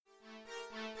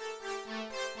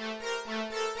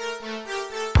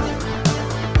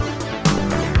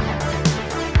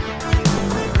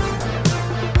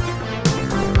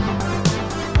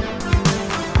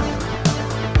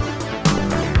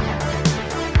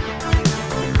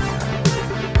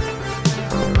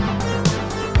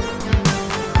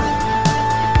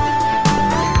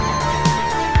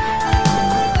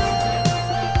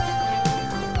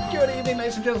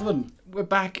we're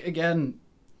back again.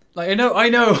 Like, I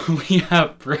know we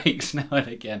have breaks now and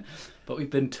again, but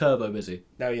we've been turbo busy.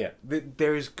 No, yeah.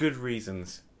 There is good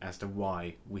reasons as to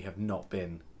why we have not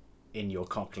been in your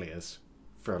cochlears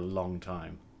for a long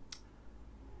time.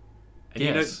 And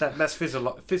yes. That's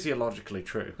physiologically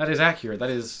true. That is accurate. That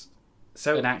is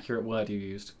an accurate word you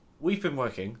used. We've been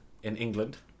working in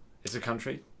England. It's a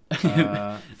country.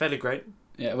 Fairly great.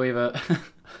 Yeah, we've...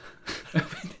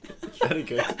 Very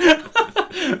good.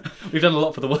 We've done a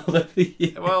lot for the world over the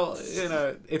years. Well,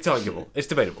 it's arguable. It's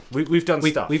debatable. We've done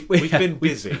stuff. We've been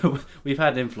busy. We've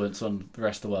had influence on the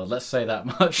rest of the world. Let's say that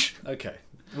much. Okay.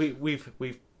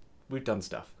 We've done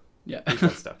stuff. Yeah. We've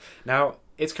done stuff. Now,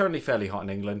 it's currently fairly hot in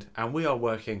England, and we are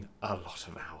working a lot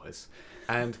of hours.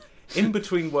 And in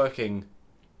between working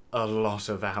a lot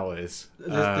of hours...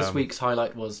 This week's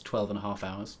highlight was 12.5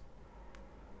 hours.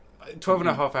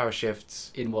 12.5 hour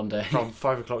shifts in one day from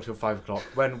 5 o'clock till 5 o'clock.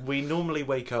 When we normally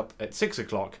wake up at 6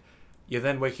 o'clock, you're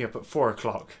then waking up at 4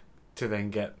 o'clock to then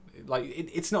get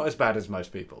it's not as bad as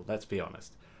most people. Let's be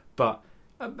honest, but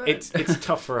it's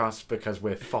tough for us because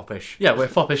we're foppish. Yeah, we're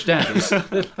foppish dandies.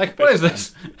 Like, what is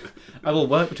this? I will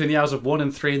work between the hours of 1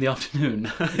 and 3 in the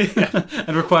afternoon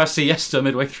and require siesta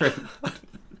midway through.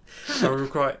 I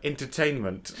require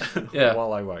entertainment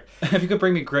while I work. If you could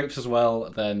bring me grapes as well,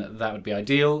 then that would be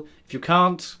ideal. If you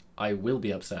can't, I will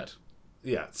be upset.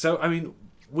 Yeah, so, I mean,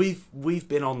 we've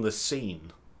been on the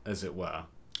scene, as it were.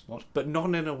 What? But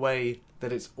not in a way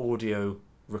that it's audio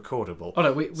recordable. Oh,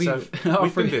 no, we've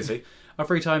been busy. Our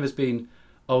free time has been,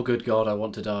 oh, good God, I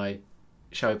want to die.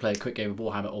 Shall we play a quick game of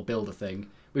Warhammer or build a thing?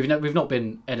 We've not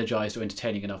been energized or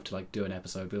entertaining enough to do an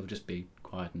episode. We'll just be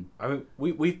quiet and... I mean,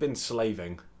 we've been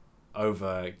slaving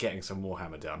over getting some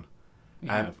Warhammer done.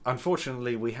 And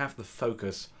unfortunately, we have the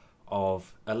focus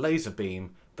of a laser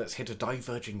beam that's hit a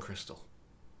diverging crystal.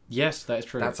 Yes, that is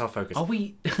true. That's our focus. Are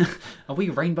we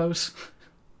rainbows?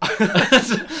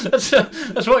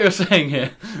 that's what you're saying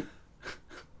here.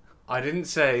 I didn't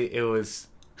say it was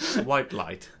white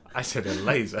light. I said a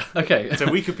laser. Okay. So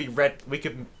we could be red. We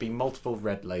could be multiple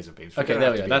red laser beams. Okay,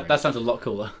 there we go. That sounds a lot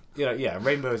cooler. Yeah.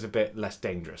 Rainbow is a bit less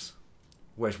dangerous.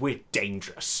 Whereas we're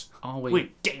dangerous. Are we? We're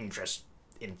dangerous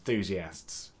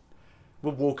enthusiasts.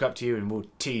 We'll walk up to you and we'll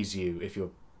tease you if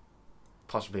you're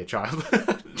possibly a child.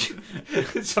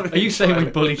 Are you saying we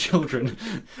bully children?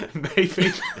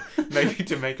 Maybe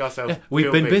to make ourselves we've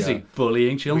feel been bigger. Busy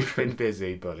bullying children. We've been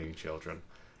busy bullying children.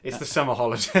 It's the summer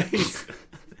holidays.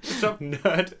 What's up,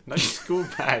 nerd? Nice school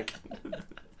bag.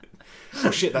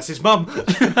 Oh shit, that's his mum.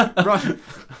 Right.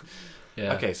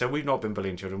 Yeah. Okay, so we've not been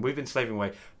bullying children. We've been slaving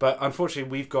away. But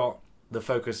unfortunately, we've got the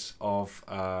focus of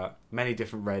many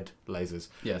different red lasers.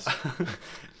 Yes.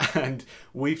 And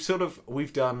we've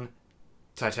done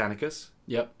Titanicus.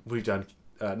 Yep. We've done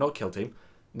not Kill Team,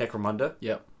 Necromunda.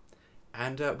 Yep.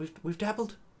 And we've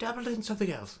dabbled in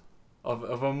something else of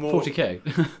a more 40k.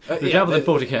 We've dabbled in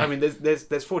 40k. I mean, there's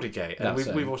 40k,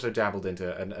 and we've also dabbled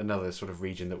into another sort of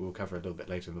region that we'll cover a little bit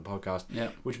later in the podcast.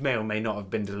 Yep. Which may or may not have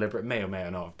been deliberate, may or may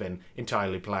not have been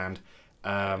entirely planned.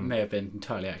 May have been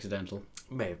entirely accidental.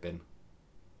 May have been,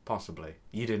 possibly.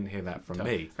 You didn't hear that from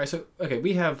me. Right. So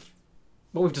we have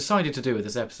what we've decided to do with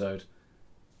this episode.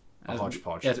 A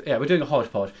hodgepodge. Yeah, we're doing a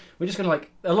hodgepodge. We're just going to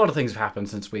a lot of things have happened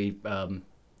since we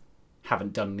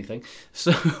haven't done anything,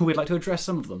 so we'd like to address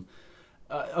some of them.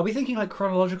 Are we thinking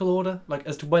chronological order,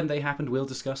 as to when they happened? We'll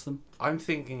discuss them. I'm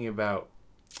thinking about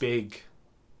big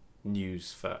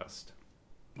news first.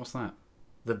 What's that?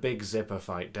 The big zipper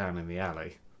fight down in the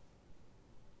alley.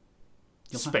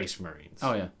 Space Marines.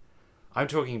 Oh yeah. I'm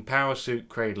talking power suit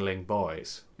cradling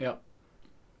boys. Yep.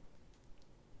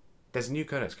 There's a new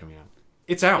codex coming out.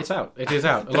 It's out. It's out. It is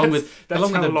out.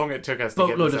 That's how long it took us to get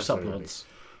boatload of supplements.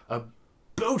 A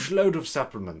boatload of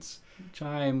supplements. Which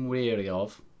I'm weary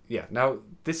of. Yeah. Now,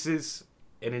 this is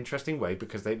an interesting way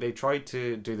because they tried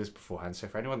to do this beforehand. So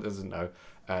for anyone that doesn't know,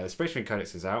 the Space Marine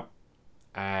Codex is out,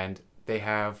 and they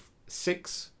have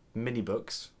 6 mini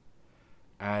books,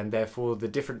 and therefore the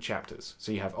different chapters.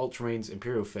 So you have Ultramarines,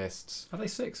 Imperial Fists. Are they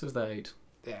 6 or is there 8?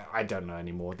 Yeah, I don't know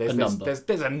anymore. There's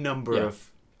a number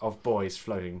of boys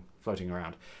floating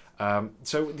around.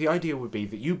 So the idea would be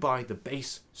that you buy the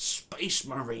base Space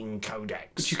Marine Codex.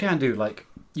 But you can do,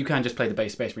 you can just play the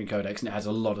base Space Marine Codex and it has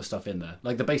a lot of stuff in there.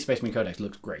 The base Space Marine Codex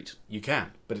looks great. You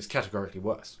can, but it's categorically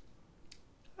worse.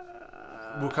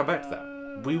 We'll come back to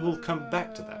that. We will come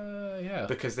back to that. Yeah.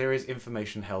 Because there is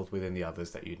information held within the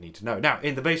others that you'd need to know. Now,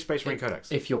 in the base Space Marine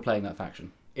Codex... If you're playing that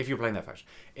faction.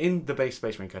 In the base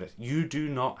Space Marine Codex, you do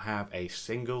not have a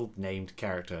single named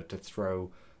character to throw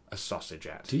a sausage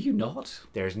at. Do you not?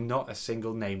 There is not a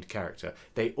single named character.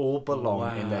 They all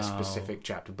belong in their specific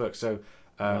chapter book. So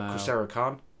Wow. Crucero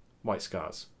Khan, White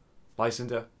Scars.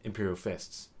 Lysander, Imperial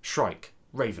Fists. Shrike,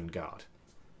 Raven Guard.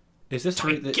 Is this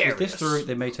the route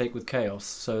they may take with Chaos,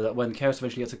 so that when Chaos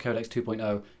eventually gets a Codex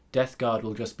 2.0, Death Guard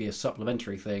will just be a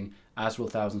supplementary thing, as will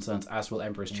Thousand Suns, as will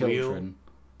Emperor's Children.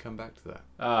 Come back to that.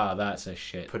 Ah, that's a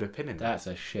shit. Put a pin in that. That's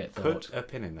a shit thought. Put a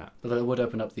pin in that. But it would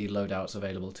open up the loadouts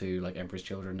available to like Emperor's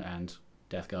Children and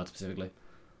Death Guard specifically.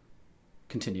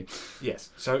 Continue. Yes.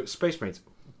 So Space Marines,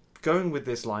 going with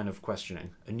this line of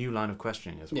questioning, a new line of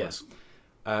questioning as well. Yes.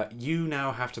 You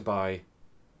now have to buy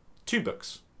 2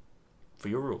 books for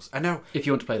your rules. And now, if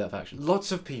you want to play that faction,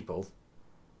 lots of people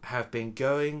have been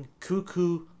going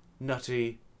cuckoo,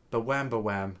 nutty,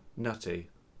 bawam, nutty,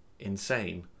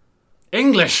 insane.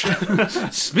 English.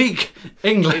 Speak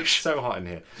English. It's so hot in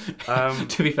here.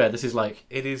 To be fair, this is like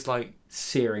It is like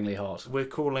searingly hot. we're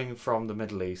calling from the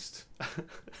Middle East.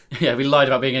 Yeah, we lied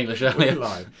about being English We earlier.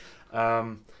 lied.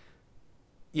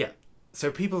 Yeah. So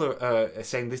people are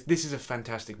saying this is a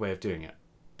fantastic way of doing it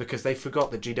because they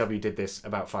forgot that GW did this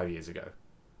about 5 years ago,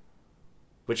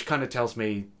 which kind of tells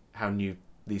me how new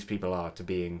these people are to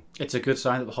being. It's a good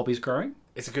sign that the hobby's growing.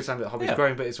 It's a good sign that the hobby's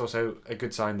growing, but it's also a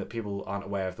good sign that people aren't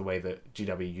aware of the way that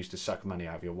GW used to suck money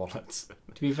out of your wallets.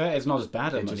 To be fair, it's not as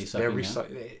bad as money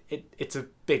sucking. It's a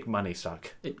big money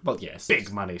suck. Well, yes.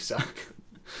 Big money suck.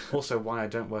 Also, why I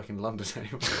don't work in London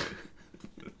anymore.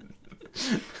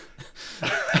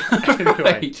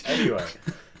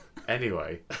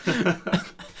 Anyway.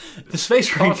 The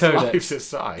Space Marine Past lives Codex.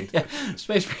 aside. Yeah,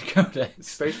 Space Marine Codex.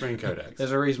 Space Marine Codex.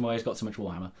 There's a reason why he's got so much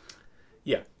Warhammer.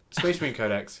 Yeah, Space Marine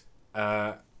Codex.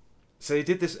 So they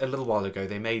did this a little while ago.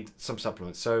 They made some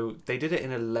supplements. So they did it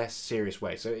in a less serious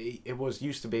way. So it was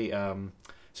used to be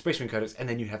Space Marine Codex, and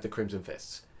then you have the Crimson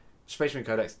Fists. Space Marine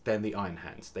Codex, then the Iron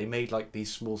Hands. They made like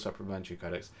these small supplementary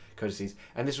codices,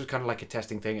 and this was kind of like a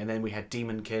testing thing. And then we had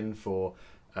Demonkin for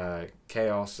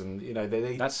Chaos, and you know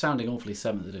they. That's sounding awfully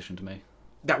 7th edition to me.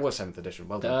 That was 7th edition.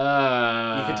 Well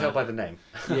done. You can tell by the name.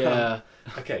 Yeah.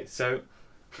 Okay, so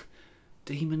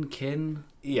Demonkin?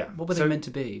 yeah, What were they meant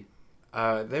to be?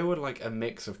 They were like a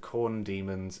mix of Khorne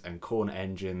demons and Khorne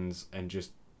engines and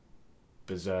just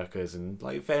berserkers and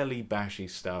like fairly bashy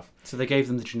stuff. So they gave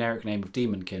them the generic name of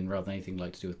Demonkin rather than anything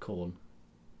like to do with Khorne.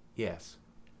 Yes,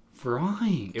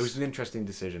 Right. it was an interesting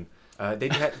decision.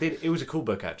 It was a cool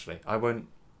book actually. I won't,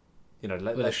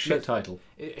 with a shit title.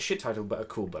 a shit title, but a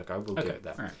cool book. I will give it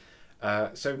that. All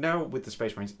right. So now with the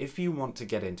Space Marines, if you want to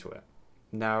get into it,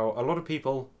 now a lot of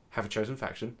people have a chosen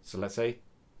faction. So let's say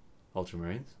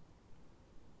Ultramarines,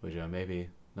 which are maybe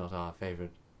not our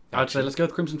favourite. I'd say let's go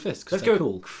with Crimson Fist because Let's they're go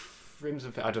cool.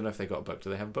 Crimson. I don't know if they got a book. Do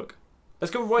they have a book?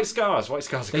 Let's go with White Scars. White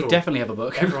Scars are They cool. definitely have a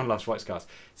book. Everyone loves White Scars.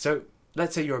 So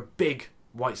let's say you're a big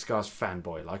White Scars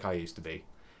fanboy, like I used to be.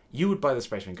 You would buy the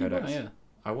Space Marine Codex. Yeah.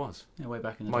 I was. Yeah, way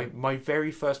back in the day. My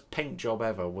very first paint job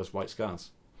ever was White Scars.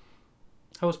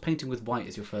 How was painting with white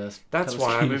as your first? That's colour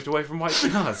why I scheme? moved away from White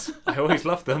Scars. I always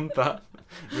loved them, but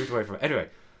moved away from it. Anyway.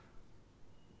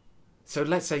 So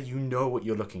let's say you know what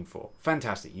you're looking for.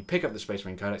 Fantastic. You pick up the Space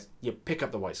Marine Codex, you pick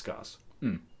up the White Scars.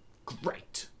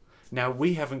 Great. Now,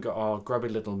 we haven't got our grubby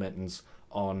little mittens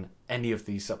on any of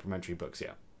these supplementary books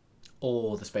yet.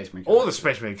 Or the Space Marine. Or the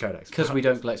Space Marine Codex. Because we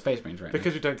don't collect Space Marines right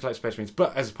Because we don't collect Space Marines.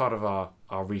 But as part of our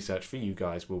research for you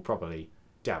guys, we'll probably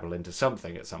dabble into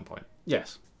something at some point. now.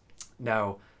 Yes.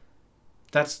 Now,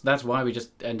 That's why we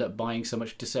just end up buying so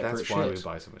much separate that's shit. why we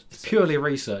buy so much. It's purely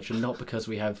research and not because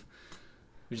we're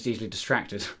just easily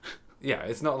distracted. Yeah,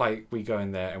 it's not like we go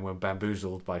in there and we're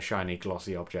bamboozled by shiny,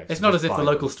 glossy objects. It's and not just as if buy the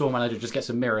them. local store manager just gets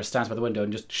a mirror, stands by the window,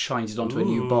 and just shines it onto a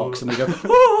new Ooh. box, and we go,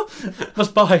 "Oh,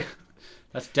 must buy."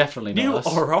 That's definitely not New us.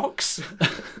 Aurochs?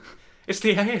 It's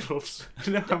the elves.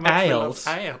 No, how much we love Elves.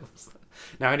 elves.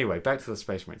 Now, anyway, back to the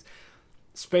Space Marines.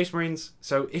 Space Marines,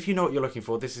 so if you know what you're looking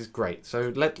for, this is great.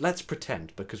 So let's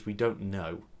pretend, because we don't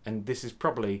know, and this is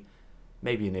probably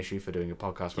maybe an issue for doing a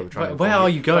podcast where we're trying to... Where are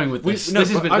you going with this?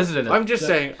 I'm just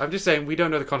saying we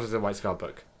don't know the contents of the White Scar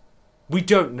book. We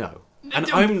don't know. And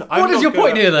What is your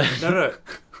point here, then? No.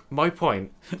 My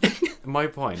point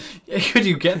Could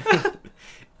you get that?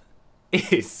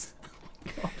 is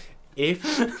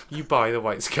if you buy the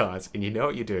White Scars and you know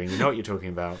what you're doing, you know what you're talking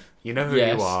about, you know who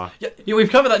Yes. you are, Yeah, we've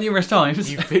covered that numerous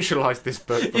times. you visualise this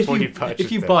book before you purchase it.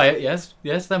 If you buy it, yes,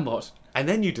 then what? And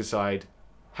then you decide,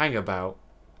 hang about,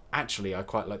 actually I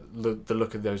quite like the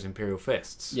look of those Imperial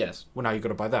Fists. Yes. Well, now you've got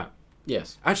to buy that.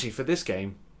 Yes. Actually, for this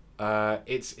game,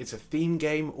 it's a theme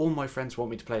game. All my friends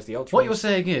want me to play as the Ultras. What you're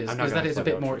saying is I'm not that gonna it's a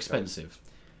play bit the more Ultras, guys. expensive.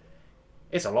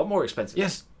 It's a lot more expensive.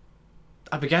 Yes.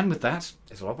 I began with that.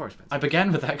 It's a lot more expensive. I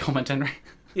began with that comment, Henry.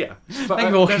 Yeah. Thank you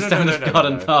for walking down this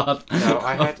garden path.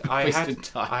 No, Wasted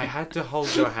time. I had to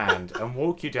hold your hand and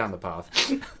walk you down the path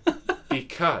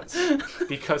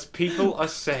because people are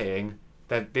saying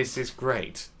that this is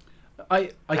great.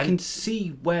 I can see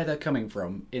where they're coming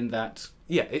from in that.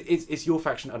 Yeah, it's your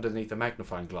faction underneath a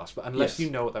magnifying glass, but unless Yes.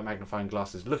 you know what that magnifying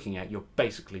glass is looking at, you're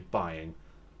basically buying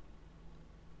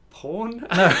porn.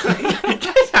 No,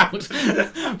 get out!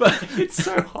 But It's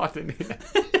so hot in here.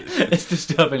 it's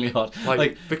disturbingly hot.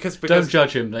 Like because don't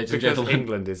judge him, ladies and because gentlemen.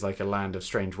 England is like a land of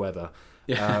strange weather.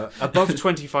 Yeah. Above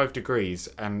 25 degrees,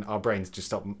 and our brains just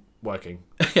stop working.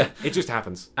 Yeah. It just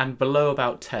happens. And below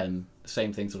about 10, the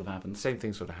same thing sort of The happens. same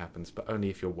thing sort of happens, but only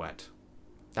if you're wet.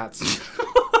 That's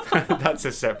that's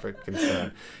a separate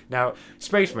concern. Now,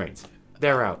 Space Marines,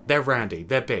 they're out. They're randy.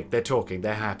 They're big. They're talking.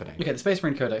 They're happening. Okay, the Space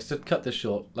Marine Codex, to cut this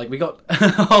short, like we got a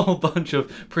whole bunch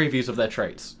of previews of their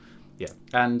traits. Yeah.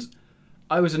 And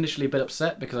I was initially a bit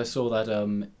upset because I saw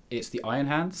that it's the Iron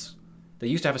Hands. They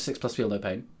used to have a 6+ feel no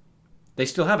pain. They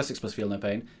still have a 6+ feel no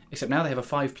pain, except now they have a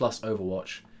 5+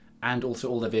 Overwatch, and also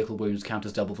all their vehicle wounds count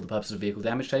as double for the purpose of vehicle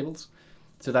damage tables.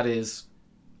 So that is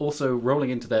also rolling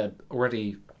into their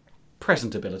already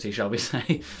present ability, shall we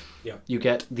say. Yeah. You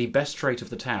get the best trait of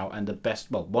the Tau and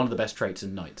one of the best traits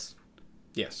in Knights,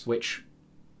 Yes. which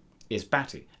is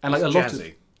batty. And like It's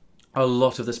jazzy. a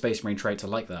lot of the Space Marine traits are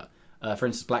like that. For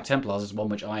instance, Black Templars is one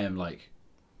which I am like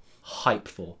hype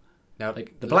for. Now,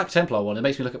 Like the Black Templar one, it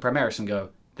makes me look at Primaris and go,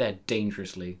 they're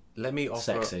dangerously let me offer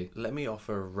sexy. Let me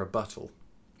offer a rebuttal.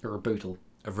 a rebuttal.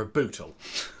 A rebuttal.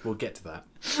 We'll get to that.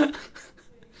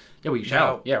 Yeah, we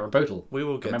shall. Now, yeah, rebuttal. We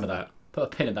will get Remember to that. Put a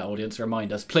pin in that audience to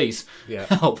remind us, please. Yeah.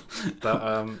 Help.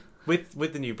 But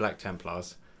with the new Black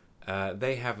Templars,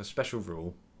 they have a special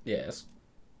rule Yes.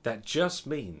 that just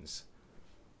means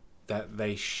that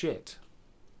they shit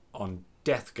on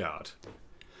Death Guard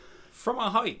from a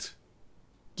height.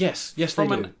 Yes, yes, From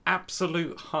they do. an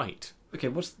absolute height. Okay,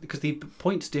 because the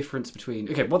points difference between...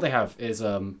 Okay, what they have is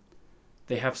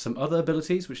they have some other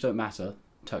abilities which don't matter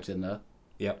tucked in there.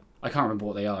 Yep. I can't remember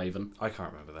what they are even. I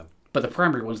can't remember them. But the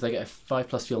primary ones, they get a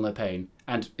 5+ feel no pain.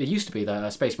 And it used to be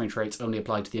that Space Marine traits only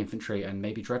applied to the infantry and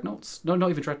maybe dreadnoughts. No, not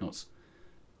even dreadnoughts.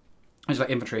 It's like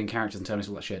infantry and characters and turnips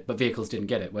and all that shit. But vehicles didn't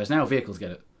get it, whereas now vehicles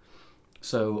get it.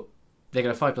 So they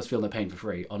get a 5+ feel no pain for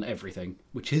free on everything,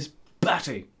 which is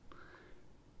batty.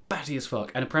 Batty as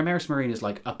fuck. And a Primaris Marine is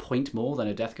like a point more than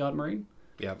a Death Guard Marine.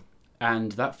 Yep.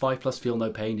 And that 5+ feel no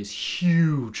pain is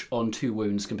huge on 2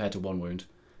 wounds compared to 1 wound.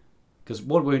 Because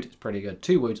 1 wound is pretty good.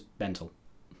 2 wounds, mental.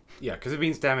 Yeah, because it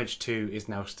means damage 2 is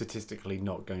now statistically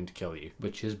not going to kill you.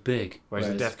 Which is big. Whereas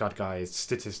the Death Guard guy is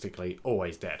statistically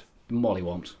always dead.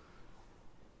 Mollywomp.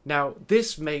 Now,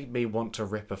 this made me want to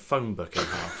rip a phone book in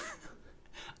half.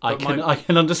 I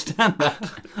can understand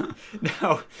that.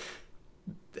 Now,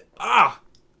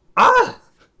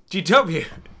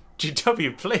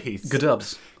 GW, please.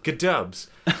 Gadubs. Gadubs.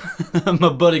 My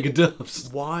buddy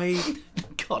Gadubs. Why?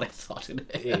 God, it's hot in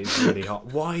It here. is really hot.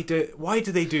 Why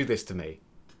do they do this to me?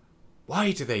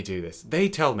 Why do they do this? They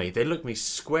tell me, they look me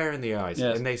square in the eyes,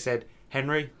 Yes. and they said,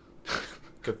 Henry,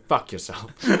 go fuck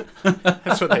yourself.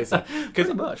 That's what they said. Pretty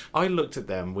Because much. I looked at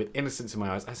them with innocence in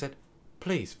my eyes. I said,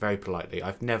 please, very politely,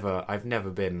 I've never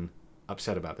been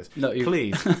upset about this. No, you-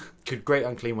 Please, could Great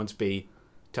Unclean Ones be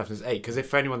toughness 8? Because if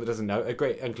for anyone that doesn't know, a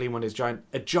Great Unclean One is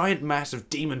a giant mass of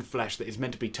demon flesh that is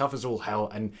meant to be tough as all hell,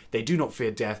 and they do not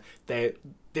fear death.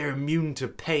 They're immune to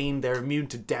pain. They're immune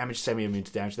to damage, semi-immune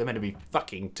to damage. They're meant to be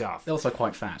fucking tough. They're also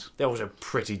quite fat. They're also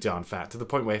pretty darn fat, to the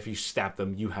point where if you stab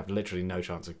them, you have literally no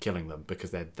chance of killing them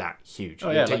because they're that huge. Oh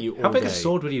It'd yeah, take like, you all how big day. a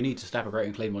sword would you need to stab a great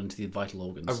and clean one into the vital A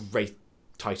organs? Wraith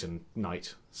Titan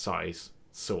Knight size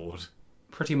sword.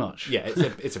 Pretty much. Yeah,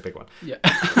 it's a big one. Yeah.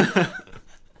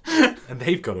 And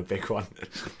they've got a big one.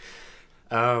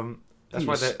 That's You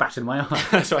why they're spat in my eye.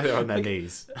 that's why they're on their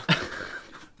knees.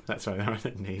 That's why they're on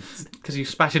their knees. Because you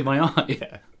spat in my eye.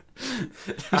 Yeah.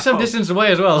 You're some distance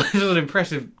away as well. This is an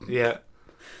impressive... Yeah.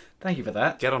 Thank you for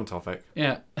that. Get on topic.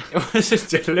 Yeah. It was just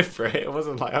deliberate. It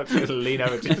wasn't like I was going to lean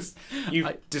over. Just you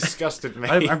disgusted me.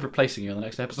 I'm replacing you on the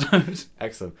next episode.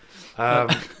 Excellent.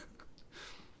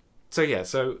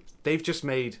 So they've just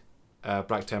made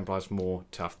Black Templars more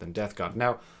tough than Death Guard.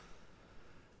 Now,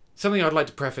 something I'd like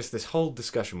to preface this whole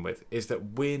discussion with is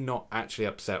that we're not actually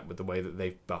upset with the way that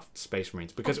they've buffed Space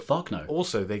Marines, because Fuck no.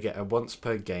 also they get a once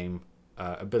per game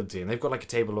ability, and they've got like a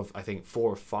table of I think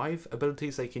 4 or 5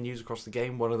 abilities they can use across the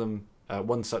game. One of them,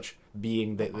 one such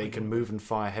being that they can move and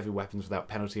fire heavy weapons without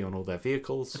penalty on all their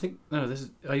vehicles. I think... No, this is...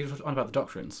 Are you on about the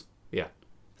Doctrines? Yeah.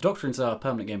 The Doctrines are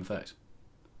permanent game effect.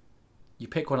 you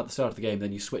pick one at the start of the game,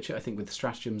 then you switch it, I think, with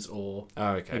stratagems or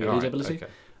Okay. maybe All lead right, ability.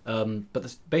 okay.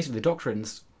 But basically the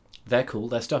doctrines, they're cool.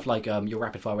 They're stuff like your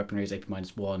rapid fire weaponry is AP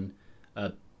 -1.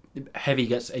 Heavy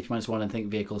gets AP -1, and I think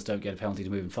vehicles don't get a penalty to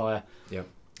move and fire. Yeah.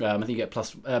 I think you get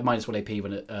 -1 AP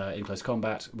when in close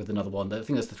combat with another one. I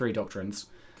think that's the 3 doctrines.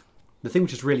 The thing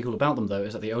which is really cool about them, though,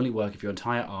 is that they only work if your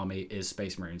entire army is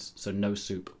Space Marines, so no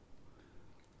soup.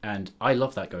 And I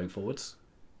love that going forwards,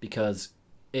 because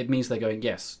it means they're going,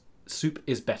 yes, soup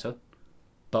is better,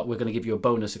 but we're going to give you a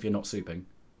bonus if you're not souping.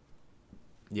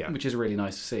 Yeah. Which is really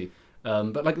nice to see.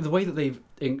 But like the way that they've...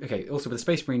 also with the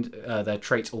Space Marines, their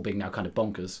traits all being now kind of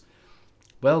bonkers,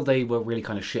 well, they were really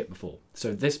kind of shit before.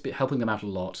 So this bit helping them out a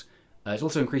lot. It's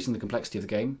also increasing the complexity of the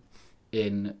game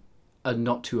in a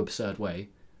not too absurd way.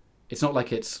 It's not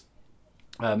like it's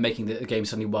making the game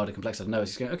suddenly wilder complex. No,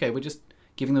 it's just going, okay, we're just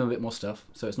giving them a bit more stuff,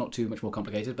 so it's not too much more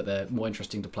complicated, but they're more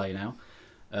interesting to play now.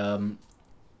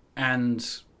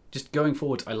 And just going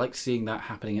forward, I like seeing that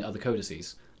happening in other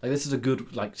codices. Like, this is a good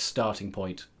starting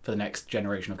point for the next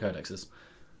generation of codexes,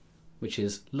 which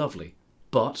is lovely.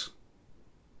 But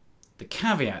the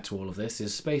caveat to all of this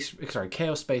is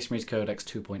Chaos Space Marines Codex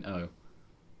 2.0,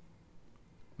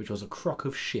 which was a crock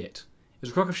of shit. It was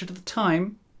a crock of shit at the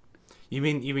time. You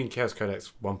mean Chaos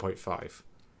Codex 1.5?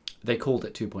 They called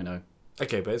it 2.0.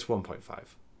 Okay, but it's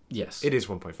 1.5. Yes. It is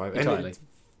 1.5. Entirely.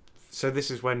 So this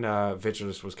is when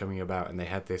Vigilus was coming about, and they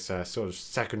had this sort of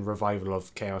second revival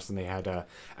of Chaos, and they had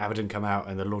Abaddon come out,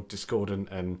 and the Lord Discordant,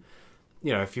 and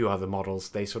a few other models.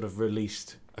 They sort of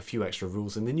released a few extra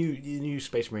rules in the new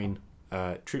Space Marine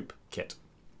troop kit.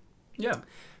 Yeah.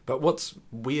 But what's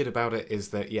weird about it is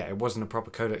that, it wasn't a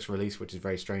proper codex release, which is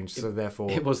very strange. So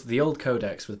therefore... It was the old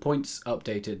codex with points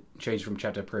updated, changed from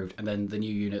chapter approved, and then the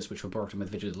new units which were brought in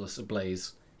with Vigilus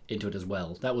Ablaze into it as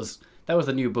well. That was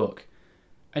the new book.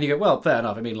 And you go, well, fair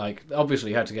enough. I mean,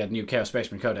 obviously you had to get a new Chaos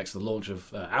Space Marine Codex for the launch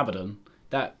of Abaddon.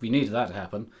 We needed that to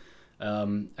happen.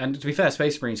 And to be fair,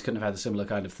 Space Marines couldn't have had a similar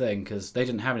kind of thing, because they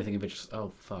didn't have anything in Vigilus...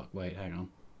 Oh, fuck, wait, hang on.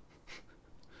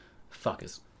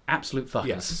 Fuckers. Absolute fuckers.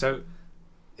 Yes, so...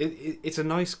 It's a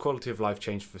nice quality of life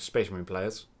change for Space Marine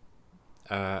players.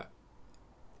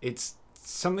 It's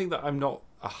something that I'm not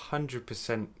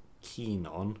 100% keen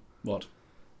on. What?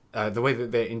 The way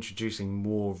that they're introducing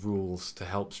more rules to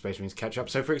help Space Marines catch up.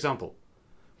 So, for example,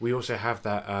 we also have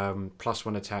that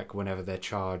 +1 attack whenever they're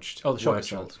charged. Oh, the Shock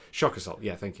Assault. Shock Assault,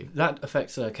 yeah, thank you. That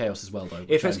affects Chaos as well, though.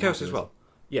 It affects Chaos as well,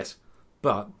 yes.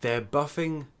 But they're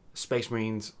buffing Space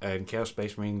Marines and Chaos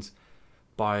Space Marines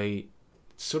by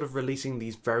sort of releasing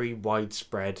these very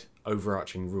widespread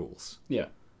overarching rules. Yeah.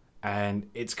 And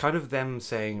it's kind of them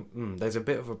saying, there's a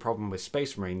bit of a problem with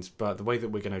Space Marines, but the way that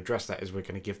we're going to address that is we're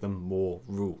going to give them more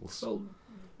rules. Well,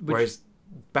 whereas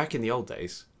back in the old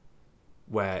days,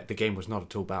 where the game was not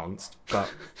at all balanced,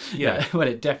 but well,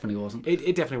 it definitely wasn't.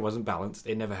 It definitely wasn't balanced.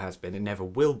 It never has been. It never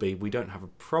will be. We don't have a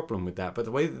problem with that. But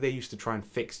the way that they used to try and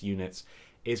fix units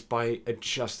is by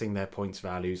adjusting their points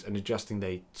values and adjusting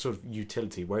their sort of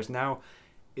utility. Whereas now,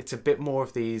 it's a bit more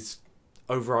of these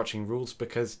overarching rules,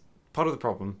 because part of the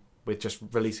problem with just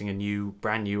releasing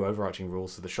brand new overarching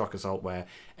rules to the Shock Assault, where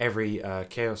every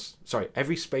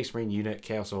Space Marine unit,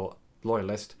 Chaos or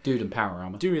Loyalist, Dude in power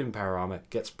armor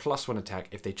gets +1 attack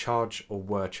if they charge or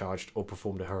were charged or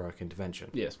performed a heroic intervention.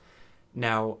 Yes.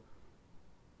 Now,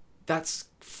 that's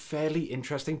fairly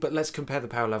interesting, but let's compare the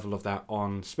power level of that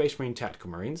on Space Marine Tactical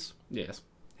Marines. Yes.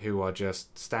 Who are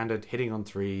just standard, hitting on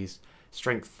 3s,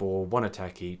 strength 4, 1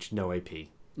 attack each, no AP.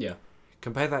 Yeah.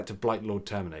 Compare that to Blight Lord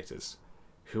Terminators,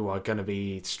 who are going to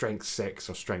be strength 6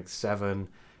 or strength 7,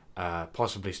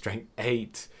 possibly strength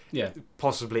 8,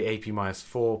 possibly AP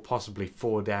 -4, possibly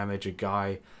 4 damage a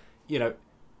guy.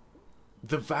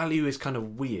 The value is kind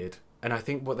of weird, and I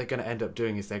think what they're going to end up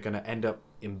doing is they're going to end up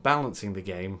imbalancing the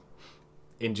game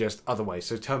in just other ways.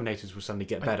 So Terminators will suddenly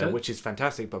get better, which is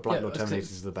fantastic, but Blight Lord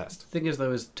Terminators is the best. The thing is,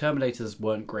 though, is Terminators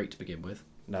weren't great to begin with.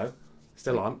 No.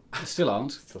 Still aren't. Still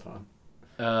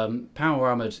aren't. Power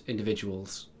armored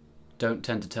individuals don't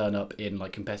tend to turn up in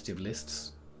competitive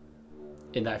lists.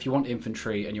 In that, if you want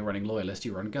infantry and you're running Loyalist,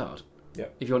 you run Guard. Yeah.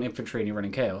 If you want infantry and you're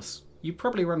running Chaos, you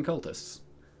probably run Cultists.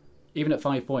 Even at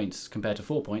 5 points compared to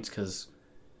 4 points, because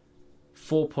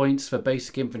 4 points for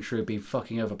basic infantry would be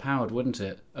fucking overpowered, wouldn't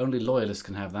it? Only Loyalists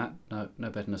can have that. No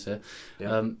betterness here.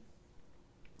 Yeah.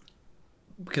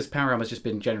 Because power armor's just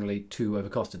been generally too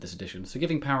overcosted this edition. So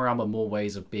giving power armor more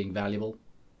ways of being valuable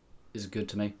is good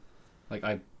to me.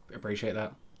 I appreciate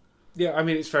that. Yeah, I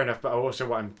mean, it's fair enough, but also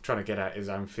what I'm trying to get at is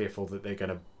I'm fearful that they're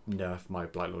going to nerf my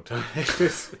Blight Lord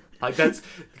Terminators. That's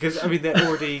because, I mean, they're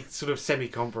already sort of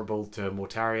semi-comparable to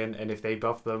Mortarion, and if they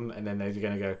buff them and then they're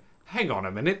going to go, hang on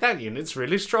a minute, that unit's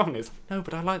really strong. It's no,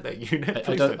 but I like that unit. I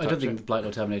Please don't touch think it. the Blight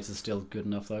Lord Terminators are still good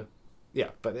enough though. Yeah,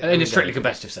 but In a strictly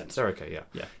competitive sense. they're okay. Yeah.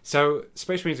 Yeah. So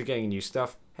Space Marines are getting new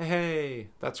stuff. Hey,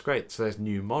 that's great. So there's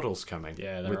new models coming.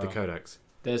 Yeah, with the Codex.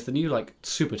 There's the new like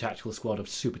super tactical squad of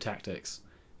super tactics,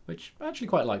 which I actually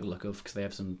quite like the look of because they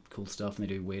have some cool stuff and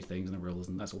they do weird things in the rules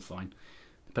and that's all fine.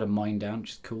 They put a mine down,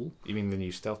 which is cool. You mean the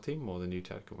new stealth team or the new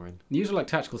tactical marine? The usual like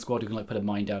tactical squad, you can like put a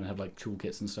mine down and have like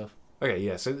toolkits and stuff. Okay,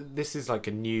 yeah. So this is like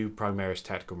a new Primaris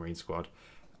tactical marine squad,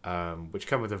 which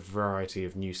come with a variety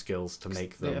of new skills to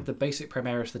make them. They have the basic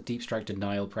Primaris, the deep strike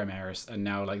denial Primaris, and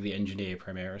now like the engineer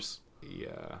Primaris.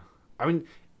 Yeah, I mean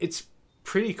it's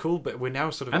pretty cool, but we're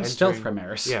now sort of and stealth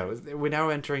Primaris. Yeah, we're now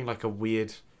entering like a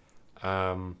weird,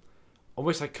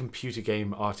 almost like computer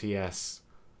game RTS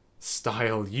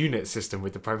style unit system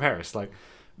with the Primaris. Like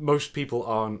most people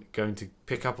aren't going to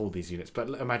pick up all these units, but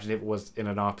imagine if it was in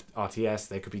an RTS,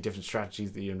 there could be different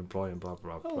strategies that you employ and blah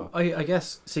blah blah. I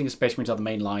guess seeing as Space Marines are the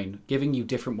main line, giving you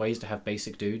different ways to have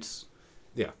basic dudes,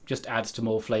 just adds to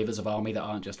more flavors of army that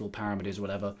aren't just all paramedics or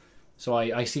whatever. So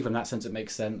I see from that sense it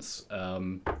makes sense.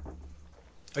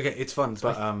 Okay, it's fun,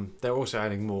 but they're also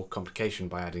adding more complication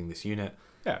by adding this unit.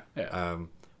 Yeah.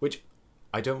 Which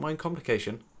I don't mind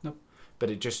complication. No. But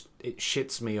it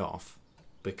shits me off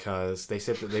because they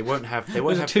said that they won't have.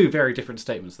 Those are two very different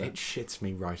statements there. It shits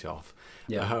me right off.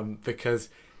 Yeah. Because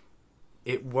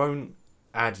it won't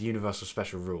add universal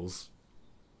special rules.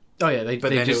 Oh yeah, they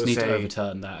just need say, to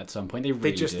overturn that at some point.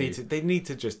 They need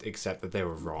to just accept that they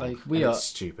were wrong. Like it's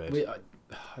stupid.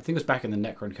 I think it was back in the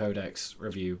Necron Codex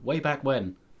review, way back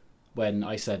when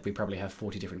I said we probably have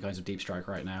 40 different kinds of deep strike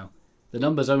right now. The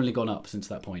number's only gone up since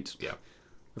that point. Yeah.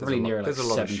 We're probably near like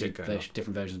 70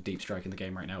 different versions of deep strike in the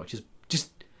game right now, which is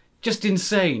just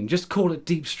insane. Just call it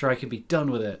deep strike and be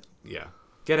done with it. Yeah.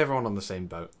 Get everyone on the same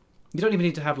boat. You don't even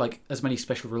need to have like as many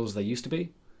special rules as there used to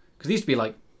be. Because there used to be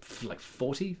like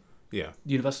 40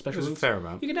 universal special rules. A fair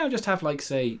amount. You can now just have like,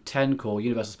 say, 10 core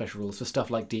universal special rules for stuff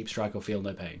like deep strike or feel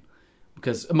no pain.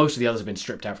 Because most of the others have been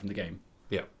stripped out from the game.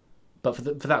 Yeah. But for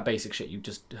that basic shit, you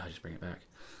just bring it back.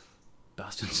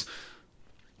 Bastards.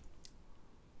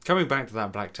 Coming back to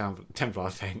that Black Templar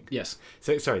thing. Yes.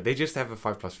 So, sorry, they just have a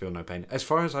 5+ feel no pain. As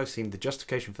far as I've seen, the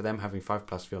justification for them having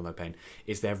 5+ feel no pain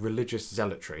is their religious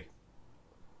zealotry.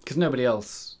 Because nobody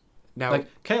else... Now, like,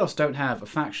 Chaos don't have a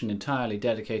faction entirely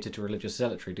dedicated to religious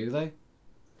zealotry, do they?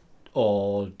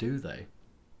 Or do they?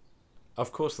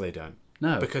 Of course they don't.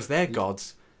 No. Because their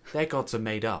gods are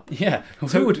made up. Yeah.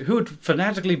 Who would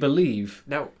fanatically believe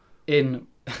now, in...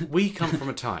 we come from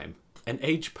a time, an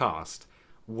age past,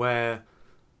 where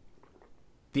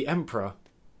the Emperor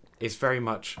is very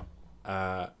much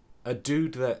a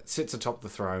dude that sits atop the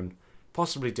throne,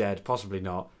 possibly dead, possibly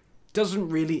not, doesn't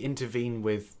really intervene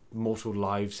with mortal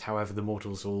lives, however the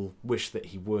mortals all wish that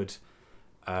he would.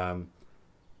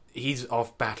 He's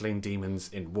off battling demons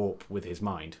in warp with his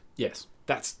mind. Yes.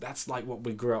 That's like what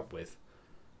we grew up with.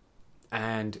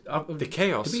 And the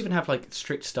Chaos... Did we even have like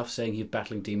strict stuff saying he's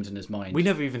battling demons in his mind? We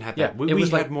never even had that. Yeah, we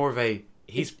had more of a...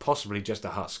 He's possibly just a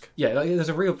husk. Yeah, like, there's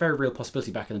a very real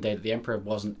possibility back in the day that the Emperor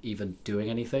wasn't even doing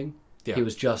anything. Yeah. He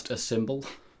was just a symbol.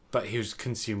 But he was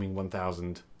consuming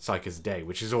 1,000 psychers a day,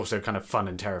 which is also kind of fun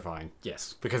and terrifying.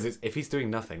 Yes. Because if he's doing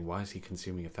nothing, why is he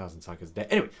consuming 1,000 psychers a day?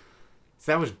 Anyway,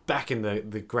 so that was back in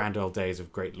the grand old days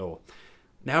of great lore.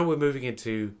 Now we're moving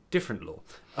into different lore.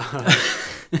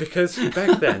 Because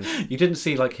back then... You didn't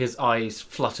see like his eyes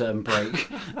flutter and break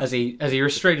as he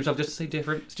restrained himself just to say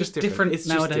different. It's just different it's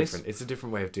nowadays. Just different. It's a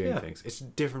different way of doing things. It's a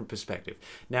different perspective.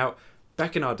 Now,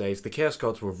 back in our days, the Chaos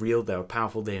Gods were real, they were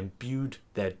powerful, they imbued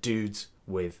their dudes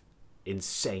with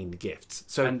insane gifts.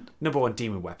 So, number one,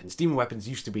 demon weapons. Demon weapons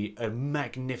used to be a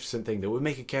magnificent thing that would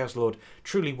make a Chaos Lord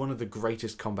truly one of the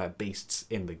greatest combat beasts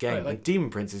in the game. Right, and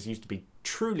demon princes used to be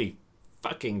truly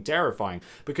fucking terrifying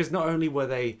because not only were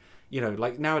they, you know,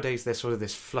 like nowadays they're sort of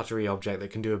this fluttery object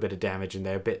that can do a bit of damage and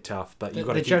they're a bit tough, but you've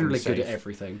got to keep them safe. They're generally good at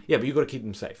everything. Yeah, but you've got to keep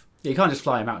them safe. Yeah, you can't just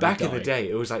fly them out. Back in the day,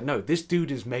 it was like, no, this dude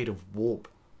is made of warp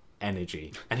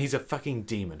energy and he's a fucking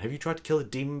demon. Have you tried to kill a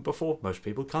demon before? Most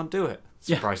people can't do it.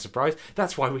 Surprise, surprise.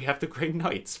 That's why we have the Grey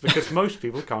Knights, because most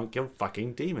people can't kill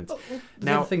fucking demons.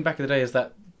 Now, the thing back in the day is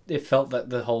that it felt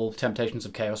that the whole temptations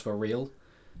of Chaos were real.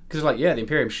 Because, like, yeah, the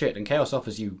Imperium shit, and Chaos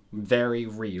offers you very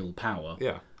real power.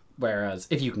 Yeah. Whereas,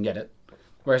 if you can get it.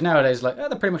 Whereas nowadays, like, they're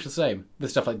pretty much the same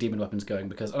with stuff like demon weapons going.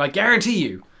 Because, and I guarantee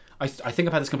you, I think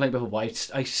I've had this complaint before,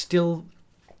 but I still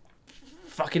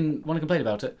fucking want to complain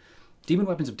about it. Demon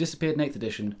weapons have disappeared in 8th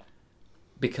edition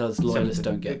because loyalists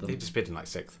don't get them. They disappeared in, like,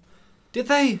 6th. Did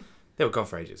they? They were gone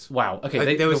for ages. Wow.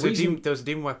 Okay. There was a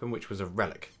demon weapon which was a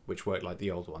relic, which worked like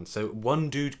the old one. So one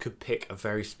dude could pick a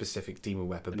very specific demon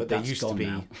weapon, but there used to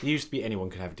be anyone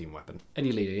could have a demon weapon.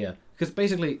 Any leader, yeah. Because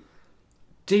basically,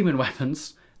 demon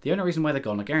weapons. The only reason why they're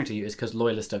gone, I guarantee you, is because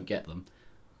loyalists don't get them.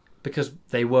 Because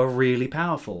they were really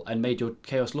powerful and made your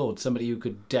Chaos Lord somebody who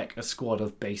could deck a squad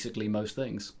of basically most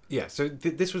things. Yeah. So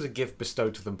this was a gift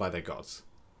bestowed to them by their gods.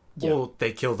 Yeah. Or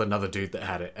they killed another dude that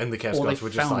had it, and the Chaos Gods were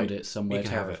just like... Or they found it somewhere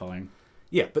terrifying.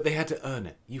 Yeah, but they had to earn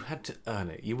it. You had to earn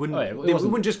it. You wouldn't... it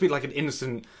wouldn't just be like an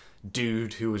innocent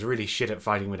dude who was really shit at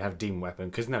fighting would have a demon weapon,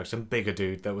 because no, some bigger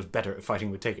dude that was better at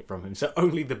fighting would take it from him. So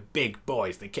only the big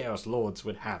boys, the Chaos Lords,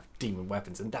 would have demon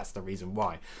weapons, and that's the reason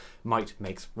why. Might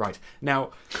makes right.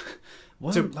 Now...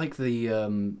 like the... I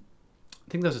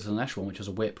think there was a Slanesh one, which was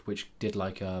a whip, which did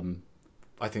like...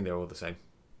 I think they're all the same.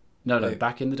 No,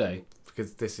 back in the day...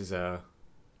 Because this is a...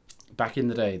 Back in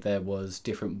the day, there was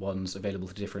different ones available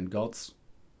to different gods,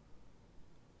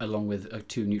 along with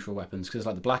 2 neutral weapons. Because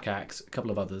like the Black Axe, a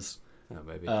couple of others. Oh,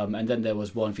 maybe. And then there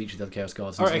was one featured the Chaos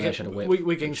Gods. And Slanesh had a whip.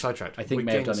 We're getting sidetracked. I think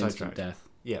may have done instant death.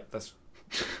 Yeah, that's...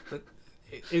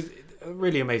 It's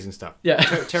really amazing stuff. Yeah.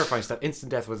 Terrifying stuff. Instant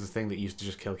death was a thing that used to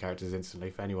just kill characters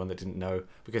instantly, for anyone that didn't know,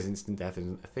 because instant death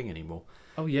isn't a thing anymore.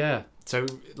 Oh, yeah. So,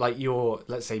 like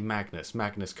let's say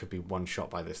Magnus could be one shot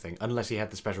by this thing, unless he had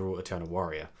the special rule Eternal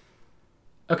Warrior.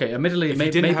 Okay, admittedly,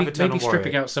 maybe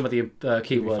stripping out some of the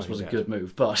keywords was a good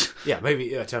move, but... Yeah, maybe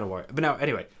Eternal Warrior. But now,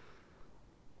 anyway.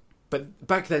 But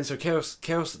back then, so Chaos,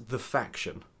 the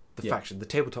faction, the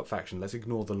tabletop faction, let's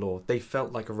ignore the lore, they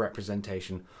felt like a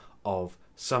representation of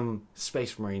some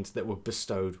Space Marines that were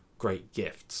bestowed great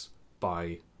gifts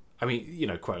by... I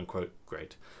mean, quote-unquote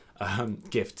great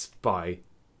gifts by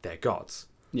their gods.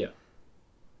 Yeah.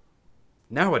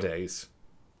 Nowadays,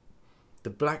 the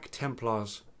Black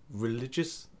Templars'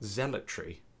 religious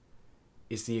zealotry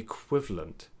is the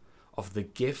equivalent of the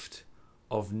gift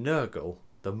of Nurgle,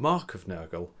 the Mark of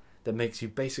Nurgle, that makes you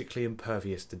basically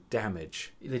impervious to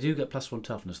damage. They do get +1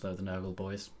 toughness, though, the Nurgle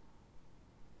boys.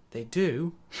 They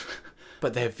do,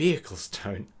 but their vehicles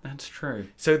don't. That's true.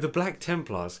 So the Black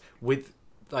Templars, with,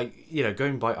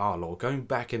 going by our lore, going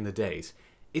back in the days,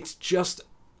 it's just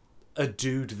a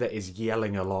dude that is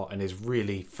yelling a lot and is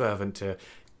really fervent to,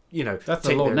 That's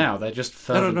the lore now. They're just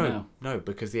fervent now. No,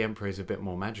 because the Emperor is a bit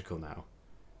more magical now.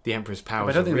 The Emperor's powers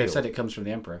I don't think real. they've said it comes from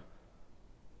the Emperor.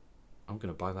 I'm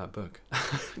going to buy that book.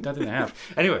 I don't think they have.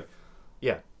 Anyway,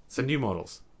 yeah. So new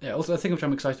models. Yeah. Also, a thing which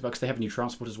I'm excited about because they have a new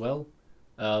transport as well.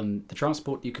 The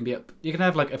transport you can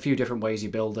have like a few different ways you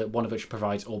build it. One of which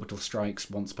provides orbital strikes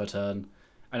once per turn,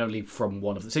 and only from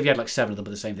one of them. So if you had like 7 of them,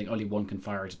 but the same thing, only one can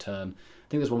fire at a turn. I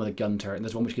think there's one with a gun turret, and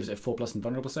there's one which gives it a 4+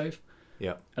 invulnerable save.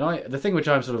 Yeah. And the thing which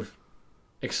I'm sort of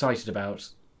excited about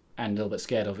and a little bit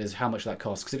scared of is how much that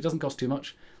costs. Because if it doesn't cost too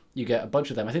much, you get a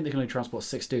bunch of them. I think they can only transport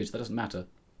 6 dudes. That doesn't matter.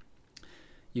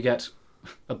 You get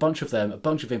a bunch of them, a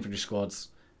bunch of infantry squads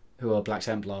who are Black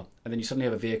Templar, and then you suddenly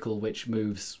have a vehicle which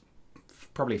moves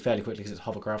probably fairly quickly because it's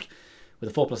hovercraft, with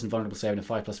a 4+ invulnerable save and a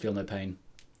 5+ feel no pain.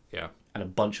 Yeah. And a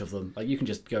bunch of them. Like you can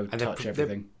just go touch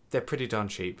everything. They're pretty darn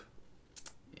cheap.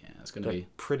 Yeah, it's going to be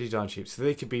pretty darn cheap. So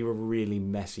they could be a really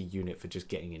messy unit for just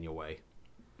getting in your way.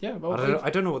 Yeah, well, I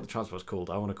don't know what the transport's called.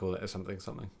 I want to call it something.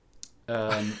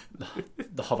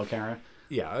 The hover carrier.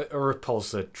 Yeah, a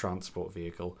repulsor transport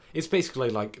vehicle. It's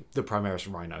basically like the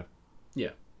Primaris Rhino.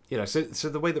 Yeah. So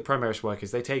the way that Primaris work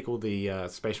is they take all the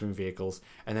Space Marine vehicles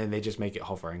and then they just make it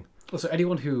hovering. Also,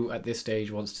 anyone who at this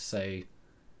stage wants to say...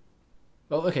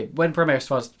 Well, okay, when Primaris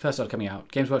first started coming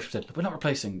out, Games Workshop said, we're not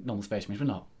replacing normal Space Marines, we're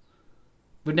not.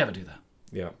 We'd never do that.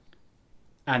 Yeah.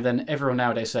 And then everyone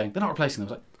nowadays saying, they're not replacing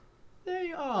them. I was like,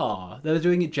 they are. They're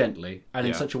doing it gently and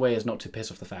in such a way as not to piss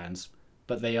off the fans.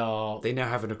 But they are... They now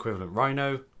have an equivalent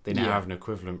Rhino. They now have an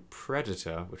equivalent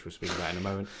Predator, which we'll speak about in a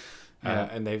moment.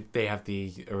 And they have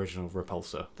the original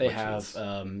Repulsor. They have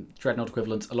Dreadnought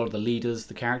equivalents. A lot of the leaders,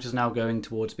 the characters now going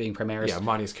towards being Primaris. Yeah,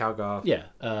 Marnius Calgar. Yeah.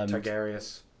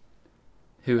 Targaryen.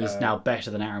 Who is now better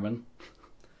than Araman.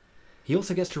 He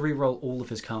also gets to re-roll all of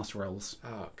his cast rolls.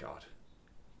 Oh, God.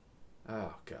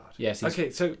 Yes.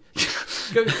 Okay, so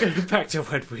going back to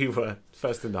when we were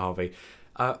first in the hobby,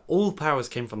 all powers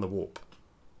came from the warp.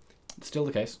 Still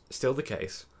the case. Still the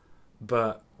case.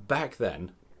 But back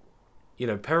then,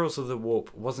 Perils of the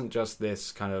Warp wasn't just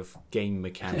this kind of game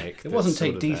mechanic. It wasn't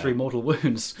take D3 mortal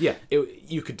wounds. Yeah,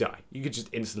 you could die. You could just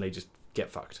instantly just get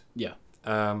fucked. Yeah.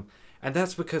 And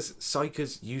that's because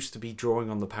Psychers used to be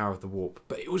drawing on the power of the warp,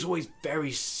 but it was always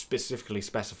very specifically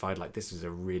specified, like, this is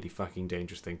a really fucking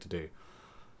dangerous thing to do.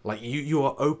 Like, you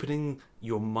are opening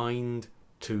your mind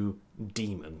to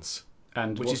demons,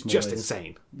 and which is just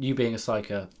insane. You being a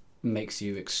Psyker, makes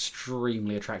you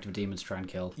extremely attractive demons to try and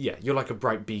kill. Yeah, you're like a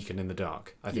bright beacon in the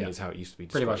dark, I think is how it used to be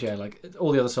described. Pretty much, yeah. Like,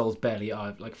 all the other souls barely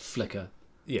are, like, flicker.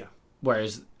 Yeah.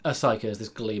 Whereas a Psyker is this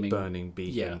gleaming... burning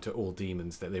beacon to all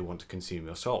demons that they want to consume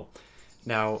your soul.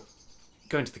 Now,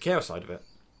 going to the chaos side of it,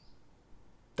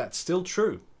 that's still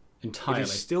true. Entirely. It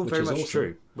is still very much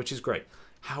true, which is great.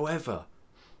 However,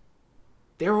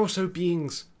 they're also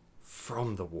beings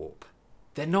from the warp.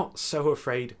 They're not so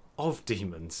afraid of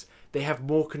demons. They have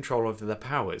more control over their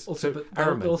powers. Also, but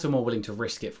they're also more willing to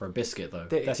risk it for a biscuit, though.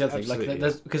 That's the other thing.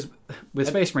 Like, because with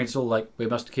Space Marines, it's all like, we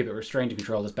must keep it restrained and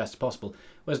controlled as best as possible.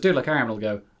 Whereas a dude like Ahriman will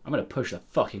go, I'm going to push the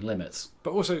fucking limits.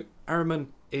 But also, Ahriman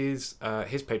is,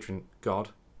 his patron god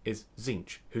is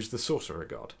Tzeentch, who's the sorcerer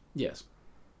god. Yes.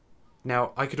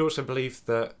 Now, I could also believe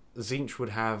that Tzeentch would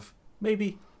have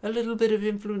maybe a little bit of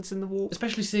influence in the warp.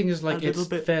 Especially seeing as, like, it's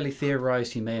fairly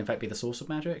theorised he may in fact be the source of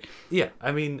magic. Yeah,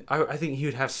 I mean, I think he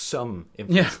would have some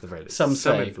influence at the very least. Some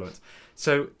influence.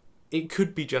 So it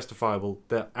could be justifiable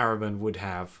that Ahriman would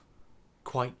have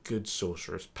quite good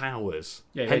sorcerer's powers.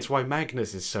 Yeah, hence why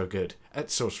Magnus is so good at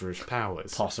sorcerer's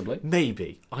powers. Possibly.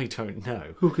 Maybe. I don't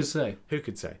know. Who could say? Who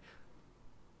could say?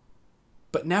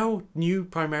 But now, new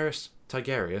Primaris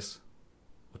Tigerius,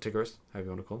 or Tigris, however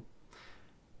you want to call him.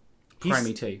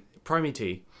 Primey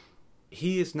T.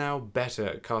 He is now better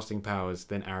at casting powers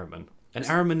than Ahriman. And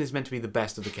Ahriman is meant to be the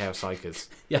best of the Chaos Psychers.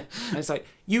 Yeah. And it's like,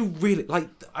 you really... Like,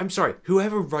 I'm sorry,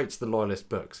 whoever writes the Loyalist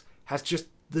books has just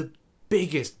the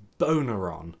biggest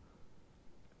boner on.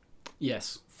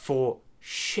 Yes. For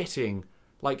shitting...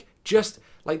 Like, just...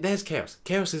 Like, there's Chaos.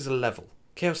 Chaos is a level.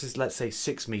 Chaos is, let's say,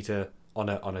 6 meter on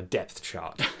a depth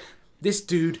chart. This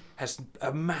dude has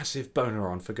a massive boner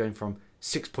on for going from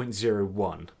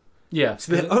 6.01. Yeah.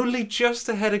 So they're only just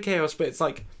ahead of Chaos, but it's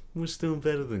like, we're still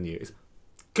better than you. It's,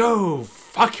 go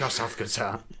fuck yourself, good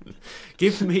sir.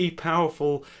 Give me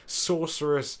powerful,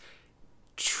 sorcerous,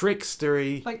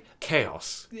 trickstery like,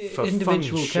 Chaos. For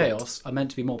individual fun Chaos shit. are meant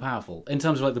to be more powerful, in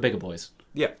terms of like the bigger boys.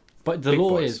 Yeah. But the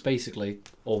law is basically,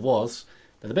 or was,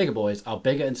 that the bigger boys are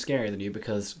bigger and scarier than you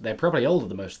because they're probably older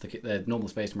than most of the normal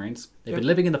Space Marines. They've been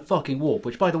living in the fucking warp,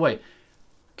 which, by the way,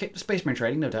 Space Marine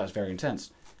training, no doubt, is very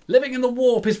intense. Living in the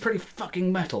warp is pretty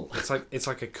fucking metal. It's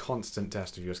like a constant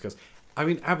test of your skills. I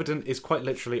mean, Abaddon is quite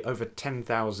literally over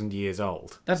 10,000 years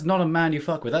old. That's not a man you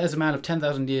fuck with. That is a man of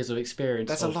 10,000 years of experience.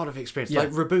 That's a lot of experience. Yeah. Like,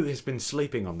 Reboot has been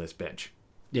sleeping on this bitch.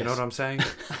 You know what I'm saying?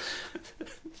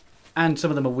 And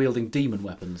some of them are wielding demon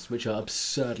weapons, which are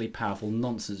absurdly powerful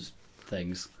nonsense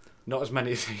things. Not as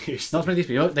many as they used to. Not as many as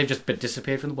these people. They've just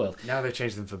disappeared from the world. Now they've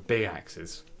changed them for big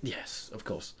axes. Yes, of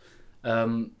course.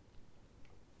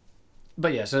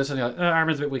 But yeah, so it's something like,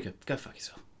 Ahriman's a bit weaker. Go fuck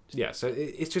yourself. Yeah, so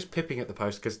it's just pipping at the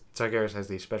post, because Tigerius has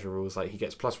these special rules, like he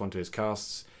gets +1 to his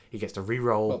casts, he gets to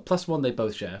reroll. Well, +1 they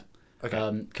both share.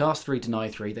 Okay. Cast 3, deny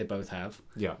 3, they both have.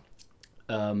 Yeah.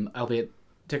 Albeit,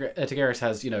 Tigerius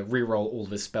has, reroll all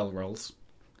of his spell rolls.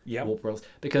 Yeah. Warp rolls.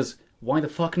 Because, why the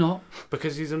fuck not?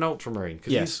 Because he's an Ultramarine.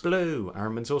 Because he's blue.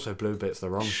 Ahriman's also blue, but it's the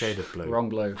wrong shade of blue. Wrong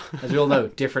blue. As we all know,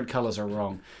 different colours are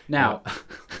wrong. Now,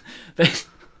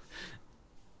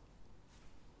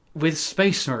 with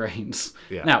Space Marines.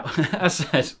 Yeah. Now, as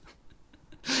said,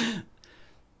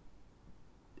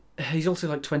 he's also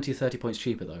like 20 or 30 points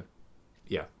cheaper, though.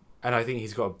 Yeah. And I think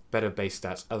he's got better base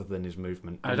stats other than his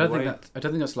movement. I don't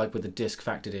think that's like with the disc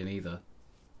factored in either.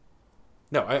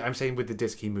 No, I'm saying with the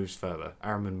disc he moves further.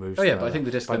 Ahriman moves further. Oh yeah, but I think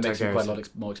the disc makes him quite a lot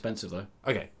more expensive though.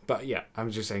 Okay, but yeah,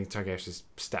 I'm just saying Tigerius'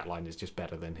 stat line is just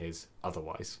better than his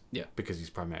otherwise. Yeah. Because he's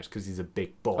Primaris, because he's a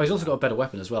big boy. Oh, he's also got a better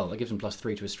weapon as well. That gives him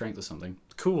 +3 to his strength or something.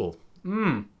 Cool.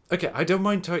 Okay, I don't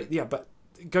mind but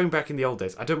going back in the old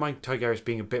days, I don't mind Tigerius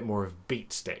being a bit more of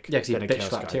beat stick. Yeah, because he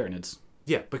bitch-slapped Tyranids.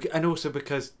 Yeah, and also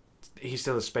because he's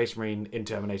still a Space Marine in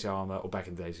Terminator armor, or back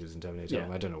in the days he was in Terminator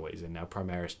armor. I don't know what he's in now.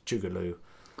 Primaris, Chugaloo.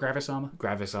 Gravis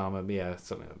armor, yeah,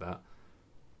 something like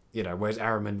that. Whereas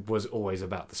Ahriman was always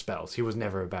about the spells. He was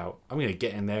never about, I'm going to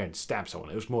get in there and stab someone.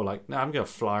 It was more like, no, I'm going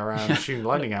to fly around shooting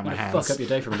lightning out my hands. Fuck up your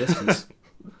day from a distance.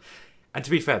 And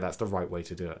to be fair, that's the right way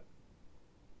to do it.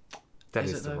 That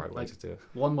is the right way to do it.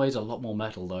 One way's a lot more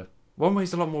metal, though. One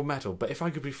way's a lot more metal, but if I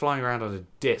could be flying around on a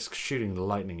disc shooting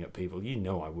lightning at people,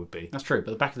 I would be. That's true,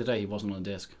 but back in the day, he wasn't on a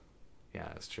disc. Yeah,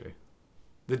 that's true.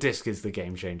 The disc is the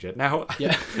game changer. Now,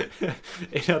 yeah.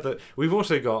 We've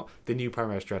also got the new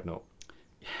Primaris Dreadnought,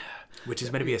 which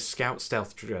is meant to be a scout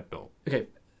stealth Dreadnought. Okay,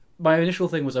 my initial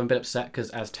thing was I'm a bit upset because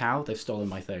as Tau, they've stolen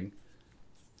my thing.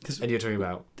 And you're talking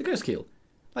about? The Ghost Keel.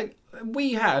 Like,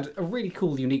 we had a really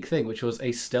cool, unique thing, which was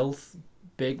a stealth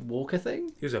big walker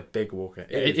thing. He was a big walker.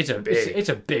 It's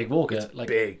a big walker. It's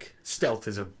big. Stealth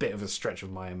is a bit of a stretch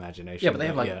of my imagination. Yeah, but they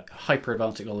have hyper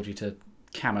advanced technology to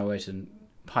camo it and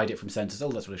hide it from sensors, all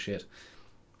that sort of shit.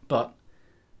 But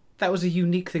that was a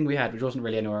unique thing we had, which wasn't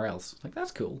really anywhere else. Like,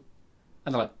 that's cool.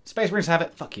 And they're like, Space Marines have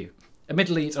it, fuck you.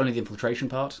 Admittedly, it's only the infiltration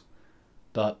part,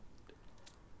 but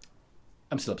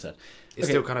I'm still upset. It's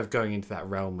still kind of going into that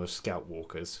realm of scout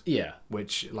walkers. Yeah.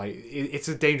 Which, like, it's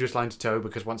a dangerous line to toe,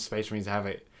 because once Space Marines have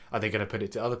it, are they going to put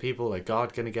it to other people? Are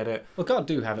Guard going to get it? Well, Guard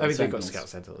do have it. I mean, they've got Scout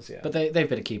Sentinels, yeah. But they've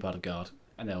been a key part of Guard,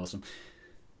 and they're awesome.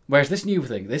 Whereas this new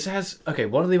thing, this has,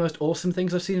 one of the most awesome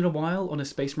things I've seen in a while on a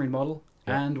Space Marine model,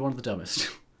 and one of the dumbest.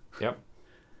 Yep.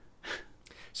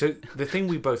 So, the thing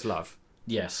we both love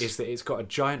yes, is that it's got a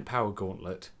giant power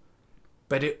gauntlet,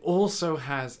 but it also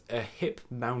has a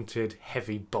hip-mounted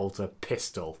heavy bolter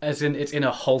pistol. as in it's in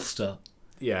a holster.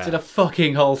 Yeah. It's in a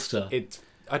fucking holster.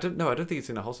 I don't think it's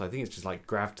in a holster. I think it's just, like,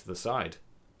 grabbed to the side.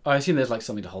 I assume there's like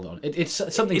something to hold on.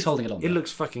 Something's holding it on. It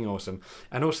looks fucking awesome,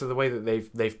 and also the way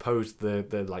that they've posed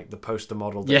the poster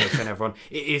model that they sent everyone.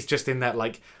 It is just in that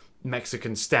like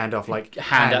Mexican standoff, like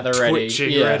hand at the ready,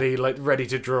 twitching, ready, like ready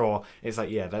to draw. It's like,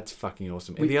 yeah, that's fucking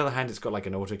awesome. In the other hand, it's got like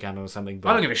an autocannon or something. But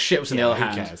I don't give a shit what's in the other who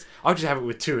hand. cares? I'll just have it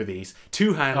with two of these,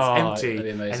 two hands empty, that'd be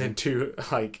amazing. and then two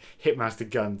like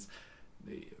hip-mounted guns,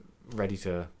 ready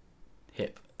to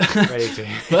Hip. ready to.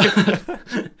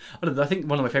 I think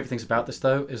one of my favourite things about this,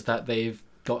 though, is that they've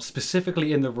got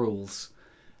specifically in the rules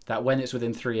that when it's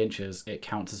within 3 inches, it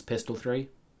counts as pistol 3.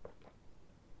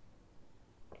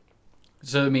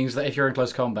 So it means that if you're in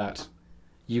close combat,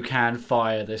 you can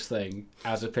fire this thing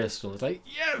as a pistol. It's like,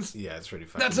 yes! Yeah, it's really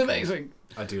fun. That's amazing!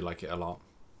 I do like it a lot.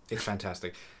 It's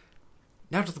fantastic.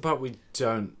 Now to the part we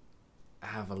don't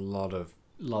have a lot of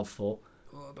love for.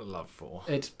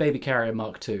 It's Baby Carrier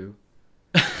Mark II.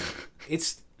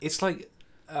 It's like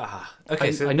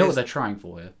okay. I know what they're trying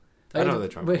for here. I know what they're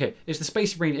trying for. Okay, it's the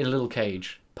Space Marine in a little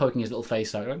cage, poking his little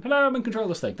face out, going, "Hello, I'm in control of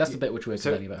this thing." That's the bit which we're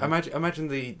complaining about. Imagine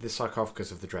the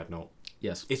sarcophagus of the Dreadnought.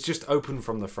 Yes, it's just open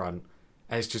from the front,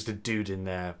 and it's just a dude in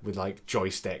there with like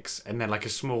joysticks, and then like a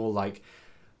small like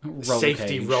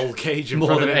safety roll cage in more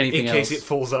front than of him anything in case else. it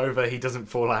falls over, he doesn't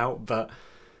fall out. But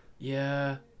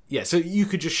yeah. So you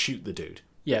could just shoot the dude.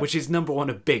 Yeah. Which is number one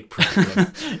a big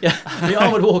problem. Yeah, the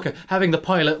Armoured Walker having the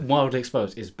pilot wildly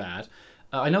exposed is bad.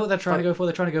 I know what they're trying to go for.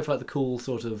 They're trying to go for like the cool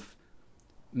sort of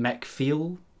mech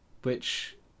feel,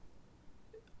 which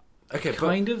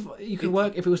kind of you could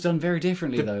work if it was done very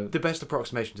differently though. The best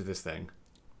approximation to this thing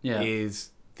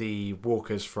is the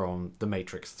walkers from The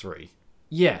Matrix 3.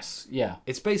 Yes, yeah.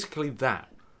 It's basically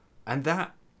that. And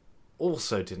that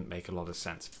also didn't make a lot of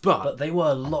sense. But they were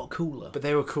a lot cooler. But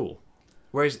they were cool.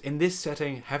 Whereas in this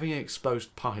setting, having an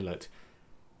exposed pilot,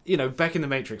 back in the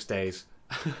Matrix days,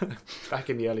 back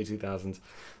in the early 2000s,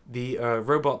 the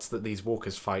robots that these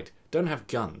walkers fight don't have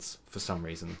guns for some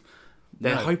reason.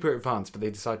 They're hyper advanced, but they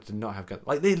decided to not have guns.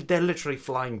 Like they're literally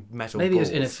flying metal balls. Maybe it was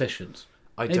inefficient.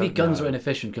 Maybe guns were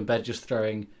inefficient compared to just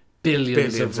throwing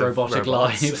billions of robotic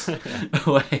lives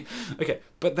away. Okay,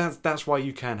 but that's why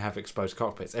you can have exposed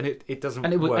cockpits, and it doesn't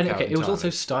work out entirely. It was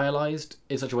also stylized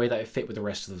in such a way that it fit with the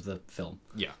rest of the film.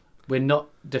 Yeah, we're not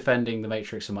defending the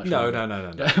Matrix so much. No.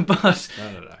 But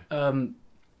no.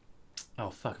 Oh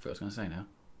fuck! I forgot what I was going to say now.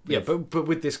 Yeah, but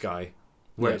with this guy,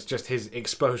 where it's just his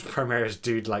exposed Primaris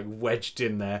dude like wedged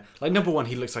in there. Like number one,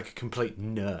 he looks like a complete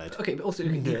nerd. Okay, but also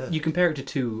you compare it to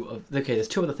two of there's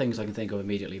two other things I can think of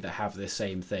immediately that have this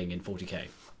same thing in 40k.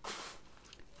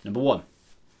 Number one,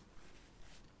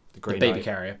 the baby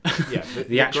carrier. Yeah,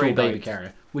 the actual baby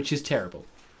carrier, which is terrible.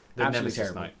 Absolutely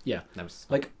terrible. Yeah,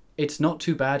 like it's not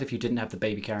too bad if you didn't have the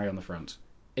baby carrier on the front.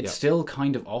 It's still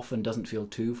kind of off and doesn't feel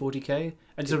too 40k.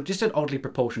 And it's just an oddly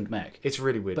proportioned mech. It's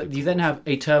really weird. But you then have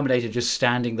a Terminator just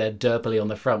standing there derpily on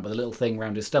the front with a little thing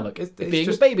around his stomach. It's being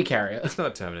just a baby carrier. It's not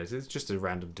a Terminator. It's just a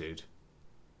random dude.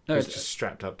 No, it's just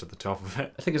strapped up to the top of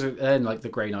it. I think it's like the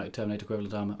Grey Knight Terminator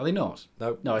equivalent armor. Are they not?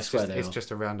 No, I swear they are. It's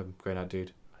just a random Grey Knight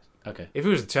dude. Okay. If it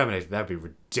was a Terminator, that'd be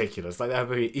ridiculous. Like that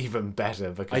would be even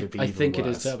better because it'd be even worse. I think it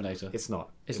is Terminator. It's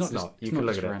not. It's not. You can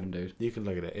look at it. Random dude. You can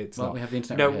look at it. It's not. We have the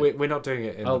internet. No, we're not doing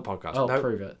it in the podcast. I'll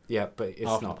prove it. Yeah, but it's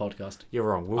after not the podcast. You're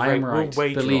wrong. I am right. We'll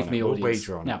wager Believe on me, it. audience. We'll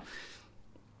wager on now,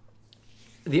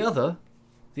 the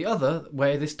other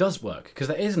where this does work, because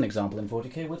there is an example in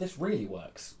 40k where this really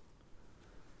works.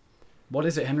 What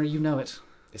is it, Henry? You know it.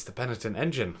 It's the Penitent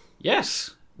engine.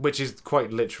 Yes. Which is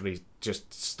quite literally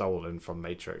just stolen from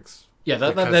Matrix. Yeah,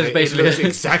 that's basically... It looks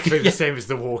exactly the same as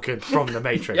the Walker from the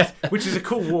Matrix, which is a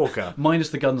cool Walker. Minus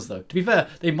the guns, though. To be fair,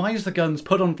 they minus the guns,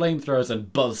 put on flamethrowers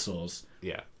and buzzsaws.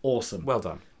 Yeah. Awesome. Well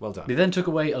done. They then took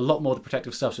away a lot more of the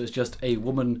protective stuff, so it's just a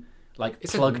woman,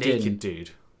 it's plugged a naked in.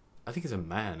 dude. I think it's a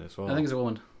man as well. I think it's a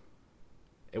woman.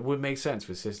 It would make sense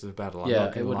with Sisters of Battle. I'm Yeah,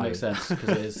 not gonna it would lie. make sense because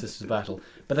it is Sisters of Battle.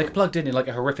 But they're plugged in like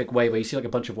a horrific way where you see like a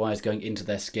bunch of wires going into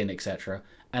their skin, etc.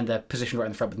 And they're positioned right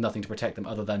in the front with nothing to protect them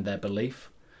other than their belief.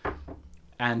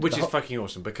 And Which is fucking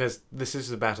awesome because the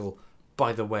Sisters of Battle,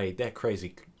 by the way, they're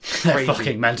crazy. They're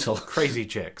fucking mental. Crazy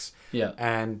chicks. Yeah.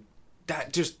 And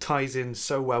that just ties in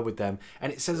so well with them.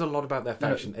 And it says a lot about their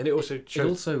faction. And it also shows... It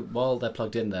also, while they're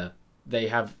plugged in there, they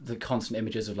have the constant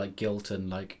images of like guilt and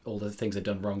like all the things they've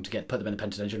done wrong to put them in the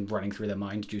Pentagon engine running through their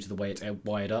mind due to the way it's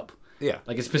wired up. Yeah.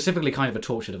 Like it's specifically kind of a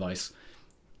torture device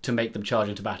to make them charge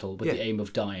into battle with Yeah. the aim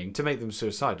of dying. To make them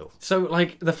suicidal. So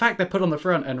like the fact they're put on the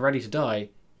front and ready to die,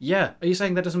 yeah. Are you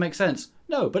saying that doesn't make sense?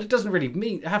 No, but it doesn't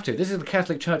really have to. This is the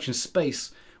Catholic Church in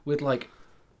space with like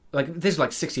this is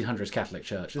like 1600s Catholic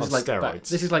Church. This On is like steroids.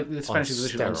 This is like the Spanish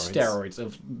Inquisition on steroids. steroids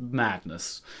of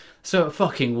madness. So it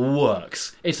fucking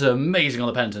works. It's amazing on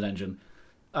the Pentagon engine,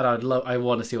 and I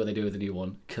want to see what they do with the new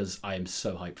one because I am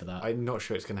so hyped for that. I'm not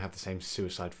sure it's going to have the same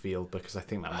suicide feel because I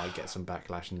think that might get some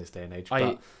backlash in this day and age.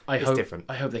 I it's hope different.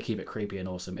 I hope they keep it creepy and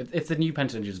awesome. If the new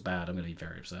Pentagon engine is bad, I'm going to be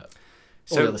very upset.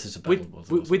 So All the other Sisters of Battle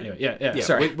was awesome. Anyway, yeah.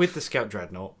 Sorry. With the Scout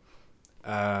Dreadnought.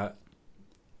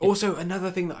 Also, another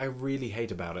thing that I really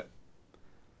hate about it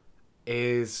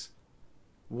is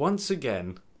once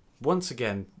again,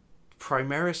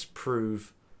 Primaris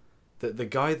prove that the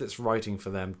guy that's writing for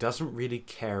them doesn't really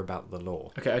care about the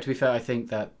lore. Okay, to be fair, I think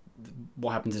that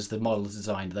what happens is the model is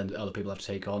designed, then other people have to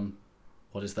take on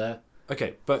what is there.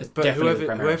 Okay, but definitely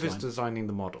the Primaris whoever's line. designing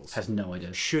the models Has no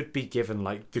idea. should be given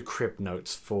like the crib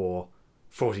notes for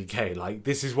 40k. Like,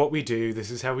 this is what we do, this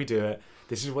is how we do it,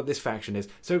 this is what this faction is.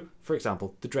 So, for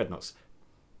example, the Dreadnoughts.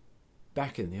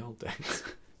 Back in the old days.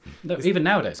 No, even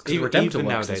nowadays, because the Redemptor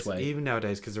works this way. Even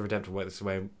nowadays, because the Redemptor works this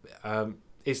way,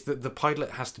 is that the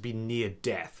pilot has to be near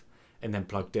death and then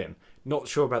plugged in. Not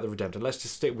sure about the Redemptor. Let's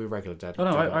just stick with regular dead. Oh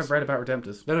no, I've read about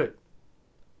Redemptors. No,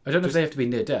 I don't know if they have to be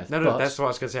near death. no, but that's what I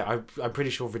was going to say. I'm pretty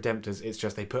sure Redemptors, it's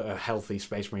just they put a healthy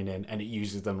Space Marine in and it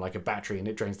uses them like a battery and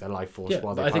it drains their life force yeah,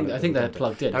 while but they I think pilot the they're Redemptor.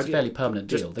 plugged in. It's a fairly permanent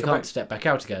just deal. They come can't back- step back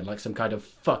out again like some kind of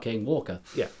fucking walker.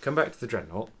 Yeah, come back to the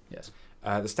Dreadnought. Yes.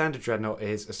 The standard Dreadnought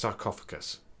is a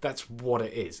sarcophagus. That's what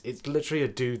it is. It's literally a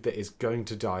dude that is going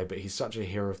to die, but he's such a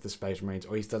hero of the Space Marines,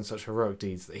 or he's done such heroic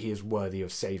deeds that he is worthy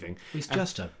of saving. He's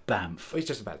just a bamf. He's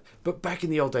just about. But back in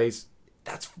the old days,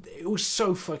 it was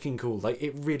so fucking cool. Like,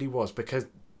 it really was, because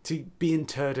to be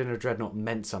interred in a Dreadnought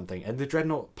meant something, and the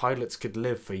Dreadnought pilots could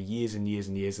live for years and years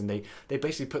and years, and they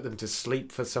basically put them to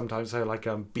sleep for sometimes. So like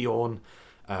Bjorn,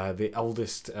 the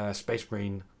oldest loyalist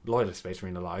Space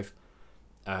Marine alive.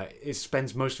 It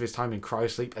spends most of his time in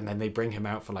cryosleep, and then they bring him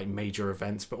out for like major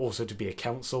events, but also to be a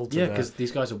counsel. Yeah, because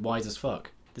these guys are wise as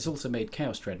fuck. This also made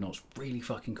Chaos Dreadnoughts really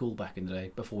fucking cool back in the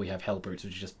day, before we have Hellbrutes, which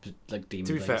is just like demon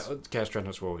To be blades. fair, Chaos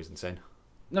Dreadnoughts were always insane.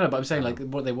 No, but I'm saying like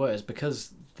what they were is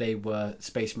because they were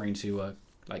Space Marines who were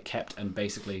like kept and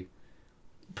basically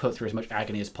put through as much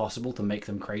agony as possible to make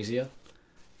them crazier.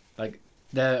 Like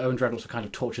their own Dreadnoughts were kind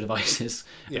of torture devices.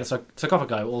 Yeah. And the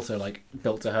sarcophagi were also like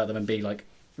built to hurt them and be like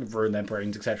ruin their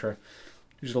brains, etc.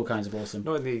 Which is all kinds of awesome.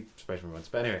 Not in the Space Marine ones,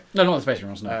 but anyway. No, not the Space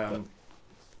Marines, no. But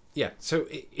Yeah, so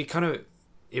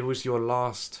it was your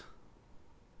last,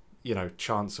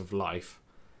 chance of life,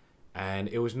 and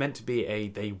it was meant to be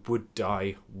they would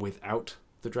die without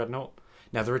the Dreadnought.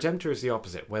 Now, the Redemptor is the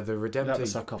opposite, where the without the Redemptor...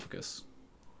 sarcophagus.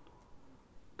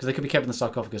 Because they could be kept in the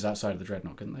sarcophagus outside of the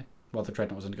Dreadnought, couldn't they? While the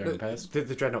Dreadnought was undergoing repairs. The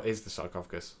Dreadnought is the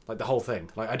sarcophagus. Like, the whole thing.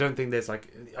 Like, I don't think there's,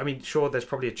 sure, there's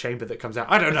probably a chamber that comes out.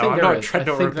 I don't know, I'm not a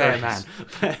Dreadnought repair man.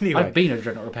 But anyway... I've been a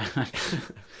Dreadnought repair man.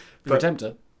 The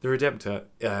Redemptor... The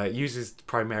Redemptor uses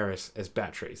Primaris as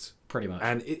batteries. Pretty much.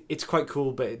 And it's quite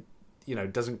cool, but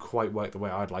it doesn't quite work the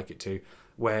way I'd like it to,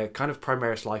 where kind of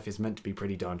Primaris life is meant to be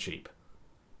pretty darn cheap.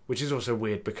 Which is also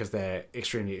weird because they're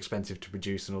extremely expensive to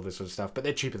produce and all this sort of stuff, but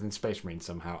they're cheaper than Space Marines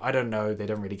somehow. I don't know, they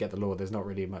don't really get the lore, there's not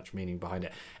really much meaning behind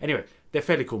it. Anyway, they're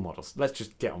fairly cool models. Let's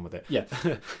just get on with it. Yeah.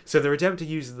 So the Redemptor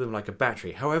uses them like a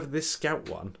battery. However, this Scout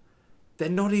one, they're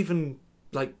not even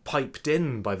piped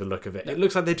in by the look of it. It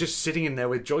looks like they're just sitting in there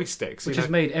with joysticks. Which has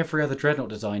made every other Dreadnought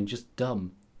design just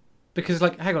dumb. Because,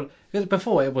 hang on, because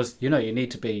before it was, you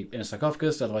need to be in a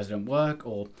sarcophagus, otherwise it don't work,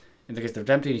 or in the case of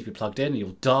the Redemptor, you need to be plugged in and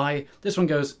you'll die. This one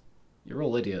goes, you're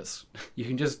all idiots. You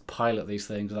can just pilot these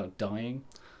things without dying.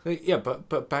 Yeah,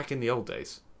 but back in the old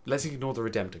days, let's ignore the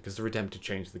Redemptor, because the Redemptor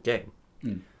changed the game.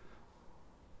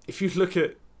 If you look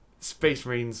at Space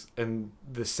Marines and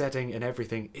the setting and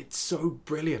everything, it's so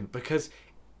brilliant, because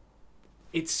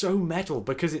it's so metal,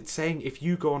 because it's saying if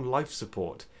you go on life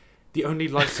support, the only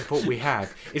life support we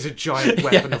have is a giant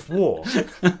weapon of war.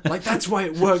 That's why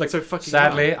it works so fucking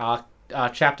sadly, well. our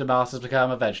chapter master's become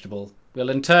a vegetable. We'll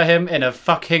inter him in a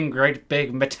fucking great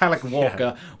big metallic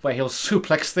walker where he'll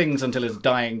suplex things until his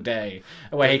dying day,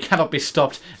 where he cannot be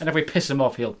stopped, and if we piss him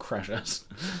off, he'll crush us.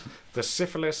 The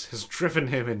syphilis has driven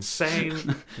him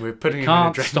insane. We're putting him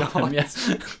Can't in a stop him,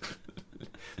 dreadnought.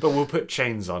 But we'll put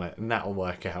chains on it, and that'll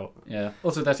work out. Yeah.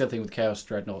 Also, that's the other thing with Chaos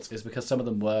Dreadnoughts, is because some of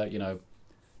them were,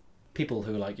 people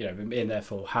who, been in there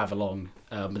for however long,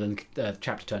 but then the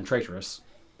chapter turned traitorous,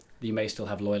 you may still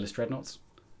have loyalist Dreadnoughts.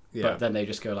 Yeah. But then they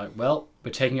just go well,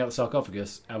 we're taking out the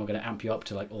sarcophagus, and we're going to amp you up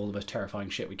to, all the most terrifying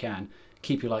shit we can,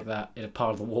 keep you like that in a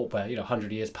part of the war where,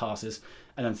 100 years passes,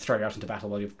 and then throw you out into battle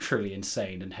while you're truly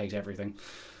insane and hate everything.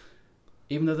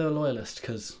 Even though they were loyalist,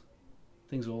 because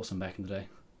things were awesome back in the day.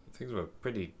 Things were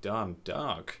pretty darn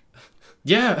dark.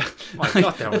 Yeah. My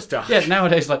God, that was dark. Yeah,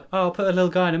 nowadays, I'll put a little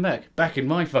guy in a mech. Back in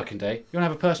my fucking day, you want to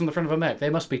have a person on the front of a mech. They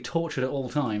must be tortured at all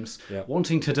times,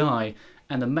 wanting to die,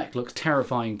 and the mech looks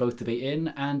terrifying both to be in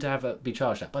and to have be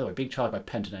charged at. By the way, being charged by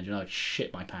Penton Engine, I'd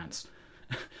shit my pants.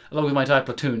 Along with my entire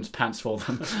platoon's pants for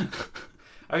them.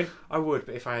 I would,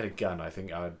 but if I had a gun, I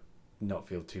think I would not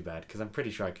feel too bad, because I'm pretty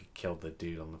sure I could kill the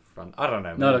dude on the front. I don't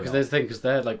know. No, because there's the thing, because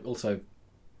they're also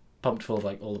pumped full of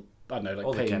all the, I don't know,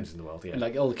 all pain, the chems in the world, yeah.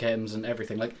 And all the chems and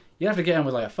everything. You have to get in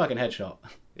with a fucking headshot.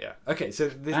 Yeah. Okay,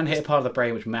 so and hit a part of the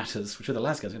brain which matters, which with the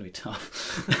lasgun's going to be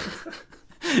tough.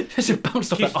 Just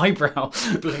bounced off the eyebrow.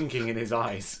 Blinking in his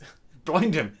eyes.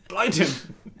 Blind him! Blind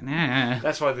him! Nah.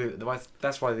 That's why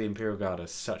the Imperial Guard are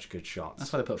such good shots.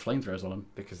 That's why they put flamethrowers on them.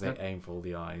 Because they aim for all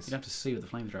the eyes. You don't have to see with the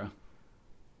flamethrower.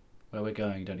 Where we're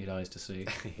going, you don't need eyes to see.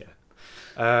 Yeah.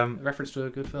 A reference to a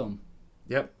good film.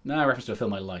 Yep. No, a reference to a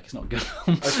film I like. It's not a good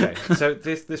film. Okay, so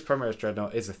this Primaris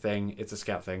Dreadnought is a thing. It's a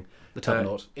scout thing. The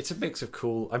Tuggernaut. It's a mix of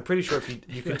cool. I'm pretty sure if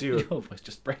you could do... Your voice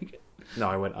just break it. No,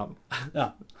 I went up.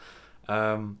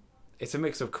 Oh. It's a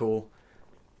mix of cool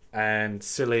and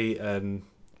silly and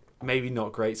maybe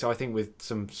not great. So I think with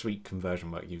some sweet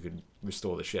conversion work, you could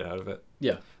restore the shit out of it.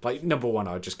 Yeah. Number one,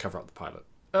 I would just cover up the pilot.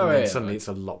 Oh, and then yeah. Suddenly it's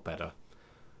a lot better.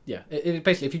 Yeah. It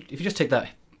basically, if you just take that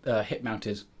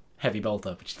hip-mounted heavy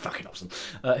bolter, which is fucking awesome,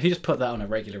 if you just put that on a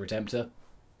regular Redemptor,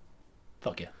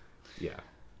 fuck yeah. Yeah.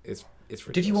 It's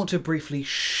ridiculous. Did you want to briefly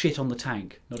shit on the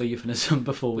tank? Not a euphemism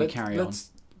before we carry on.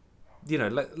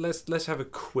 Let's have a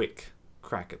quick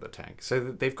crack at the tank. So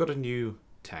they've got a new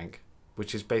tank,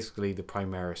 which is basically the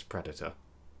Primaris Predator.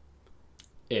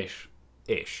 Ish.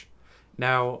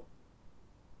 Now,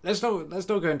 let's not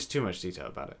go into too much detail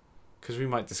about it, because we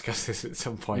might discuss this at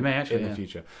some point in the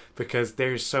future, because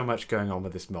there is so much going on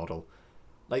with this model.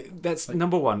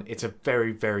 Number one, it's a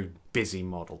very, very busy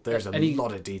model. There's a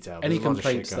lot of detail. Any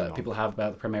complaints that people have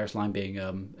about the Primaris line being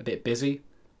a bit busy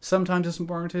sometimes isn't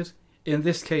warranted. In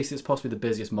this case, it's possibly the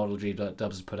busiest model G-Dubs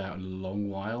has put out in a long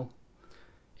while.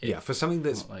 For something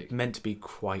that's meant to be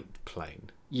quite plain.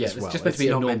 Yeah, it's just meant to be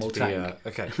a normal tank.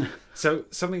 Okay, so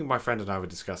something my friend and I were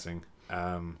discussing,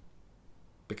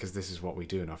 because this is what we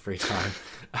do in our free time.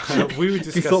 We were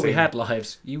discussing... You thought we had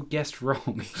lives. You guessed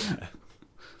wrong. Yeah.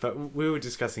 But we were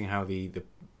discussing how the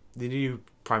new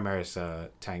Primaris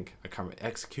tank,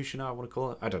 Executioner, I want to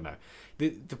call it? I don't know.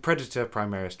 The Predator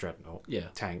Primaris Dreadnought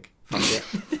tank.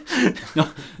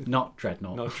 Not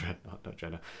Dreadnought. Not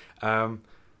Dreadnought.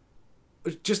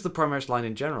 Just the Primaris line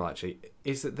in general, actually,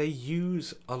 is that they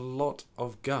use a lot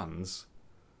of guns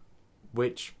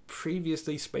which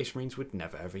previously Space Marines would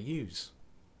never ever use.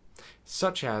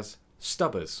 Such as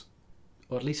stubbers.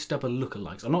 Or at least stubber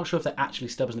lookalikes. I'm not sure if they're actually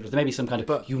stubbers. There may be some kind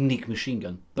of unique machine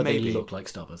gun, but they look like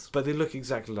stubbers. But they look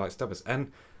exactly like stubbers.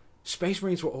 And Space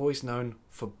Marines were always known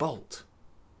for Bolt.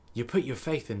 You put your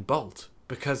faith in Bolt,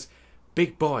 because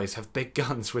big boys have big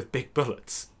guns with big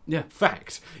bullets. Yeah.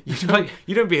 Fact. You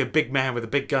don't be a big man with a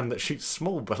big gun that shoots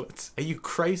small bullets. Are you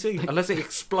crazy? Unless it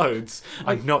explodes,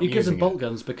 I'm not using it. You give them bolt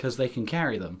guns because they can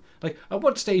carry them. At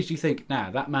what stage do you think,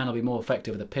 that man will be more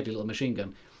effective with a piddly little machine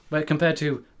gun? But compared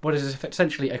to what is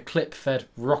essentially a clip-fed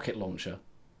rocket launcher.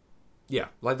 Yeah,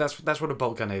 that's what a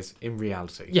bolt gun is in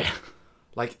reality. Yeah.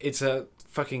 It's a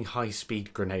fucking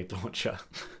high-speed grenade launcher.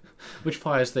 Which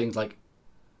fires things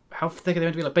how thick are they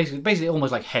meant to be? Basically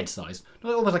almost like head size.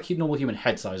 Almost like normal human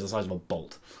head size, the size of a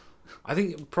bolt. I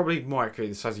think probably more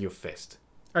accurately the size of your fist.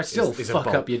 Or still fuck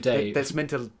up your day. That's meant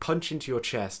to punch into your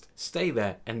chest, stay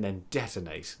there, and then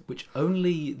detonate. Which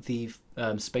only the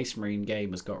Space Marine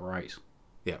game has got right.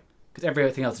 Yeah. Because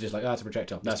everything else is just it's a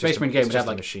projectile. Now, Space Marine game would have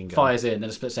machine gun. Fires in, then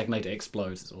a split second later it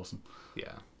explodes. It's awesome.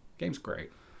 Yeah. Game's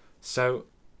great. So...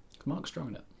 Mark's strong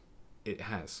in it. It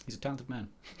has. He's a talented man.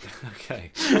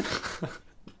 Okay.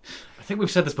 I think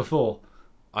we've said this before.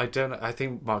 I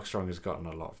think Mark Strong has gotten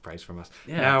a lot of praise from us.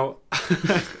 Yeah. Now,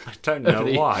 I don't know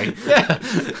why. Yeah.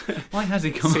 Why has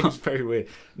he come Seems up? very weird.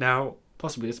 Now,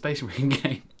 Possibly a Space Marine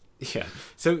game. Yeah.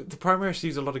 So the Primaris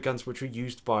use a lot of guns which were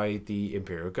used by the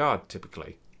Imperial Guard,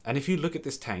 typically. And if you look at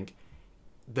this tank,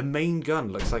 the main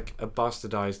gun looks like a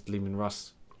bastardized Lehman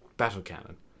Russ battle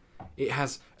cannon. It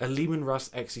has a Lehman Russ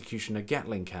Executioner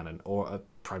Gatling cannon, or a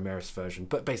Primaris version,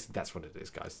 but basically that's what it is,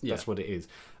 guys. Yeah. That's what it is.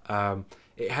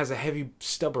 It has a heavy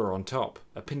stubber on top,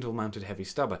 a pintle-mounted heavy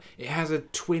stubber. It has a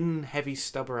twin heavy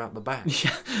stubber out the back.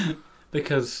 Yeah,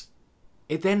 because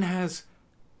It then has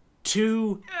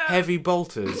 2 heavy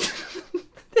bolters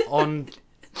on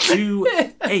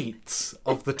 2/8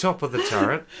 of the top of the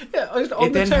turret. yeah, on It the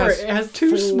then turret, has it has 2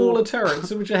 4 smaller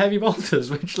turrets, which are heavy bolters,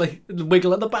 which like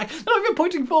wiggle at the back. They're not even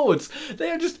pointing forwards. They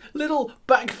are just little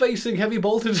back-facing heavy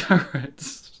bolter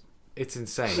turrets. It's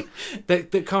insane. They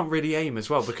can't really aim as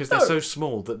well because they're No. so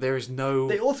small that there is no...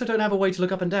 They also don't have a way to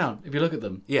look up and down. If you look at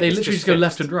them, Yeah, they it's literally just just go fixed.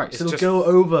 left and right. It's So they'll just go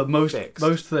over most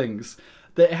fixed. things.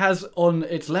 That it has on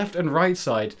its left and right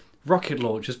side rocket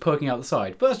launchers poking out the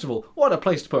side. First of all, what a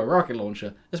place to put a rocket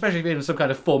launcher, especially if you're in some kind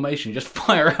of formation. Just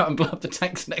fire out and blow up the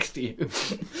tanks next to you.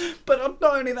 But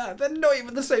not only that, they're not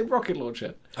even the same rocket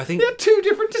launcher. I think, They're 2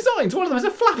 different designs. One of them has a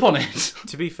flap on it.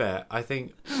 to be fair, I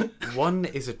think one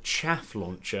is a chaff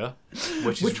launcher,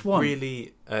 which Which is one?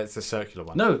 really... it's a circular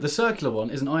one. No, the circular one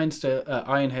is an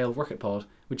iron hail rocket pod,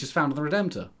 which is found on the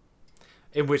Redemptor.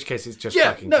 In which case, it's just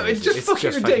Yeah, fucking no, crazy. it's just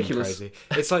fucking ridiculous. Crazy.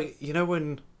 It's like, you know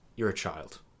when you're a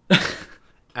child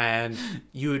and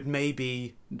you would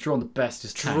maybe Drawn the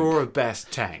bestest tank. draw a best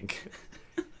tank,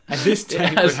 and this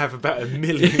tank has- would have about 1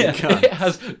 million Yeah, guns. it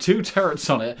has 2 turrets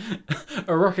on it,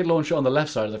 a rocket launcher on the left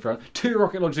side of the front, 2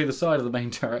 rocket launchers either side of the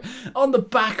main turret. On the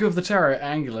back of the turret,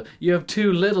 angular, you have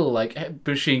 2 little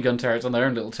machine gun turrets on their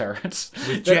own little turrets.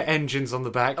 With jet engines on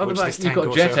the back, On the which back, this you've tank got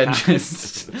also jet has.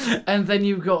 engines, and then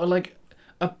you've got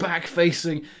a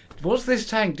back-facing. Was this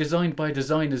tank designed by a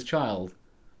designer's child?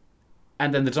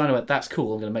 And then the designer went, "That's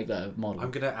cool. I'm going to make that a model." I'm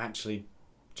going to actually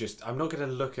I'm not going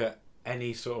to look at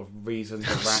any sort of reasons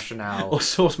or rationale. Or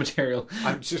source material.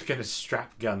 I'm just going to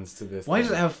strap guns to this Why thing.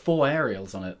 does it have 4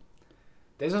 aerials on it?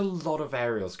 There's a lot of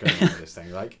aerials going on with this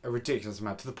thing, like a ridiculous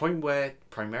amount, to the point where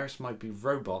Primaris might be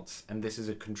robots and this is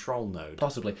a control node.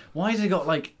 Possibly. Why has it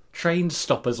got train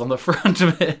stoppers on the front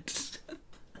of it?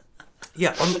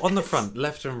 Yeah, on the front,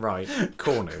 left and right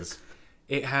corners,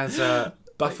 it has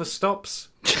buffer stops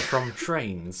from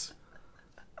trains.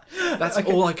 That's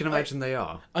Okay, all I can imagine they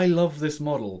are. I love this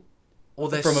model Or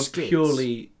they're from a skids.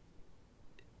 purely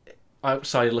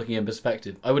outside looking in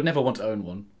perspective. I would never want to own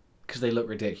one because they look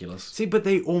ridiculous. See, but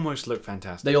they almost look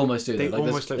fantastic. They almost do. They though.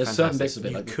 almost look there's fantastic. certain bits of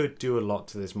it. You could do a lot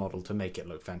to this model to make it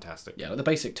look fantastic. Yeah, the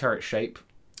basic turret shape.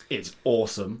 It's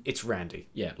awesome. It's randy.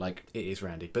 Yeah, It is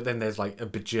randy. But then there's a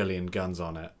bajillion guns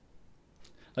on it,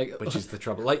 like which is the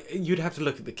trouble. You'd have to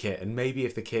look at the kit, and maybe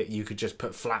if the kit you could just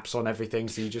put flaps on everything,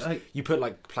 so you put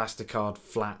plasticard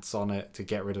flats on it to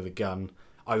get rid of the gun.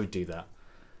 I would do that.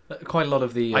 quite a lot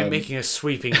of the. I'm making a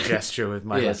sweeping gesture with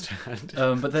my Yeah. left hand.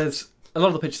 But there's a lot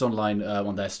of the pictures online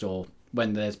on their store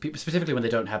when there's people, specifically when they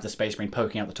don't have the Space Marine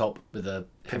poking out the top with a heavy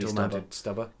stubber. Pintle-mounted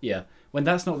stubber. Yeah, when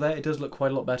that's not there, it does look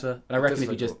quite a lot better. And I reckon does if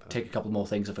you look a just lot better. take a couple more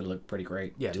things, it'll look pretty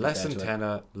great. Yeah, to be less fair to it.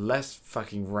 antenna, less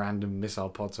fucking random missile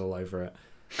pods all over it.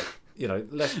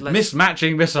 Less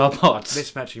Mismatching missile pods.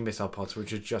 mismatching missile pods,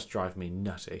 which would just drive me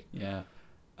nutty. Yeah.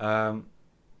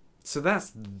 So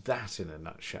that's that in a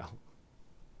nutshell.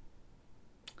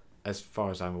 As far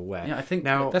as I'm aware. Yeah, I think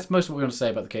Now- that's most of what we want to say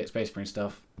about the Kate Space Marine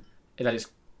stuff. That it's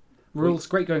rules,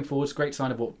 great going forwards, great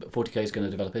sign of what 40k is going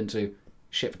to develop into.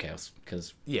 Shit for chaos,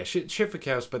 because Yeah, shit for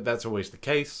chaos, but that's always the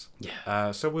case.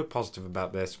 yeah, So we're positive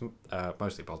about this.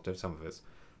 Mostly positive, some of it's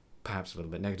perhaps a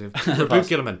little bit negative. Reboot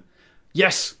Gilliman.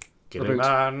 yes.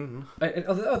 Gilliman.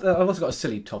 I've also got a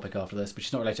silly topic after this, which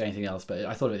is not related to anything else, but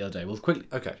I thought of it the other day. We'll quickly,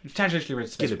 Okay. tangentially related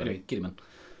to Space Gilliman. Marine. Anyway, Gilliman.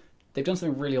 They've done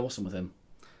something really awesome with him.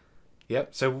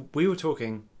 Yep. So we were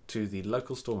talking to the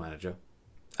local store manager,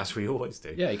 as we always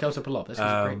do. Yeah, he comes up a lot. This is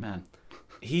a great man.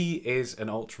 He is an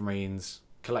Ultramarines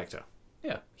collector.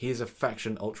 Yeah. He is a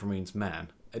faction Ultramarines man.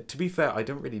 To be fair, I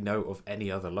don't really know of any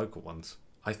other local ones.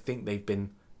 I think they've been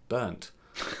burnt.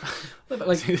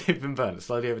 They've been burnt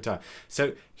slowly over time.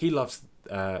 So he loves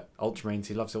Ultramarines.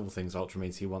 He loves all things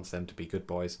Ultramarines. He wants them to be good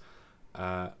boys.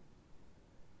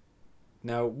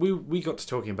 Now, we got to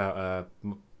talking about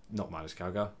not Minus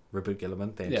Karga, Reboot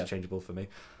Gilliman. They're interchangeable for me.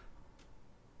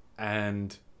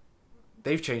 And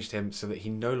they've changed him so that he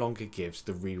no longer gives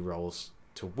the rerolls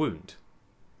to wound.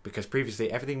 Because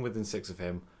previously, everything within 6 of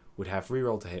him would have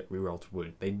reroll to hit, reroll to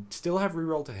wound. They still have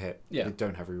reroll to hit, Yeah. they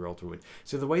don't have reroll to wound.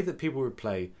 So the way that people would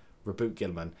play Reboot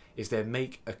Gilliman is they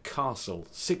make a castle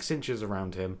 6 inches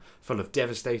around him full of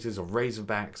Devastators or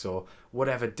Razorbacks or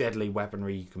whatever deadly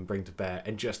weaponry you can bring to bear,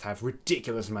 and just have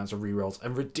ridiculous amounts of rerolls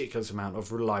and ridiculous amount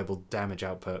of reliable damage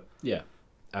output. Yeah.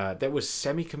 That was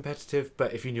semi-competitive,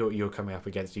 but if you knew what you were coming up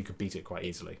against, you could beat it quite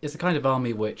easily. It's the kind of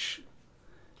army which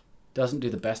doesn't do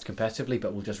the best competitively,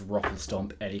 but will just ruffle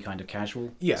stomp any kind of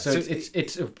casual. Yeah, So,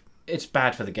 it's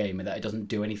bad for the game in that it doesn't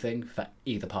do anything for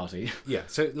either party. Yeah,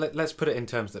 so let's put it in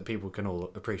terms that people can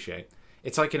all appreciate.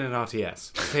 It's like in an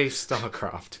RTS, say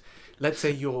StarCraft. Let's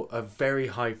say you're a very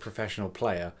high professional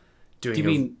player doing a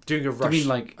rush. Do you mean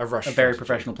like a rush a very strategy.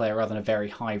 professional player rather than a very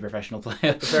high professional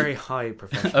player? A very high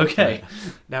professional Okay. player.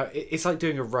 Now, it's like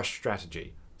doing a rush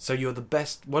strategy. So you're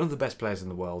one of the best players in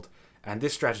the world, and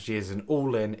this strategy is an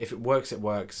all-in. If it works, it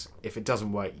works. If it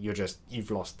doesn't work,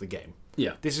 you've lost the game.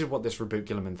 Yeah. This is what this Reboot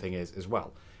Gilliman thing is as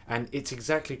well. And it's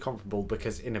exactly comparable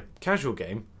because in a casual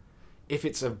game, if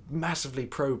it's a massively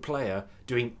pro player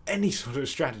doing any sort of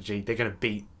strategy, they're going to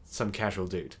beat some casual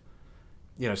dude.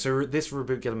 So this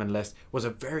Reboot Gilliman list was a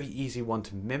very easy one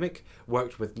to mimic,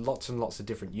 worked with lots and lots of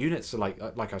different units. So like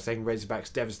I was saying,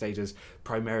 Razorbacks, Devastators,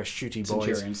 Primaris, Shooty Boys,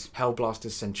 Centurions.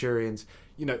 Hellblasters, Centurions.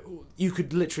 You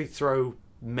could literally throw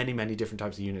many, many different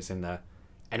types of units in there,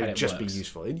 and it would just works. be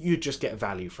useful. You'd just get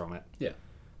value from it. Yeah.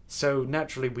 So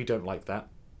naturally, we don't like that.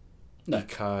 No.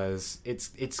 Because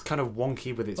it's kind of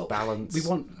wonky with its balance. We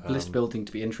want list building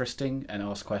to be interesting and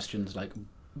ask questions like,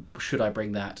 should I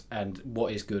bring that, and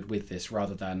what is good with this,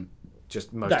 rather than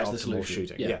just most that's the optimal solution.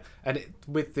 shooting. Yeah. And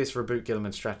with this Reboot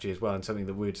Gilliman strategy as well, and something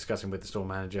that we were discussing with the store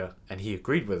manager, and he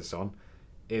agreed with us on,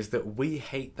 is that we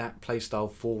hate that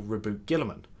playstyle for Reboot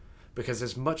Gilliman. Because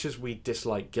as much as we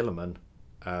dislike Gilliman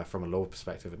from a lore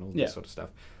perspective and all this sort of stuff,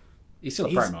 he's still a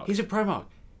Primarch. He's a Primarch.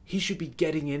 He should be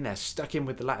getting in there, stuck in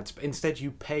with the lads. But instead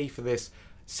you pay for this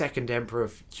second Emperor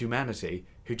of humanity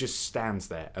who just stands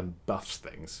there and buffs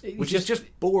things. Which is just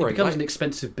boring. It becomes an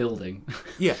expensive building.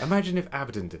 Yeah, imagine if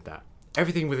Abaddon did that.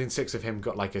 Everything within 6 of him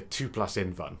got like a 2+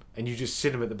 invuln, and you just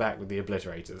sit him at the back with the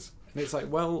Obliterators. And it's like,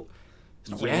 well, It's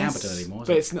not really Abaddon anymore, is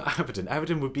but it? it's not Abaddon.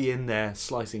 Abaddon would be in there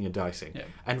slicing and dicing. Yeah.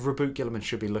 And Reboot Gilliman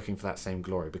should be looking for that same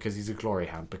glory, because he's a glory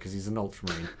hound, because he's an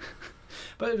Ultramarine.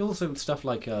 But it also stuff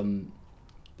like the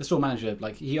store manager,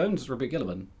 like he owns Reboot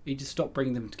Gilliman. He just stopped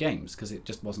bringing them to games because it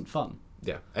just wasn't fun.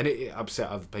 Yeah, and it upset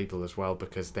other people as well,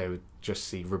 because they would just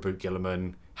see Reboot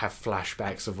Gilliman, have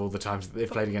flashbacks of all the times that they've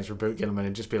played against Reboot Gilliman,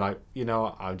 and just be like, I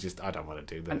don't want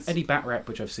to do this. And any bat rep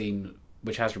which I've seen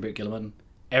which has Reboot Gilliman,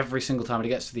 every single time it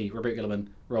gets to the Reboot Gilliman,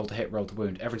 roll to hit, roll to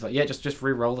wound, everyone's like, yeah, just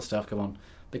re-roll the stuff, come on.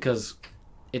 Because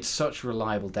it's such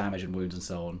reliable damage and wounds and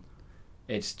so on.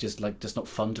 It's just not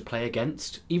fun to play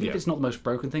against. Even if it's not the most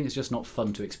broken thing, it's just not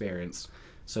fun to experience.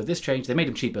 So this change, they made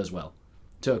him cheaper as well,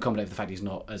 to accommodate for the fact he's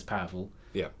not as powerful.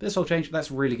 Yeah. This whole change,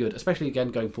 that's really good, especially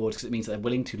again going forward, because it means that they're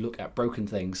willing to look at broken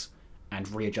things and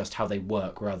readjust how they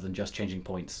work rather than just changing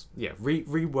points. Yeah,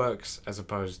 reworks as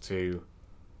opposed to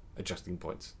adjusting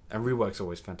points. And rework's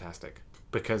always fantastic,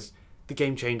 because the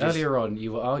game changes. Earlier on,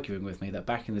 you were arguing with me that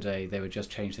back in the day, they would just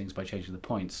change things by changing the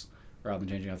points rather than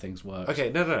changing how things work.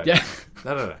 Okay, no. Yeah.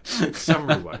 No. Some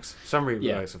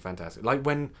reworks are fantastic. Like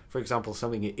when, for example,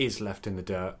 something is left in the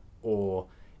dirt, or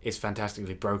is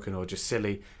fantastically broken, or just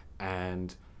silly,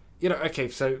 and okay,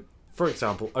 so for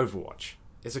example, Overwatch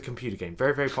is a computer game,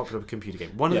 very, very popular computer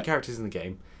game. One of the characters in the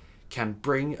game can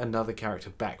bring another character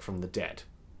back from the dead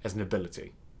as an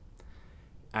ability.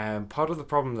 And part of the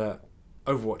problem that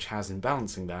Overwatch has in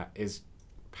balancing that is,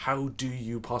 how do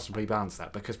you possibly balance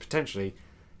that? Because potentially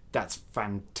that's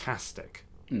fantastic.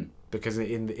 Because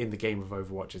in the game of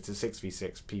Overwatch, it's a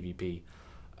 6v6 PvP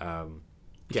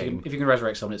game. If you can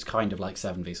resurrect someone, it's kind of like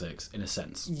 7v6 in a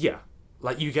sense. Yeah,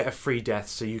 like you get a free death,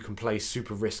 so you can play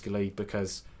super riskily,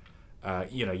 because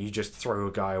you just throw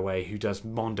a guy away who does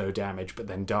mondo damage but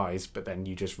then dies, but then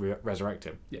you just resurrect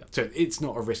him. Yeah. So it's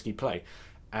not a risky play.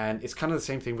 And it's kind of the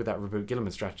same thing with that Reboot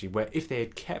Gilliman strategy, where if they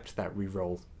had kept that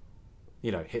reroll,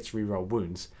 hits, reroll,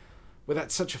 wounds, well,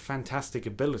 that's such a fantastic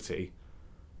ability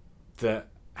that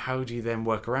how do you then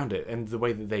work around it? And the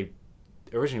way that they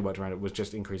originally worked around it was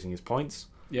just increasing his points.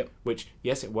 Yep. Which,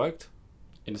 yes, it worked.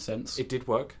 In a sense. It did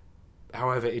work.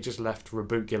 However, it just left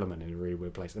Reboot Gilliman in a really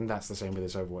weird place. And that's the same with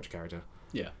this Overwatch character.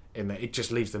 Yeah. In that it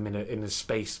just leaves them in a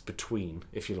space between,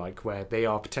 if you like, where they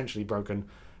are potentially broken,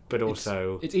 but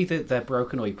also... It's either they're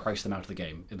broken or you price them out of the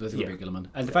game with Reboot Gilliman.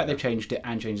 And the fact they've changed it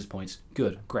and changed his points,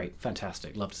 good, great,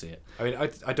 fantastic, love to see it. I mean,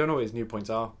 I don't know what his new points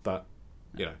are, but,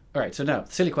 Alright, so now,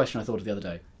 silly question I thought of the other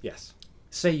day. Yes.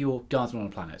 Say you're guardsman on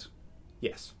a planet.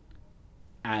 Yes.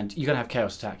 And you're going to have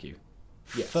Chaos attack you.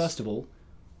 Yes. First of all,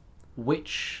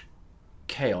 which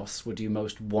Chaos would you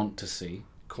most want to see?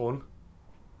 Corn.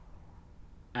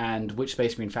 And which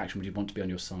Space Marine faction would you want to be on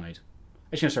your side?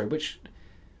 Actually, no, sorry. Which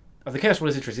of the Chaos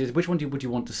Warriors interested is which one would you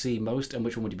want to see most, and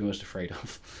which one would you be most afraid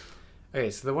of?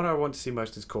 Okay, so the one I want to see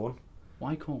most is Corn.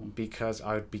 Why Khorne? Because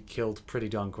I would be killed pretty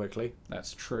darn quickly.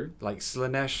 That's true. Like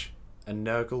Slanesh and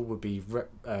Nurgle would be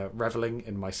reveling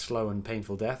in my slow and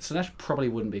painful death. Slanesh probably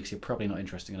wouldn't be because you're probably not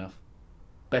interesting enough.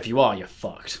 But if you are, you're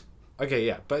fucked. Okay,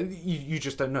 yeah, but you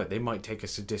just don't know. They might take a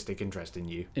sadistic interest in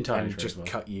you. Entirely and true just as well.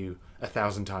 cut you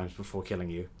 1,000 times before killing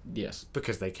you. Yes.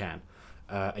 Because they can.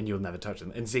 And you'll never touch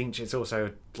them. And Tzeentch, it's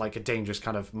also like a dangerous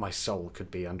kind of, my soul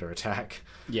could be under attack.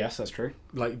 Yes, that's true.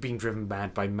 Like being driven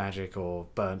mad by magic or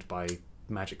burnt by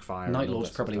magic fire. Night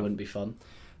Lords probably wouldn't be fun.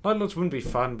 Night Lords wouldn't be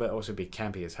fun, but also be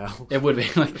campy as hell. It would be.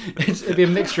 Like it'd be a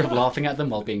mixture of laughing at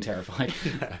them while being terrified.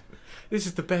 Yeah. This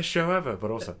is the best show ever, but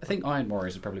also... I think Iron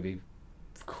Warriors would probably be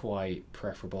quite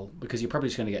preferable because you're probably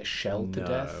just going to get shelled to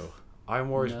death. Iron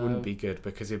Warriors wouldn't be good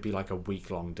because it'd be like a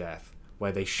week-long death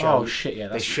where they shell,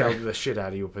 they shell the shit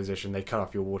out of your position, they cut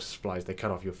off your water supplies, they cut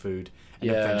off your food,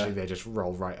 and eventually they just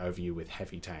roll right over you with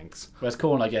heavy tanks. Whereas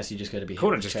Khorne, I guess, you're just going to be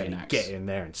Khorne are just going to get in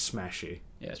there and smash you.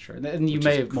 Yeah, it's true. And you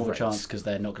may have more of a chance because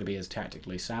they're not going to be as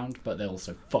tactically sound, but they're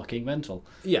also fucking mental.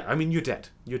 Yeah, I mean, you're dead.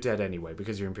 You're dead anyway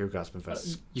because you're Imperial Guardsman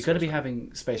versus... You're going to be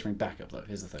having Space Marine backup, though.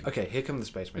 Here's the thing. Okay, here come the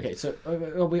Space Marines. Okay,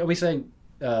 so are we saying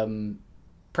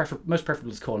most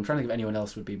preferable is Khorne? I'm trying to think if anyone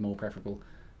else would be more preferable.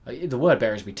 The Word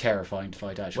Bearers would be terrifying to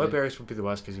fight, actually. Word Bearers would be the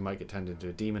worst because you might get turned into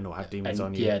a demon or have demons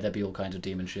on you. Yeah, there'd be all kinds of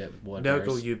demon shit with Word Nurgle,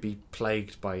 Bearers. you'd be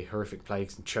plagued by horrific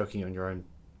plagues and choking on your own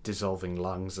dissolving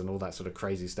lungs and all that sort of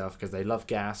crazy stuff because they love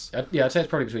gas. I'd say it's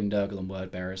probably between Nurgle and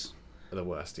Word Bearers. The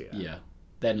worst, yeah. Yeah.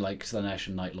 Then, like, Slanesh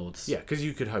and Night Lords. Yeah, because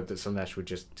you could hope that Slanesh would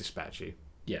just dispatch you.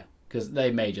 Yeah, because they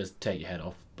may just take your head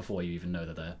off before you even know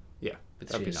they're there. Yeah,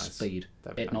 that'd be nice. Speed.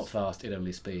 Not fast, it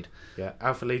only speed. Yeah,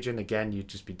 Alpha Legion, again, you'd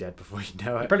just be dead before you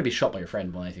know it. You'd probably be shot by your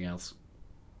friend more than anything else.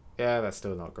 Yeah, that's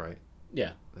still not great.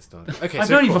 Yeah. That's still not... Okay, I've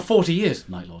known you for 40 years,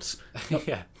 Night Lords.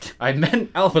 Yeah. I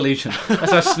meant Alpha Legion.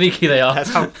 That's how sneaky they are.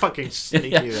 That's how fucking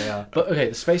sneaky they are. But okay,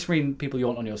 the Space Marine people you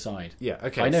want on your side. Yeah,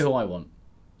 okay. I know who I want.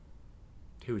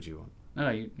 Who would you want? No,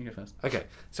 you go first. Okay,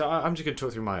 so I'm just going to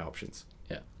talk through my options.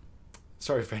 Yeah.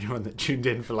 Sorry for anyone that tuned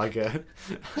in for like a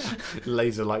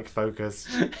laser-like focus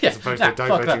Yeah. as opposed to a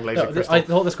diverging laser crystal. I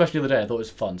thought this question the other day. I thought it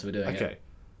was fun, so we're doing it. Okay,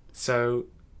 so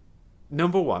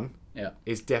number one Yeah.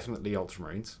 is definitely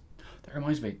Ultramarines. That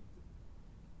reminds me.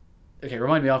 Okay,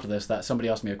 remind me after this that somebody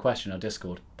asked me a question on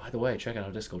Discord. By the way, check out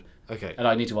our Discord. Okay. And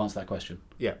I need to answer that question.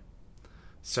 Yeah.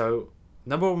 So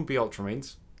number one would be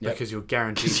Ultramarines. Yep. Because you're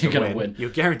guaranteed you're to gonna win.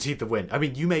 You're guaranteed the win. I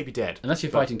mean, you may be dead. Unless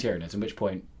you're fighting Tyranids, at which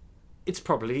point... It's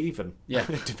probably even. Yeah.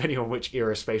 Depending on which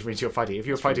era Space Marines you're fighting. If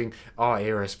you're fighting our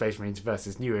era Space Marines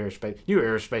versus new era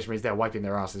Space Marines, they're wiping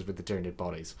their asses with the Tyranid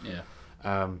bodies.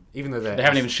 Yeah. Even though they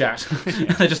haven't even shat.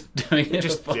 They're just doing it.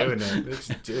 Just doing it. They're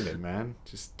just doing it, man.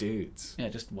 Just dudes. Yeah,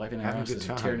 just wiping their Having a asses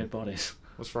good with time. Tyranid bodies.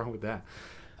 What's wrong with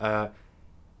that?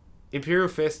 Imperial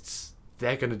Fists,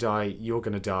 they're going to die, you're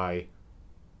going to die,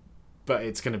 but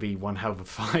it's going to be one hell of a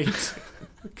fight.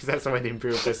 Because that's the way the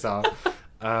Imperial Fists are.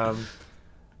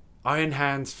 Iron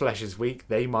Hands, flesh is weak.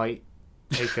 They might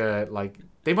take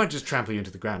they might just trample you into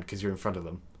the ground because you're in front of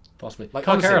them. Possibly. Like,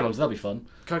 Carcharodons, that'll be fun.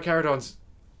 Carcharodons,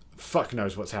 fuck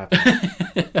knows what's happening.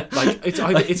 Like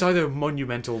it's either a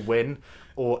monumental win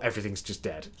or everything's just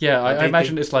dead. Yeah, I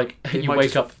imagine it's like you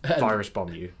wake up and virus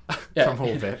bomb you yeah, from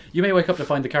orbit. You may wake up to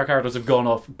find the Carcharodons have gone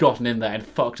off, gotten in there and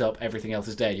fucked up, everything else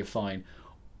is dead, you're fine.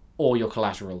 Or you're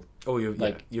collateral. Or you're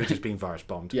just being virus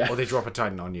bombed. Yeah. Or they drop a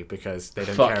Titan on you because they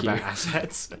don't Fuck care you. about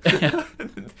assets.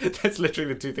 That's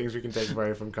literally the two things we can take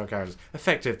away from Carcharodons.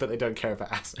 Effective, but they don't care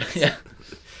about assets.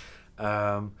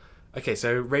 Yeah. Okay,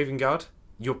 so Raven Guard,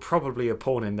 you're probably a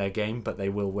pawn in their game, but they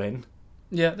will win.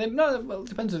 Yeah, well, it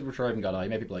depends on which Raven Guard are. You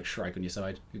may have people like Shrike on your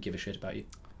side who give a shit about you.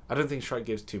 I don't think Shrike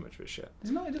gives too much of a shit.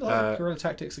 Isn't that I did like guerrilla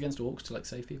tactics against orcs to like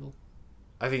save people?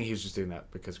 I think he was just doing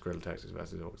that because guerrilla tactics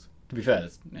versus orcs. To be fair,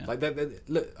 yeah. Like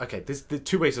look, okay, there's the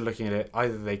two ways of looking at it.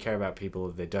 Either they care about people,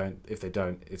 if they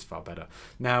don't, it's far better.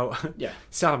 Now, yeah.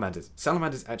 Salamanders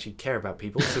actually care about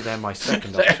people, so they're my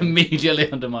second They option. immediately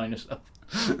undermine yourself.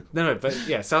 No, but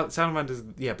yeah, Salamanders,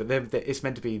 yeah, but it's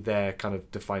meant to be their kind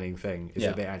of defining thing, is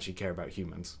that they actually care about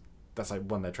humans. That's like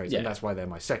one of their traits, and that's why they're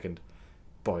my second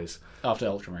boys. After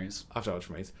Ultramarines.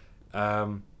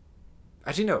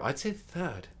 Actually, no, I'd say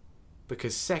third,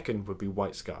 because second would be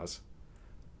White Scars.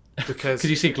 Because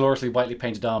you see gloriously whitely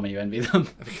painted armor, you envy them.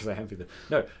 Because I envy them.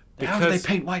 No, how do they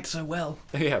paint white so well?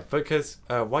 Yeah, because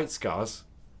White Scars,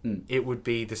 it would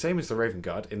be the same as the Raven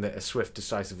Guard in that a swift,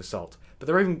 decisive assault. But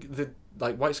the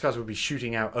like White Scars would be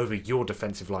shooting out over your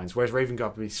defensive lines, whereas Raven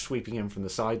Guard would be sweeping in from the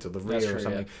sides or the rear or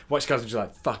something. Yeah. White Scars are just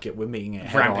like, fuck it, we're meeting it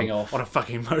head on a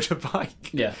fucking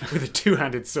motorbike with a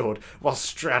two-handed sword while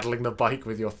straddling the bike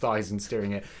with your thighs and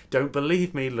steering it. Don't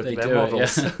believe me, look at their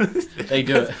models. They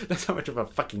do it. That's how much of a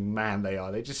fucking man they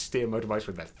are. They just steer motorbikes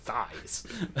with their thighs.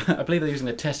 I believe they're using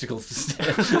their testicles to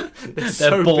steer. They're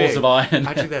so balls big. Of iron.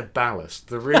 Actually, their ballast.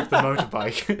 The rear of the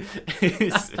motorbike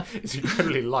is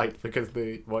incredibly light because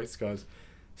the White Scars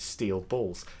steel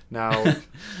balls. Now,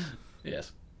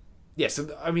 yes.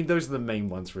 So, I mean, those are the main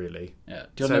ones, really. Yeah.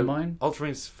 Do you want to know mine?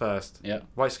 Ultramarines first. Yeah.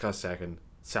 White Scars second.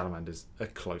 Salamanders a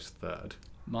close third.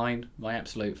 Mine, my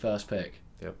absolute first pick.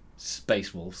 Yep.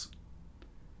 Space Wolves.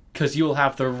 Because you'll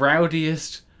have the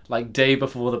rowdiest, like, day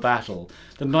before the battle.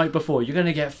 The night before, you're going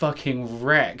to get fucking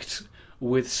wrecked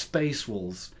with Space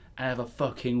Wolves and have a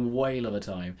fucking whale of a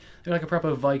time. They're like a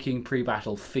proper Viking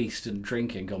pre-battle feast and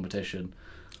drinking competition.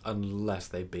 Unless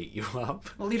they beat you up.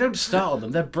 Well, you don't start on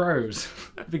them. They're bros.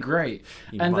 It'd be great.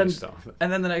 And then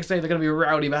the next day, they're going to be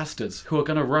rowdy bastards who are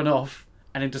going to run off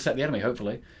and intercept the enemy,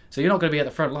 hopefully. So you're not going to be at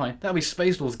the front line. That'll be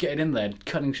Space Wolves getting in there and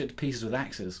cutting shit to pieces with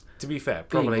axes. To be fair,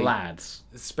 probably being lads.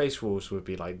 Space Wolves would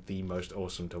be like the most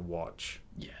awesome to watch.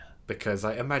 Yeah. Because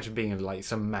I imagine being in like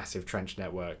some massive trench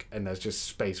network and there's just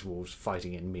Space Wolves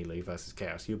fighting in melee versus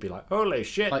chaos. You'd be like, holy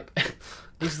shit! Like,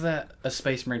 is there a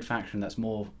Space Marine faction that's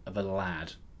more of a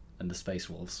lad than the Space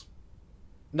Wolves?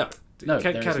 No,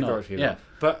 categorically not. Yeah.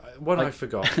 But what I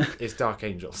forgot is Dark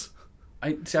Angels.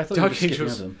 I thought Dark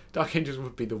Angels. Dark Angels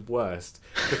would be the worst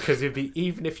because it'd be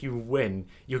even if you win,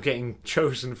 you're getting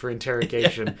chosen for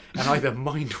interrogation and either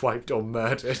mind wiped or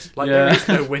murdered. Like there is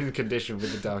no win condition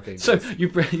with the Dark Angels. So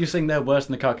you're saying they're worse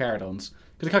than the Carcharodons?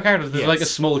 Because the Carcharodons, there's like a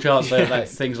small chance that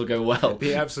things will go well.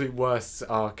 The absolute worsts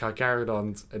are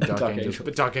Carcharodons and Dark Angels,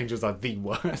 but Dark Angels are the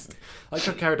worst. Like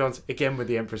Carcharodons, again with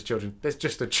the Emperor's Children, there's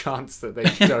just a chance that they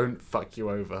don't fuck you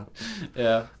over.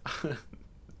 Yeah.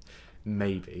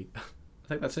 Maybe.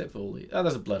 I think that's it for all the... Oh,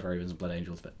 there's a Blood Ravens and Blood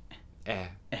Angels, but... Right,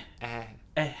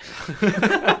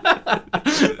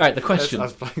 the question. I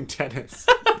was playing tennis.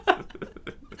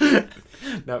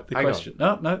 No, the question.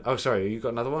 No. Oh, sorry, you got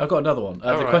another one? I've got another one.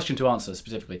 The question to answer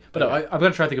specifically. But no, I'm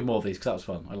going to try to think of more of these because that was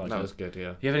fun. I liked it. That was good,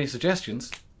 yeah. If you have any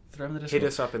suggestions, throw them in the Discord. Hit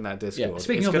us up in that Discord. Yeah,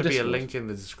 speaking it's of going to the be a Discord. link in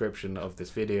the description of this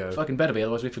video. Fucking better be,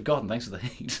 otherwise we've forgotten thanks to the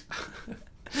heat.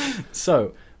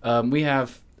 So, we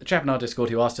have a chap in our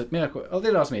Discord who asked me. Oh, they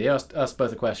didn't ask me. He asked us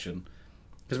both a question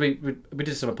because we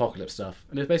did some apocalypse stuff,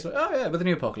 and it was basically, oh yeah, with the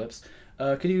new apocalypse,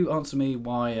 could you answer me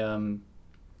why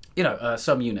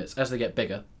some units as they get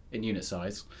bigger in unit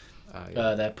size,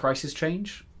 their prices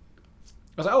change?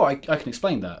 I was like, oh, I can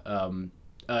explain that.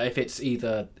 If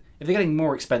they're getting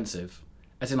more expensive,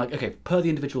 as in like okay per the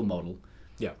individual model.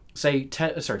 Yeah. Say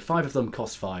 5 of them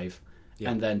cost 5,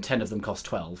 and then 10 of them cost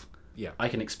 12. Yeah. I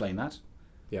can explain that.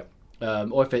 Yeah.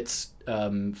 Or if it's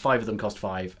 5 of them cost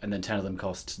 5 and then 10 of them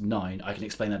cost 9, I can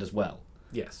explain that as well.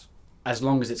 Yes. As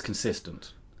long as it's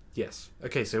consistent. Yes.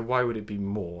 Okay, so why would it be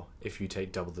more if you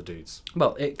take double the dudes?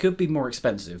 Well, it could be more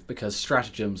expensive because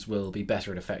stratagems will be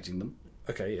better at affecting them.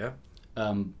 Okay, yeah.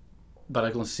 But I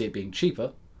can also see it being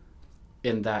cheaper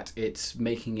in that it's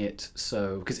making it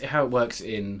so... Because how it works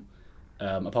in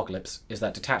Apocalypse is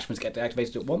that detachments get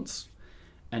activated at once.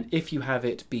 And if you have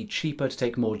it be cheaper to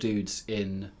take more dudes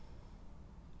in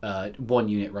 1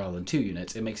 unit rather than 2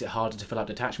 units, it makes it harder to fill out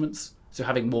detachments. So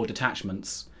having more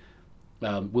detachments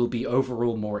will be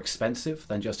overall more expensive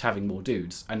than just having more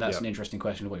dudes. And that's an interesting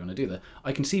question of what you want to do there.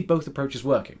 I can see both approaches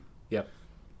working. Yep.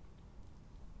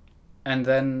 And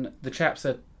then the chap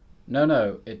said,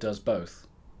 no, it does both.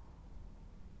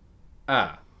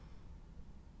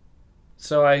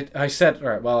 So I said, all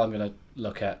right, well, I'm going to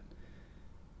look at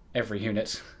every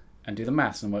unit and do the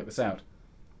maths and work this out.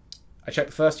 I checked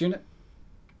the first unit.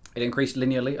 It increased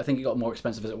linearly. I think it got more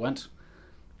expensive as it went.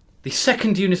 The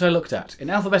second unit I looked at, in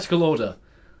alphabetical order,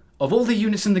 of all the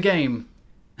units in the game...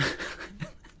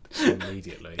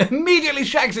 immediately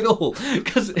shags it all!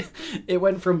 Because it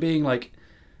went from being like...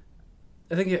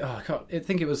 I think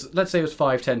it was... Let's say it was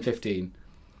 5, 10, 15.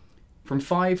 From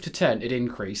 5 to 10, it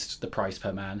increased the price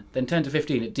per man. Then 10 to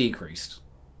 15, it decreased.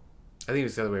 I think it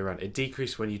was the other way around. It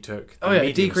decreased when you took the it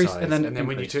medium decreased size, and then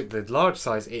when you took the large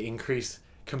size, it increased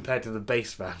compared to the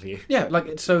base value. Yeah,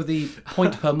 like so the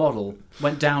point per model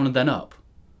went down and then up.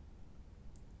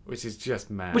 Which is just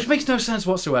mad. Which makes no sense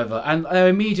whatsoever. And I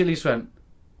immediately just went,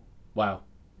 wow.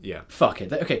 Yeah. Fuck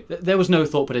it. Okay, there was no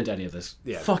thought put into any of this.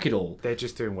 Yeah. Fuck it all. They're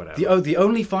just doing whatever. The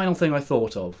only final thing I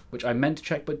thought of, which I meant to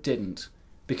check but didn't,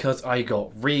 because I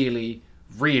got really,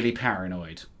 really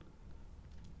paranoid,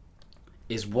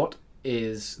 is what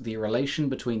is the relation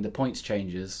between the points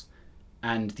changes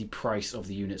and the price of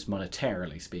the units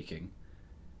monetarily speaking.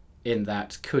 In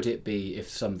that, could it be if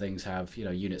some things have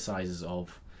unit sizes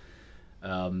of,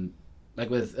 like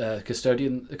with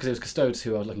custodian, because it was custodes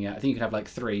who I was looking at. I think you can have like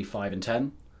 3, 5, and 10.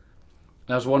 And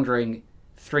I was wondering,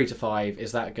 3 to 5,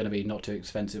 is that going to be not too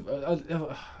expensive? I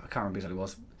can't remember exactly what it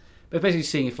was. But basically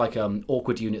seeing if like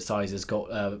awkward unit sizes got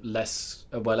were less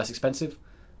expensive.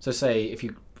 So say if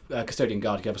you custodian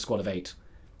guard, you have a squad of 8.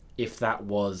 If that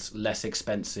was less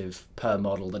expensive per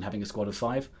model than having a squad of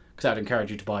 5, because that would encourage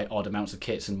you to buy odd amounts of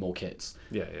kits and more kits.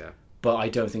 Yeah. But I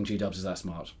don't think G-Dubs is that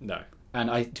smart. No.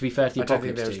 And to be fair to the I don't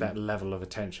Apocalypse think there's team, that level of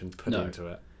attention put into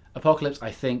it. Apocalypse,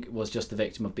 I think, was just the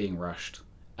victim of being rushed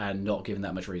and not given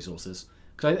that much resources.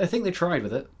 Because I think they tried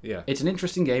with it. Yeah. It's an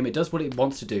interesting game. It does what it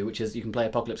wants to do, which is you can play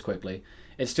Apocalypse quickly.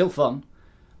 It's still fun,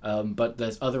 but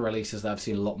there's other releases that I've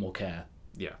seen a lot more care.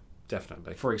 Yeah,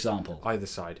 definitely. For example, Either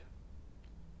side.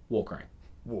 Warcry.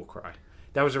 Warcry.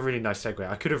 That was a really nice segue.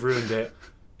 I could have ruined it,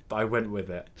 but I went with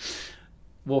it.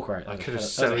 Warcry. I could have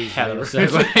so so hell of a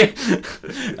easily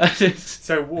segue.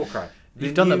 So Warcry.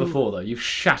 You've done that before, though. You've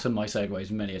shattered my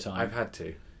segues many a time. I've had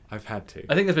to. I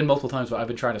think there's been multiple times where I've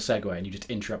been trying to segue and you just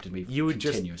interrupted me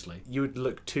continuously. You would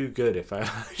look too good if I...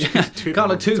 Can't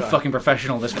look too fucking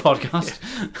professional in this podcast.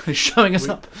 Showing us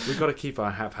up. We've got to keep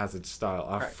our haphazard style.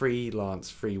 Our freelance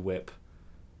free whip.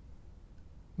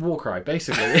 Warcry,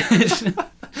 basically.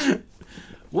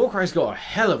 Warcry's got a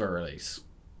hell of a release.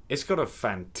 It's got a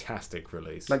fantastic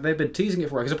release. Like, they've been teasing it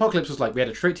for a while. Because Apocalypse was like, we had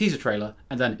a teaser trailer,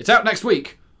 and then it's out next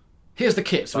week. Here's the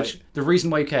kits, which the reason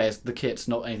why you care is the kit's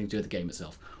not anything to do with the game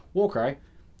itself. Warcry,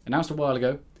 announced a while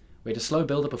ago, we had a slow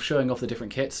build-up of showing off the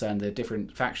different kits and the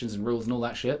different factions and rules and all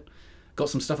that shit. Got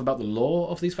some stuff about the lore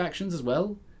of these factions as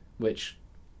well, which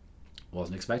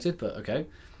wasn't expected, but okay.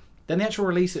 Then the actual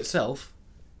release itself,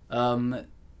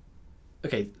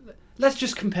 okay, let's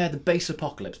just compare the base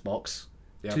Apocalypse box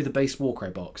to the base Warcry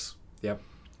box. Yep.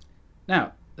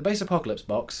 Now, the base Apocalypse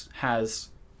box has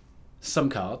some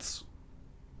cards,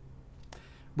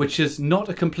 which is not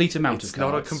a complete amount of cards. It's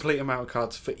not a complete amount of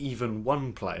cards for even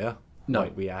one player,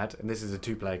 like we add, and this is a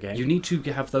 2-player game. You need to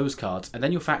have those cards, and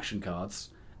then your faction cards,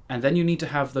 and then you need to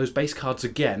have those base cards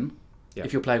again,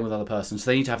 if you're playing with other persons.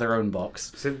 So they need to have their own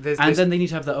box. So then they need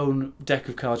to have their own deck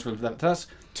of cards for that. That's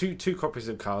two copies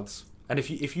of cards. And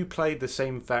if you play the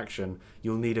same faction,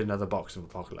 you'll need another box of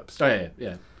Apocalypse. Oh,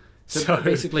 yeah. So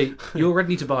basically, you already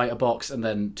need to buy a box and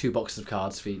then 2 boxes of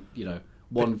cards for,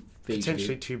 one for each.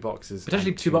 Potentially 2 boxes.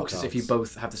 Potentially 2 boxes cards. if you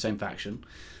both have the same faction.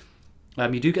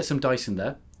 You do get some dice in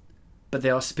there, but they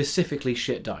are specifically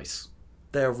shit dice.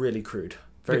 They are really crude.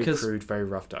 Very crude, very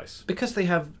rough dice. Because they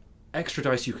have extra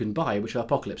dice you can buy, which are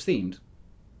Apocalypse themed,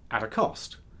 at a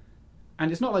cost. And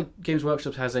it's not like Games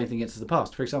Workshop has anything against the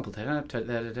past. For example,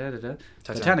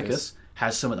 Titanicus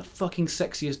has some of the fucking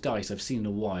sexiest dice I've seen in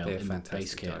a while in the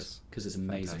base kit. Because it's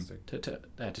amazing.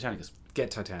 Titanicus.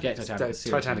 Get Titanicus. Get Titanicus.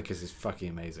 Titanicus is fucking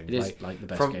amazing. It is like the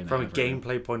best game from a ever.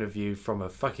 gameplay point of view, from a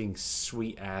fucking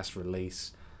sweet ass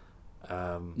release.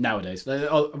 Nowadays.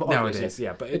 Nowadays,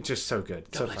 yeah, but it's just so good.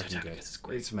 So fucking fucking good. It's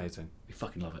great. It's amazing. We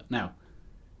fucking love it. Now,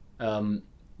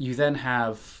 you then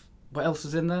have... What else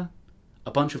is in there?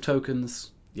 A bunch of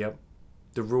tokens. Yep.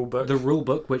 The rulebook. The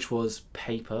rulebook, which was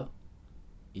paper.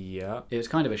 Yeah. It was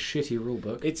kind of a shitty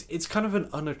rulebook. It's kind of an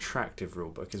unattractive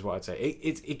rulebook, is what I'd say.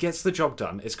 It gets the job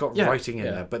done. It's got writing in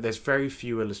there, but there's very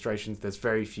few illustrations. There's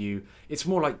very few... It's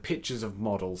more like pictures of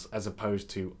models as opposed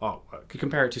to artwork. You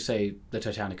compare it to, say, the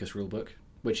Titanicus rulebook,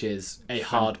 which is a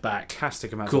hardback,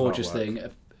 fantastic amount gorgeous of artwork. thing,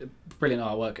 a brilliant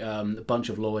artwork, a bunch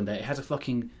of lore in there. It has a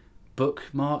fucking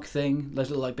bookmark thing, those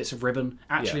little like bits of ribbon,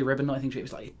 ribbon. I think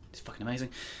it's fucking amazing.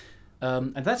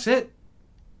 And that's it.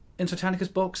 In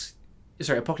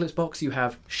Apocalypse box, you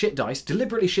have shit dice,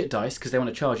 deliberately shit dice because they want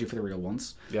to charge you for the real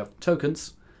ones. Yep.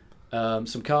 Tokens,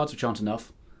 some cards which aren't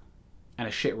enough, and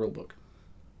a shit rulebook.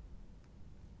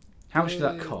 How much did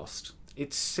that cost?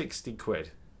 It's 60 quid.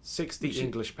 60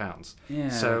 English pounds. Yeah.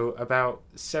 So about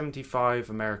 75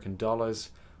 American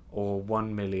dollars or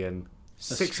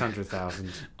 1,600,000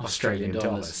 Australian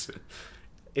dollars.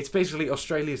 It's basically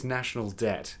Australia's national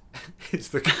debt is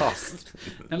the cost.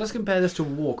 Now let's compare this to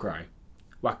Warcry.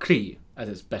 Warcry, as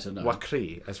it's better known.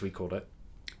 Warcry, as we called it.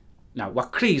 Now,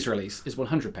 Warcry's release is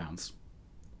 £100.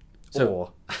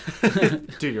 Or,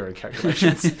 do your own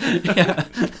calculations.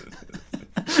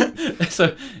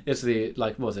 So, it's the,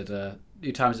 like, what was it?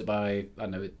 You times it by, I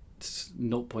don't know, it's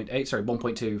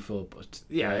 1.2 for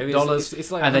dollars.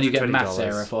 It's like, and then you get maths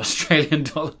error for Australian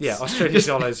dollars. Yeah, Australian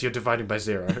dollars you're dividing by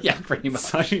 0. Yeah, pretty much.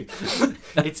 So,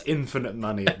 it's infinite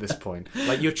money at this point.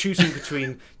 Like, you're choosing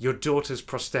between your daughter's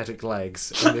prosthetic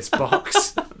legs in this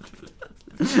box.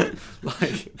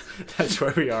 Like, That's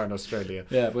where we are in Australia.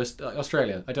 Yeah,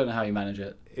 Australia. I don't know how you manage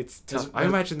it. It's tough. I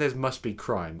imagine there must be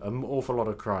crime, an awful lot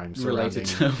of crime Related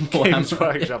surrounding to Games Warhammer.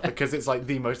 Workshop because it's like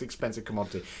the most expensive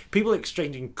commodity. People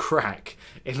exchanging crack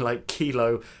in like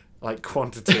kilo like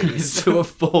quantities to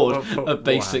afford for a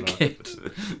basic Warhammer. kit.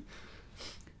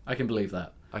 I can believe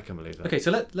that. I can believe that. Okay,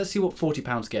 so let's see what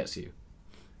 £40 gets you.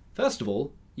 First of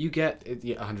all, you get...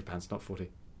 Yeah, £100, not 40.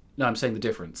 No, I'm saying the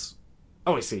difference.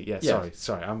 Oh, I see. Yeah, Yeah.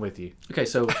 sorry, I'm with you. Okay,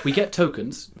 so we get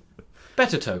tokens.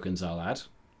 Better tokens, I'll add.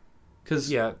 Because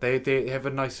Yeah, they have a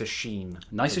nicer sheen.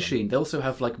 nicer to them. sheen. They also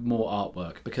have like more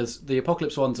artwork because the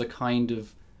Apocalypse ones are kind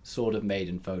of sort of made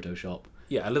in Photoshop.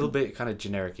 Yeah, a little bit kind of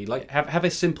generic-y. Like, Have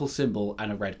a simple symbol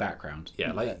and a red background.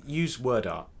 yeah, like use word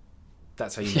art.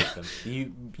 That's how you make them.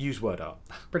 You use word art.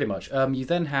 Pretty much. You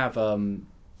then have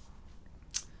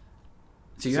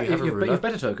so you So have, you have a you ruler. have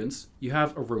better tokens. You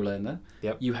have a ruler in there.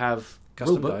 Yep. You have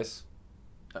Custom rulebook. dice.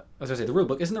 As I say, the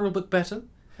rulebook. Isn't the rulebook better?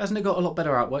 Hasn't it got a lot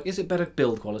better artwork? Is it better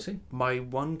build quality? My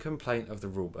one complaint of the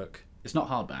rulebook, It's not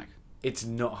hardback. it's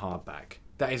not hardback.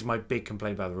 That is my big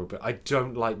complaint about the rulebook. I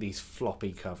don't like these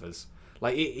floppy covers.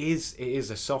 Like it is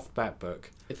a soft back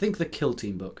book, I think the Kill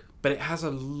Team book. but it has a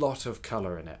lot of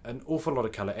colour in it. An awful lot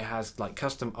of colour. It has like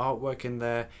custom artwork in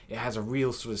there. It has a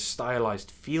real sort of stylized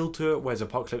feel to it, whereas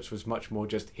Apocalypse was much more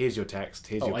just here's your text,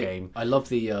 here's your game. I love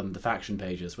the faction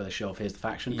pages where they show off here's the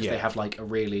faction because Yeah. they have like a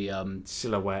really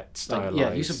Silhouette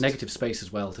stylized. use of negative space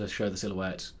as well to show the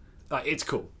silhouette. Like, it's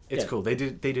cool. It's Yeah. cool. They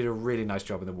did a really nice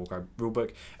job in the Warcry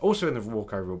rulebook. Also in the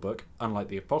Warcry rulebook, unlike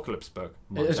the Apocalypse book.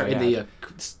 Sorry, in the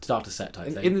starter set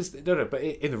type thing. in this but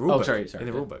in the rulebook. sorry, in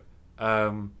the yeah.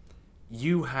 rulebook,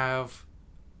 you have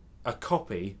a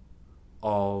copy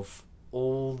of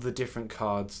all the different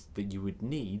cards that you would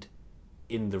need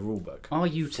in the rulebook. Are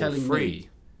you for telling free. me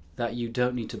that you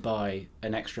don't need to buy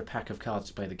an extra pack of cards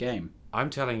to play the game? I'm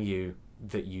telling you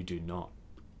that you do not.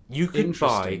 You could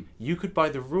buy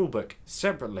the rulebook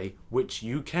separately, which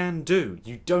you can do.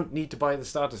 You don't need to buy the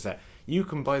starter set. You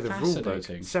can buy the rulebook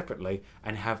Fascinating. separately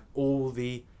and have all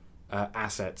the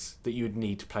assets that you would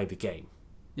need to play the game,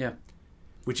 Yeah.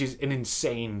 which is an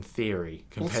insane theory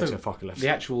compared Also, to Apocalypse. The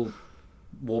actual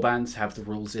warbands have the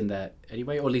rules in there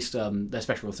anyway, or at least their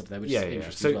special rules up there, which is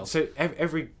interesting as well. So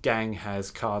every gang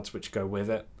has cards which go with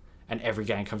it, and every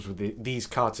gang comes with these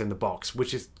cards in the box,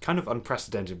 which is kind of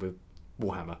unprecedented with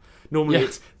Warhammer. Normally Yeah.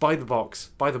 it's buy the box,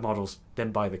 buy the models,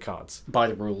 then buy the cards. Buy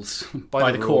the rules.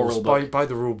 Buy the core rules, rule book. buy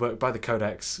the rule book, buy the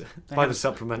codex, buy the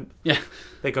supplement. Yeah.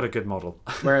 They got a good model.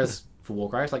 Whereas for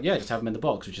Warcry, it's like, yeah, just have them in the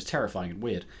box, which is terrifying and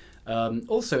weird.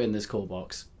 Also in this core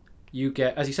box, you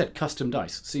get, as you said, custom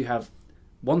dice. So you have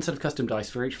one set of custom dice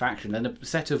for each faction, then a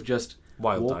set of just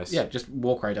Wild dice. Yeah, just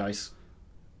Warcry dice.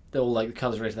 They're all like the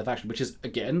colours related to their faction, which is,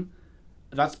 again,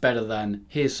 that's better than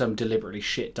here's some deliberately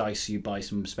shit dice, you buy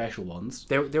some special ones.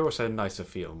 They're also a nicer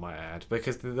feel, might I add,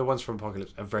 because the ones from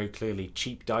Apocalypse are very clearly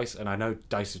cheap dice, and I know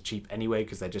dice are cheap anyway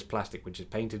because they're just plastic, which is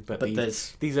painted, but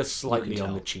these are slightly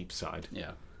on the cheap side.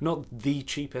 Yeah. Not the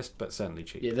cheapest, but certainly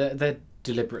cheap. Yeah, they're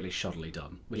deliberately shoddily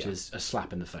done, which is a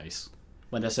slap in the face.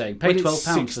 When they're saying, When pay it's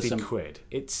 £12 for 60 some... quid.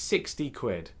 It's 60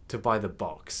 quid to buy the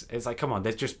box. It's like, come on,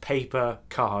 there's just paper,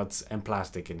 cards, and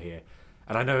plastic in here.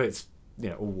 And I know it's,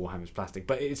 all Warhammer's plastic,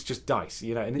 but it's just dice,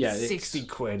 and it's 60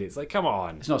 quid. It's like, come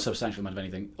on. It's not a substantial amount of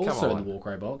anything. Also in the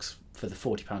Warcry box, for the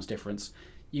 £40 difference,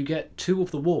 you get 2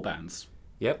 of the warbands.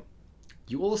 Yep.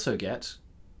 You also get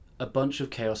a bunch of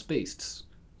Chaos Beasts.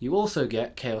 You also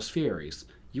get Chaos Furies.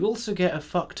 You also get a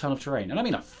fuck ton of terrain. And I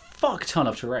mean a fuck ton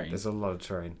of terrain. There's a lot of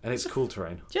terrain. And it's cool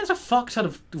terrain. Yeah, it's a fuck ton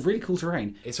of really cool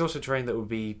terrain. It's also terrain that would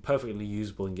be perfectly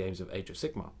usable in games of Age of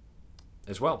Sigmar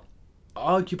as well.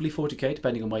 Arguably 40k,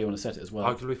 depending on where you want to set it as well.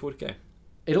 Arguably 40k.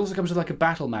 It also comes with like a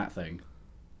battle mat thing.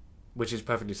 Which is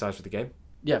perfectly sized for the game.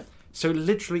 Yeah. So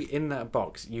literally in that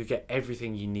box, you get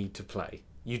everything you need to play.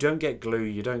 You don't get glue,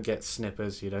 you don't get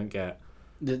snippers, you don't get...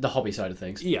 The hobby side of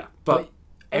things. Yeah, but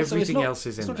everything also, else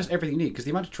is in It's not there. just everything you need, because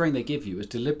the amount of terrain they give you is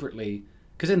deliberately...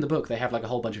 Because in the book, they have like a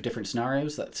whole bunch of different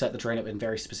scenarios that set the terrain up in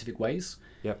very specific ways.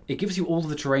 Yep. It gives you all of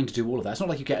the terrain to do all of that. It's not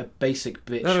like you get a basic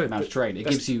amount of terrain. It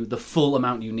gives you the full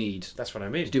amount you need That's what I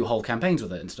mean. to do whole campaigns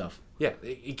with it and stuff. Yeah,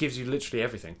 it gives you literally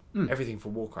everything. Everything for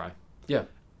Warcry. Yeah.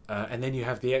 And then you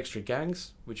have the extra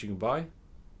gangs, which you can buy,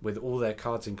 with all their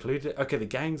cards included. Okay, the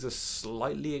gangs are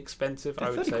slightly expensive, I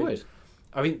would 30 say. quid.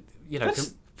 I mean,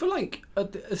 That's, for like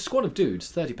a squad of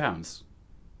dudes, £30.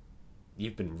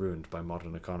 you've been ruined by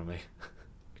modern economy.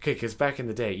 Okay, because back in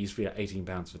the day, it used to be at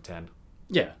 £18 for 10.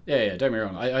 Yeah. Don't get me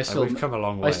wrong. I still we've come a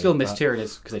long way. I still miss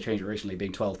Tyrannus because they changed it recently,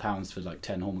 being £12 for like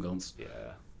 10 Hormagaunts.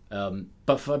 Yeah.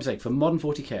 But I'm saying for modern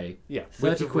 40k, Yeah.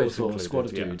 30 quid for a included, squad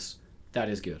of yeah. dudes, that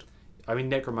is good. I mean,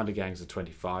 Necromunda gangs are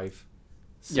 25.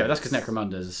 Yeah, but that's because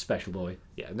Necromunda is a special boy.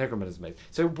 Yeah, Necromunda's amazing.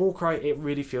 So Warcry, it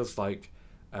really feels like,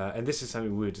 and this is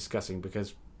something we were discussing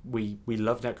because we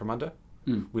love Necromunda,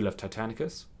 we love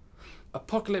Titanicus.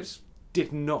 Apocalypse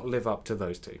did not live up to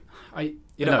those two.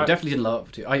 Definitely didn't love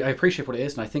up to. I appreciate what it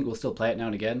is, and I think we'll still play it now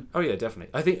and again. Oh yeah,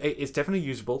 definitely. I think it's definitely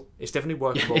usable. It's definitely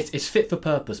workable. Yeah, it's fit for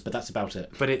purpose, but that's about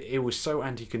it. But it was so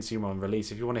anti-consumer on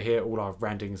release. If you want to hear all our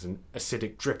rantings and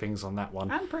acidic drippings on that one,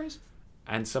 And praise.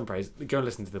 and some praise, go and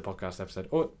listen to the podcast episode.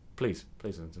 Or please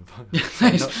listen to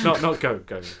the not go.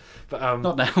 But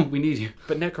not now. We need you.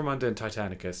 But Necromunda and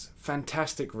Titanicus,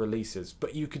 fantastic releases.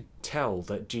 But you could tell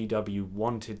that GW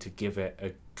wanted to give it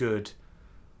a good,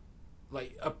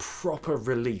 like a proper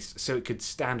release, so it could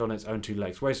stand on its own two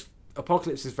legs. Whereas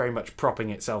Apocalypse is very much propping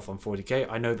itself on 40k.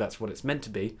 I know that's what it's meant to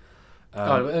be.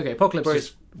 Apocalypse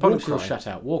is Warcry, shut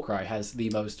out. Warcry has the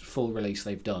most full release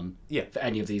they've done for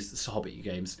any of these Hobbit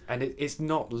games. And it's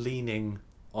not leaning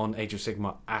on Age of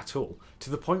Sigmar at all, to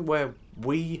the point where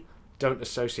we don't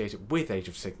associate it with Age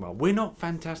of Sigmar. We're not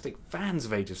fantastic fans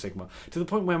of Age of Sigmar, to the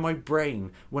point where my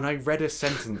brain, when I read a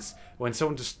sentence, when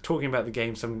someone just talking about the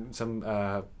game, some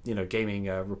gaming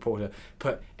reporter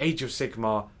put Age of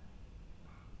Sigmar,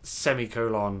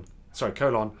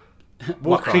 colon,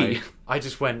 Warcry, I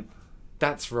just went,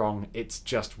 that's wrong, it's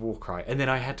just Warcry. And then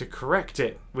I had to correct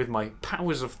it with my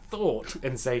powers of thought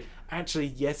and say, actually,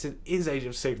 yes, it is Age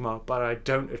of Sigmar, but I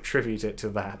don't attribute it to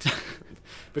that.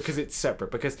 Because it's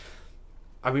separate. Because,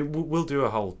 I mean, we'll do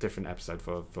a whole different episode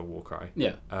for Warcry.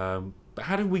 Yeah. But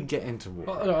how did we get into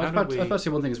Warcry? Well, I was about to say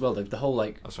one thing as well, though. The whole,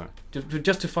 like... Oh, sorry.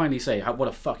 Just to finally say what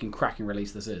a fucking cracking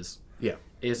release this is. Yeah.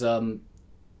 Is,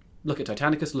 look at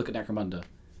Titanicus, look at Necromunda.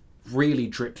 Really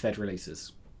drip-fed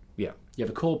releases. Yeah. You have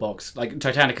a core box, like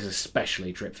Titanicus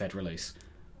especially drip-fed release.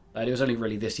 It was only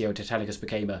really this year when Titanicus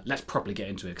became let's properly get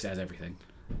into it because it has everything.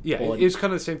 Yeah, it was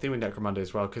kind of the same thing with Necromunda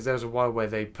as well, because there was a while where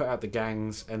they put out the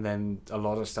gangs and then a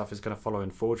lot of stuff is going to follow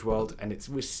in Forge World, and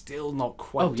we're still not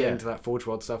quite getting to that Forge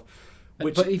World stuff.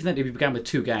 But even then, it began with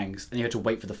 2 gangs, and you had to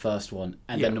wait for the first one,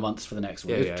 and then months for the next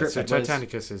one. Yeah. So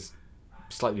Titanicus is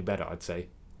slightly better, I'd say.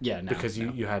 Yeah, because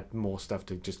you had more stuff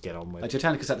to just get on with. Like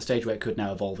Titanicus at the stage where it could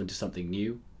now evolve into something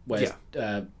new, whereas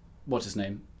what's his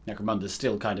name? Necromunda's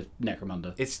still kind of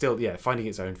Necromunda. It's still finding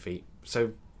its own feet.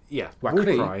 So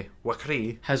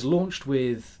Warcry has launched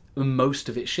with most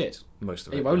of its shit. Most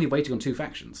of it. We're only waiting on 2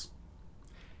 factions.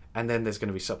 And then there's going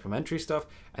to be supplementary stuff,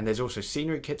 and there's also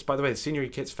scenery kits. By the way, the scenery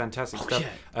kits, fantastic stuff.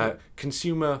 Yeah.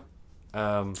 Consumer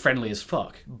friendly as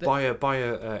fuck.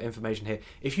 Buyer information here.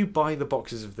 If you buy the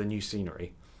boxes of the new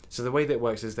scenery, so the way that it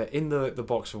works is that in the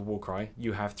box of Warcry,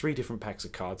 you have 3 different packs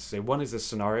of cards. So one is the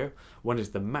scenario, one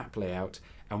is the map layout,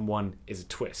 and one is a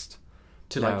twist.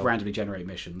 To randomly generate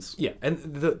missions. Yeah, and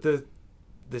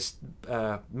this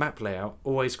map layout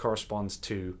always corresponds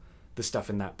to the stuff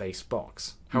in that base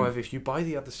box. However, if you buy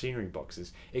the other scenery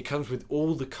boxes, it comes with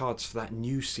all the cards for that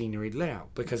new scenery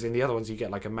layout, because in the other ones you get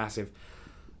like a massive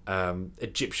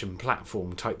Egyptian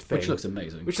platform type thing. Which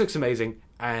looks amazing.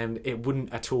 And it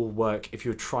wouldn't at all work if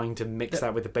you're trying to mix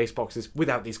that with the base boxes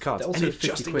without these cards. Also and it 50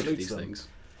 just quid for includes these them. things.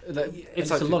 It's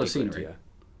like a lot of scenery. Yeah.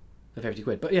 The 50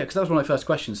 quid. But yeah, because that was one of my first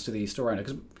questions to the store owner.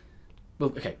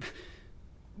 But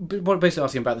what basically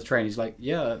asking about the train, he's like,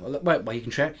 well, you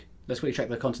can check. Let's quickly check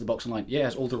the content of the box online. Yeah, it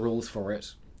has all the rules for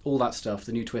it, all that stuff,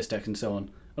 the new twist deck and so on.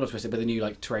 Well, not twist deck, but the new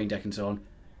like terrain deck and so on.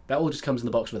 That all just comes in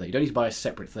the box with it. You don't need to buy a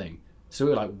separate thing. So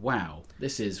we were like, wow,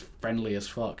 this is friendly as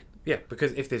fuck. Yeah,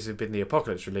 because if this had been the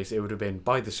Apocalypse release, it would have been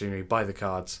buy the scenery, buy the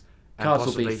cards, and Cards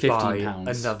will possibly be £15.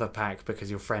 buy another pack because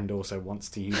your friend also wants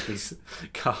to use these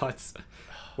cards.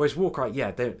 Whereas Warcry,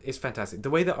 it's fantastic. The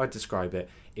way that I describe it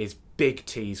is big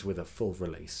tease with a full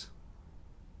release.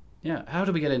 Yeah, how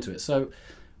did we get into it? So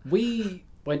we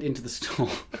went into the store.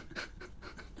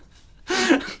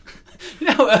 You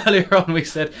know how earlier on we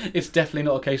said it's definitely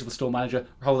not a case of the store manager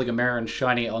holding a mirror and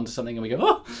shining it onto something and we go,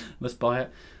 oh, must buy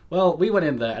it. Well, we went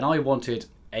in there and I wanted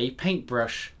a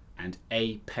paintbrush and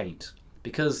a paint.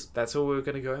 Because that's all we were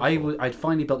going to go in for. I'd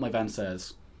finally built my Van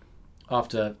Sars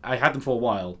after I had them for a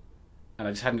while and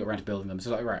I just hadn't got around to building them.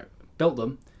 So built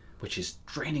them, which is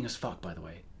draining as fuck, by the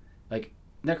way. Like,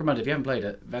 Necromunda, if you haven't played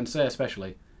it, Van Sar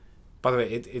especially. By the way,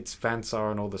 it's Van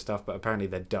Sar and all the stuff, but apparently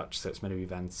they're Dutch, so it's meant to be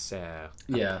Van Sar.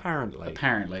 Yeah.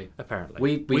 Apparently.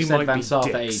 We said Van Sar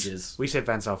for ages. We said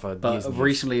Van Sar for but years. But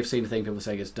recently I've seen a thing people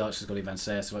saying it's Dutch, it's got to be Van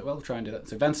Sar. So we'll try and do that.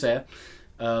 So Van Sar.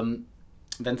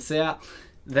 Van Sar.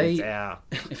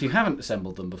 If you haven't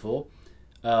assembled them before,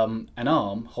 an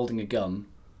arm holding a gun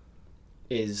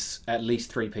is at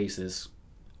least 3 pieces,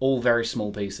 all very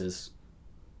small pieces.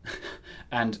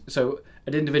 And so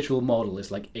an individual model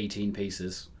is like 18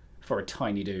 pieces. for a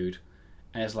tiny dude.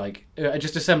 And it's like,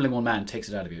 just assembling one man takes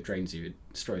it out of you, it drains you, it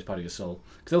destroys part of your soul.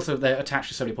 Because also they're attached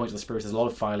to so many points of the spruce, there's a lot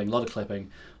of filing, a lot of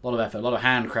clipping, a lot of effort, a lot of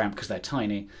hand cramp because they're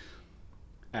tiny.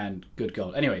 And good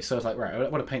God. Anyway, so it's like, right, I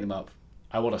want to paint them up.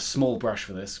 I want a small brush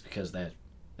for this because there's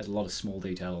a lot of small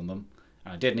detail on them.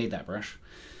 And I did need that brush.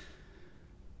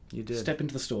 You did. Step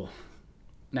into the store.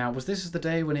 Now, was this the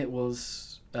day when it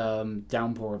was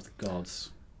Downpour of the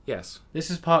Gods? Yes.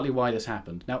 This is partly why this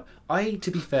happened. Now,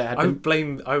 to be fair, I would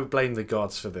blame the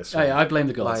gods for this one. Oh, yeah, I blame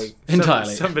the gods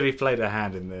entirely. Somebody played a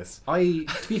hand in this. To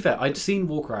be fair, I'd seen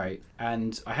Warcry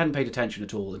and I hadn't paid attention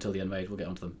at all until the Unmade. We'll get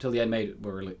onto them. Until the Unmade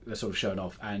they're sort of showing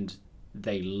off and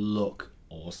they look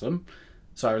awesome.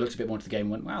 So I looked a bit more into the game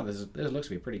and went, wow, this looks to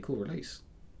be a pretty cool release.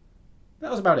 That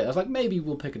was about it. I was like, maybe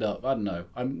we'll pick it up. I don't know.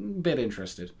 I'm a bit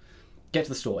interested. Get to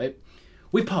the store.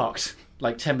 We parked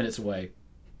like 10 minutes away.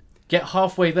 Get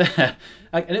halfway there.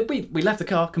 We left the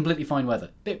car, completely fine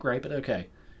weather. Bit grey, but okay.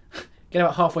 Get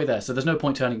about halfway there, so there's no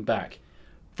point turning back.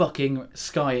 Fucking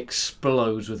sky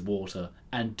explodes with water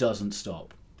and doesn't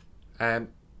stop.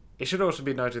 It should also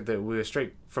be noted that we were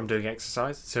straight from doing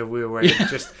exercise, so we were wearing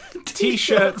just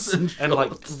t-shirts and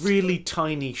like really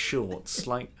tiny shorts,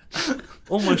 like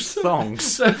almost thongs.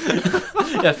 So,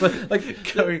 yeah,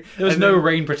 there was no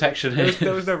rain protection here.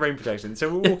 There was no rain protection, so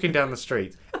we're walking down the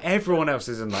street. Everyone else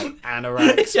is in like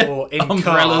anoraks or in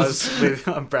umbrellas. cars with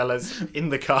umbrellas in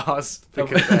the cars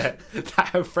because they're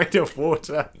that afraid of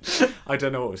water. I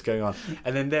don't know what was going on.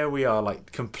 And then there we are,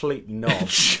 like complete knobs,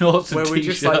 shorts and where we're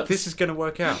t-shirts. just like, this is going to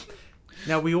work out.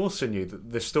 Now, we also knew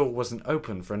that the store wasn't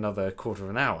open for another quarter of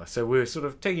an hour, so we were sort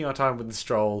of taking our time with the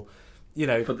stroll, you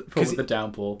know, for the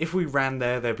downpour. If we ran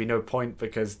there'd be no point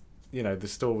because, you know, the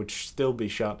store would still be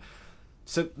shut.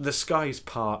 So the skies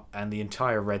part and the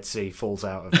entire Red Sea falls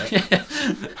out of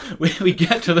it. we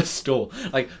get to the store,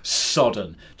 like,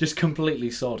 sodden, just completely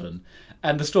sodden.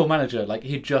 And the store manager, like,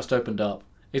 he'd just opened up.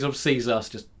 He sort of sees us,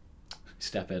 just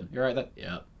step in. You right there?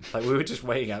 Yeah. Like, we were just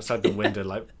waiting outside the window,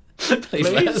 like, please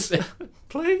let us in.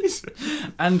 Please.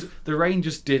 And the rain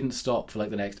just didn't stop for,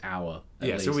 like, the next hour.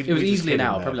 Yeah, least. so it was easily an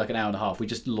hour, there. probably like an hour and a half. We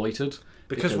just loitered.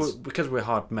 Because we're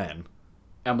hard men.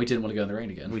 And we didn't want to go in the rain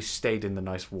again. We stayed in the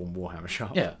nice warm Warhammer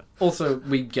shop. Yeah. Also,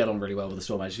 we get on really well with the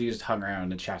store manager. We just hung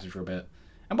around and chatted for a bit.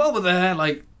 And while we're there,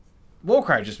 like,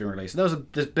 Warcry had just been released. There was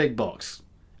this big box.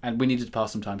 And we needed to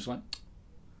pass some time. So, like,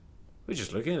 we're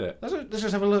just looking at it. Let's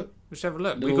just have a look.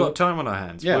 We've got time on our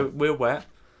hands. Yeah. We're wet.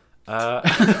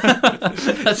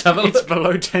 Let's have a look. It's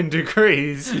below 10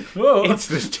 degrees. Whoa. It's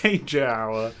the danger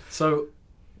hour. So,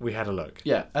 we had a look.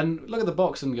 Yeah, and look at the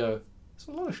box and go, it's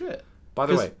a lot of shit. By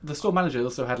the way, the store manager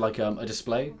also had like a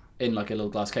display in like a little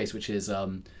glass case, which is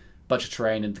bunch of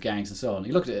terrain and the gangs and so on.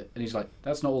 He looked at it and he's like,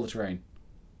 that's not all the terrain.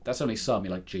 That's only some.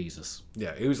 You're like, Jesus.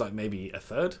 Yeah, it was like maybe a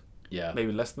third. Yeah.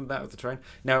 Maybe less than that of the terrain.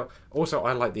 Now, also,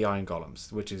 I like the Iron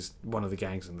Golems, which is one of the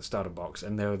gangs in the starter box,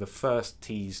 and they were the first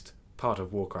teased part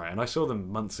of Warcry. And I saw them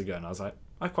months ago, and I was like,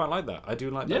 I quite like that. I do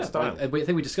like that style. I think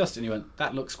we discussed it, and you went,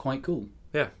 that looks quite cool.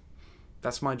 Yeah,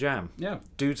 that's my jam. Yeah.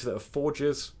 Dudes that are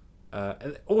forgers.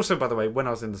 And also, by the way, when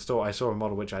I was in the store, I saw a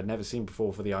model which I'd never seen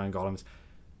before for the Iron Golems.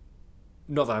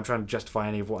 Not that I'm trying to justify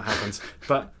any of what happens,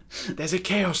 but there's a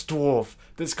Chaos Dwarf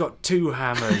that's got two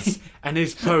hammers, and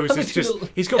his pose is just...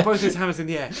 He's got both his hammers in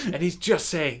the air, and he's just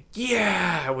saying,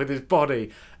 yeah, with his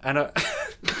body. And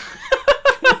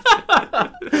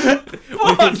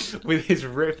with his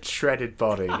ripped, shredded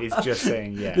body, he's just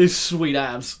saying, yeah. His sweet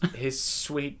abs. His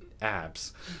sweet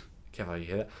abs. Careful, you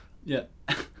hear that? Yeah.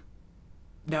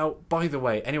 Now, by the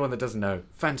way, anyone that doesn't know,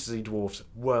 Fantasy Dwarfs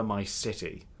were my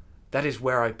city. That is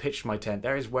where I pitched my tent.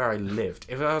 That is where I lived.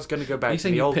 If I was going to go back to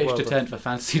the old world... You pitched a tent for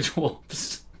Fantasy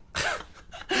Dwarfs?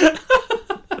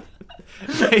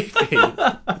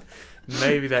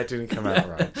 Maybe that didn't come out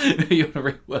right. You want to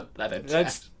reword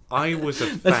that? I was a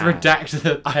fan. Let's redact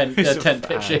the tent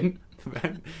pitching.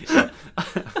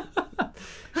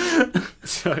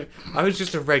 So, I was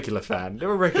just a regular fan. They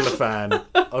were a regular fan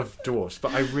of dwarfs,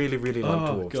 but I really, really like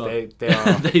dwarfs. God. They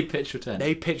are. They pitch your tent.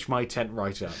 They pitch my tent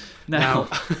right up. Now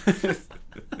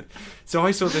so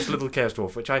I saw this little Chaos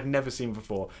Dwarf, which I'd never seen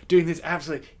before, doing this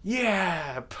absolute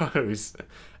pose.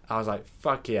 I was like,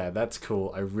 fuck yeah, that's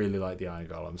cool. I really like the Iron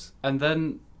Golems. And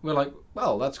then we're like,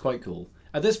 well, that's quite cool.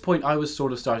 At this point, I was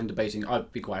sort of starting debating.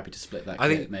 I'd be quite happy to split that. I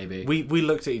think maybe we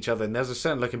looked at each other, and there's a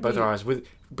certain look in both our eyes.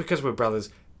 Because we're brothers,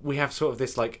 we have sort of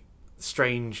this like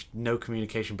strange no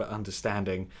communication but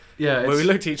understanding. Yeah, where we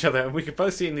looked at each other and we could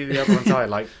both see into the other one's eye,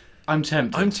 like, I'm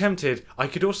tempted. I'm tempted. I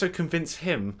could also convince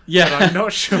him. Yeah. But I'm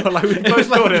not sure. Like, we both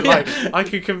thought it. Like, I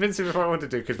could convince him if I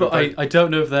wanted to. But I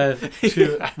don't know if they're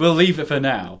too... We'll leave it for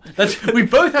now. We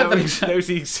both had that was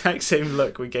the exact same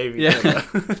look we gave each other.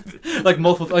 Like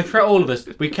multiple... Like throughout all of this,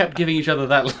 we kept giving each other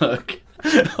that look.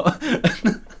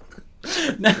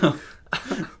 Now...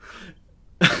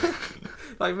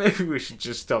 Like, maybe we should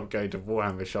just stop going to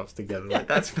Warhammer shops together. Like,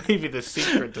 that's maybe the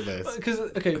secret to this.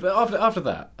 Okay, but after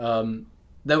that,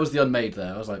 there was the Unmade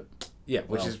there. I was like... Yeah,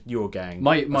 which is your gang.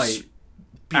 My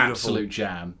absolute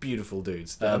jam. Beautiful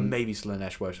dudes. That are maybe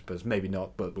Slanesh worshippers, maybe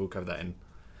not, but we'll cover that in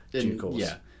due course.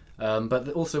 Yeah. But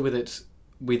also with it,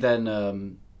 we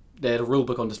then... they had a rule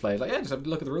book on display. Like, yeah, just have a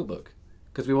look at the rule book.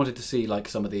 Because we wanted to see, like,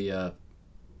 some of the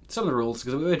rules,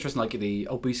 because we were interested in, like, the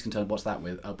beast can turn, what's up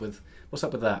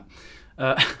with that?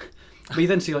 But you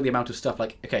then see, like, the amount of stuff,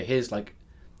 like, okay, here's, like,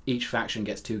 each faction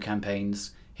gets 2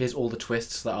 campaigns. Here's all the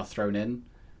twists that are thrown in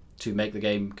to make the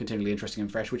game continually interesting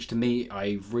and fresh, which to me,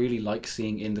 I really like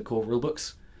seeing in the core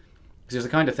rulebooks. Because it was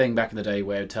the kind of thing back in the day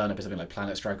where it would turn up as something like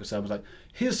Planet Strike or something, was like,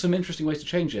 here's some interesting ways to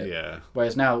change it. Yeah.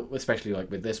 Whereas now, especially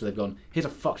like with this, where they've gone, here's a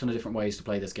fuck ton of different ways to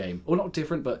play this game. Or not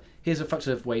different, but here's a fuck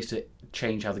ton of ways to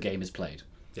change how the game is played.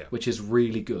 Yeah. Which is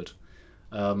really good.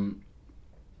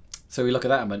 So we look at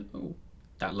that and went, oh,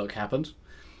 that look happened.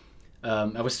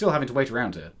 And we're still having to wait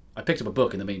around here. I picked up a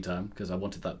book in the meantime, because I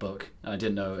wanted that book. And I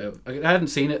didn't know, I hadn't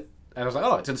seen it. And I was like,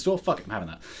 oh, it's in the store, fuck it, I'm having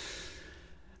that.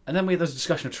 And then there's a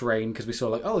discussion of terrain, because we saw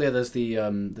like, oh yeah, there's the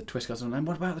twist cards, and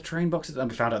what about the terrain boxes?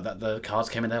 And we found out that the cards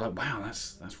came in there like, wow,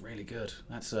 that's really good.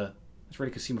 That's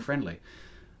really consumer friendly.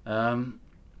 And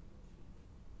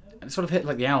it sort of hit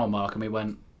like the hour mark, and we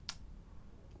went,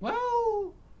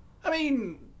 well, I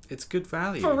mean, it's good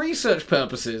value for research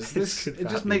purposes. It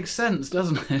just makes sense,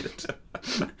 doesn't it?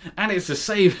 And it's a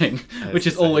saving, which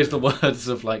is always the words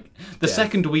of like the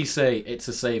second we say it's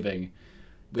a saving.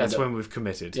 That's when we've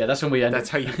committed. Yeah, that's when we end. That's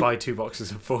how you buy 2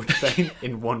 boxes of Forge Bane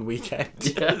in one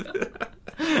weekend. Yeah.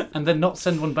 And then not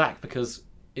send one back because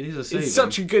it is a saving. It's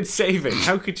such a good saving.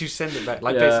 How could you send it back?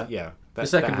 Like, the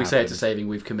second we say it's a saving,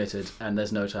 we've committed, and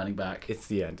there's no turning back. It's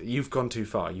the end. You've gone too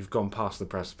far. You've gone past the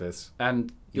precipice.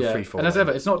 And you're free falling. And as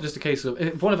ever, it's not just a case of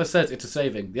if one of us says it's a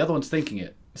saving, the other one's thinking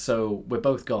it, so we're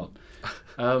both gone.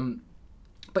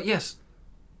 But yes,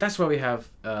 that's where we have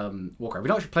Warcraft. We've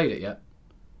not actually played it yet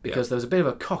because there was a bit of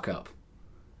a cock up.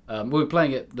 We'll be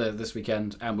playing it this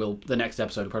weekend, and the next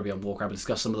episode will probably be on Warcraft and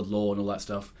discuss some of the lore and all that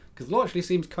stuff. Because the lore actually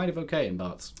seems kind of okay in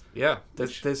Bart's. Yeah,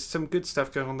 there's some good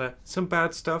stuff going on there. Some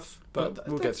bad stuff, but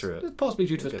we'll get through it. Possibly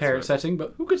due to its parent setting,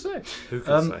 but who could say? Who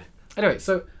could say? Anyway,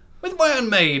 so with my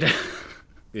Unmade.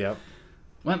 Yeah.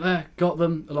 Went there, got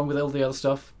them, along with all the other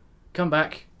stuff. Come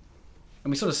back,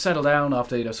 and we sort of settle down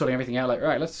after sorting everything out. Like,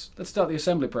 right, let's start the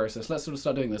assembly process. Let's sort of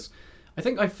start doing this. I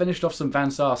think I finished off some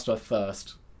Van Saar stuff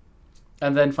first,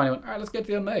 and then finally went, all right, let's get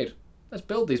to the Unmade. Let's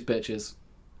build these bitches.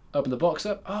 Open the box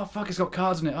up. Oh fuck, it's got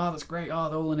cards in it. Oh, that's great. Oh,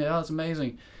 they're all in here. Oh, that's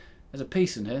amazing. There's a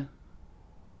piece in here.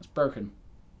 That's broken.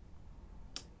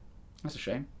 That's a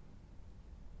shame.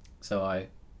 So I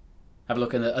have a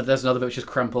look, and there's another bit which is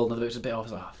crumpled, another bit which is a bit off. I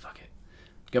was like, oh fuck it.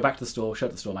 Go back to the store, show it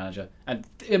to the store manager, and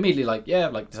immediately like, yeah,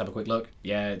 like let's have a quick look.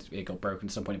 Yeah, it got broken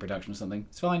at some point in production or something.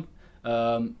 It's fine.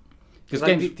 Because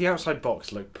like the outside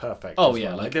box looked perfect. Oh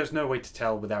yeah, like there was no way to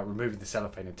tell without removing the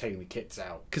cellophane and taking the kits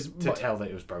out to tell that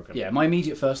it was broken. Yeah, my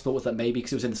immediate first thought was that maybe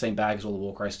because it was in the same bag as all the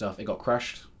Warcry stuff, it got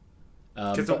crushed.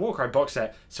 Because the Warcry box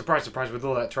set, surprise, surprise, with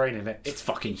all that terrain in it, it's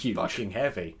fucking huge, fucking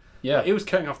heavy. Yeah, it was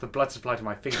cutting off the blood supply to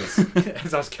my fingers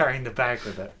as I was carrying the bag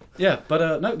with it. Yeah,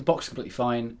 but no, the box is completely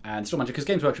fine, and store manager, because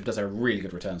Games Workshop does a really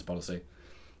good returns policy.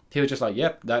 He was just like,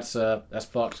 yep, that's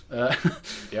fucked.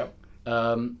 Yep.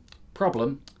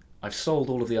 Problem. I've sold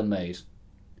all of the Unmade.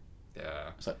 Yeah.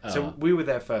 So we were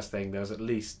there first thing. There was at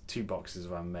least 2 boxes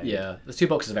of Unmade. Yeah, there's 2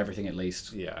 boxes of everything at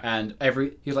least. Yeah. And he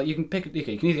was like, you can pick. You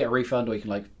can either get a refund or you can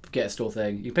like get a store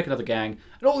thing. You can pick another gang,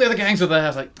 and all the other gangs were there. I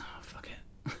was like, oh fuck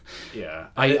it. Yeah.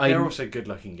 They're also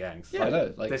good-looking gangs. Yeah,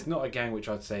 there's not a gang which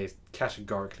I'd say is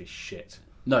categorically shit.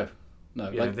 No.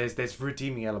 There's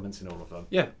redeeming elements in all of them.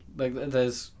 Yeah, like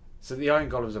there's. So the Iron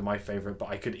Golems are my favourite, but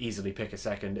I could easily pick a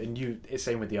second. And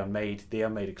same with the Unmade. The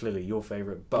Unmade are clearly your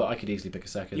favourite, but I could easily pick a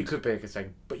second. You could pick a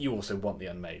second, but you also want the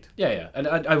Unmade. Yeah. And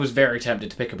I was very tempted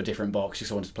to pick up a different box just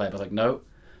so I wanted to play it, but I was like, no,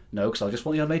 because I just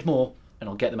want the Unmade more, and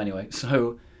I'll get them anyway.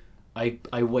 So I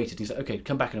waited. He said, okay,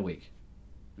 come back in a week.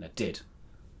 And I did.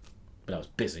 But I was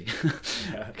busy.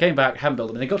 Came back, hadn't built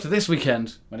them, and they got to this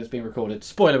weekend when it's being recorded.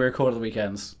 Spoiler, we record on the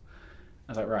weekends.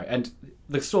 I was like, right. And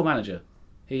the store manager,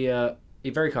 he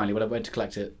very kindly, when I went to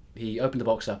collect it, he opened the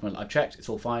box up and went, I've checked, it's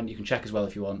all fine, you can check as well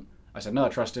if you want. I said, no, I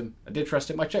trust him. I did trust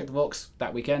him. I checked the box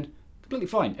that weekend, completely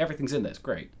fine. Everything's in there. It's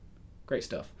great. Great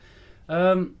stuff.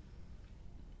 Went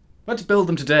to build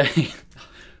them today.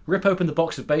 Rip open the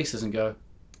box of bases and go,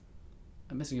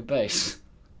 I'm missing a base.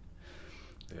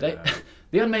 Yeah.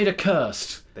 The unmade are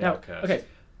cursed. They now, are cursed. Okay,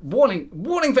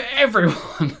 warning for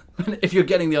everyone. If you're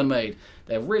getting the unmade,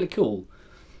 they're really cool.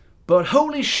 But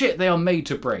holy shit, they are made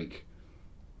to break.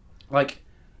 Like,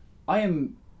 I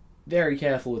am very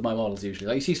careful with my models usually.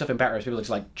 Like, you see stuff in Bat Race, people just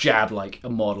like jab like a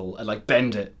model and like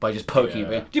bend it by just poking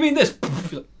it. Do you mean this?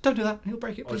 You're like, don't do that. He'll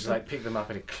break it. Or just like pick them up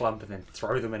in a clump and then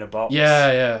throw them in a box.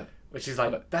 Yeah. Which is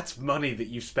like, that's money that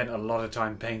you've spent a lot of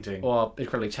time painting. Or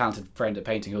incredibly talented friend at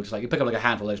painting who'll just like, you pick up like a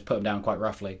handful and just put them down quite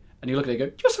roughly. And you look at it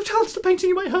and go, you're so talented at painting,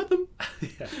 you might hurt them.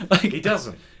 Yeah. Like, He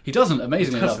doesn't. He doesn't,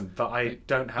 amazingly He doesn't, enough. but I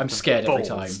don't have I'm the scared every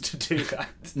balls time. to do that.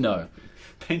 No.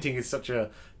 Painting is such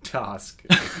a task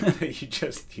that you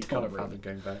can't really. fathom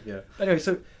going back. Yeah. Anyway,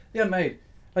 so the unmade,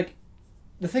 like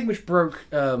the thing which broke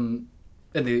in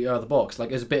the box,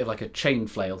 like is a bit of like a chain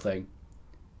flail thing.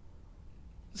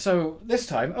 So this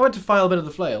time I went to file a bit of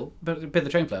the flail, a bit of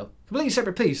the chain flail, completely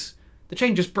separate piece. The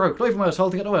chain just broke. Not even when I was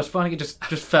holding it, I was finding it just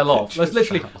fell off. Like,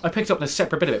 literally, I picked up and a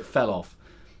separate bit of it fell off,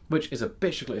 which is a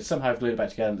bitch. It's somehow glued it back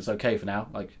together and it's okay for now.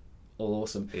 Like, all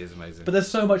awesome. It is amazing. But there's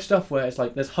so much stuff where it's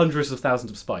like there's hundreds of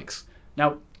thousands of spikes.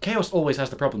 Now, Chaos always has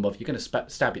the problem of you're going to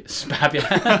stab your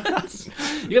hands.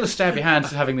 You're going to stab your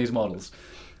hands having these models.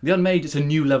 The Unmade is a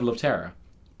new level of terror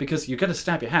because you're going to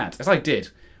stab your hands, as I did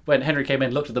when Henry came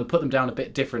in, looked at them, put them down a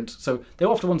bit different. So they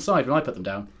were off to one side when I put them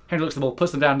down. Henry looks at them all,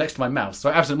 puts them down next to my mouse. So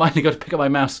I absentmindedly go to pick up my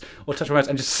mouse or touch my mouse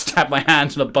and just stab my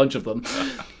hands on a bunch of them.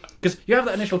 Because you have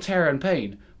that initial terror and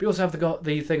pain, but you also have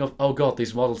the thing of, oh god,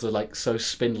 these models are like so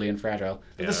spindly and fragile.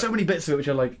 But there's so many bits of it which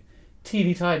are like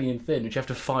teeny tiny and thin, which you have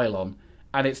to file on,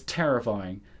 and it's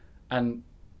terrifying. And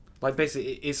like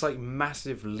basically, it's like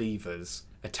massive levers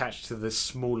attached to the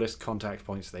smallest contact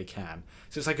points they can.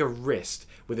 So it's like a wrist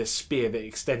with a spear that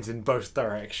extends in both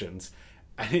directions,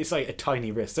 and it's like a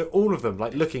tiny wrist. So all of them,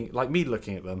 like me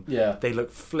looking at them, they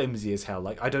look flimsy as hell.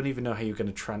 Like I don't even know how you're going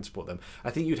to transport them.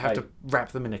 I think you'd have to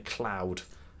wrap them in a cloud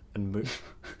and move.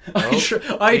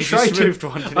 I tried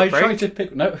to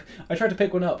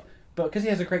pick one up, but because he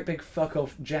has a great big fuck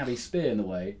off jabby spear in the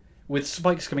way with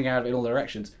spikes coming out of it in all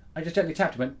directions, I just gently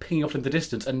tapped him, went pinging off in the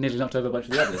distance, and nearly knocked over a bunch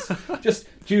of the others. Just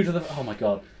due to the oh my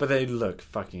god. But they look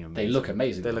fucking amazing. They look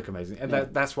amazing. They look amazing, and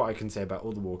that's what I can say about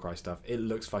all the Warcry stuff. It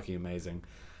looks fucking amazing.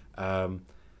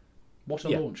 What a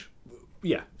launch!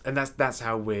 Yeah, and that's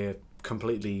how we're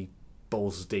completely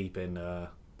balls deep in.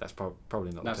 That's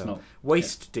probably not. That's the term. not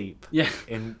Waist deep. Yeah.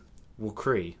 In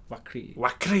Warcry.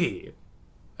 Wakri.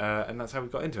 And that's how we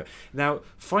got into it. Now,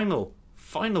 final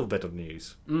bit of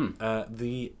news.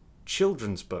 The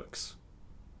children's books.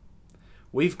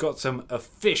 We've got some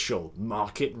official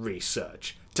market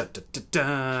research. What's that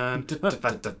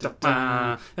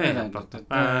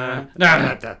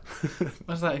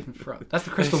even from? That's the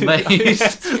Crystal Maze.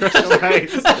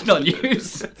 That's not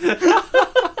news.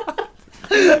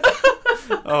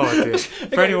 Oh dear.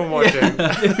 For anyone watching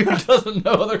who doesn't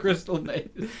know the Crystal Maze,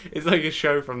 it's like a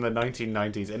show from the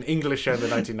 1990s, an English show in the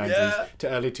 1990s to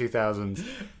early 2000s.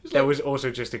 There was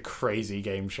also just a crazy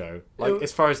game show. Like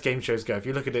as far as game shows go, if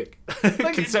you look at it,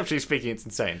 conceptually speaking, it's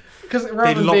insane. Because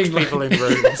they locked people in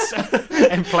rooms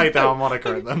and played the harmonica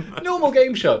at them. Normal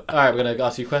game show. All right, we're going to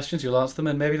ask you questions, you'll answer them,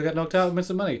 and maybe you'll get knocked out and win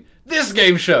some money. This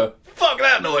game show, fuck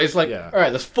that noise. Like, all right,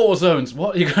 there's 4 zones.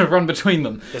 What are you going to run between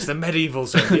them? There's the medieval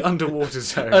zone, the underwater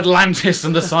zone, Atlantis,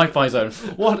 and the sci-fi zone.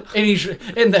 What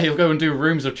in there? You'll go and do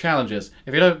rooms of challenges.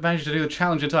 If you don't manage to do the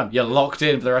challenge in time, you're locked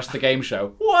in for the rest of the game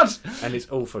show. What? And it's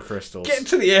all for crystals. Get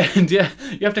to the end. Yeah,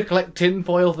 you have to collect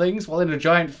tinfoil things while in a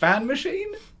giant fan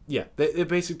machine. Yeah, they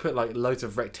basically put like loads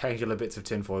of rectangular bits of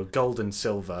tinfoil, gold and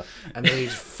silver, and then you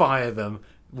just fire them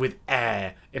with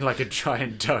air in like a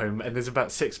giant dome, and there's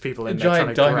about 6 people in there trying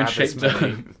to grab as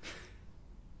many.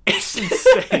 It's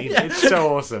insane. It's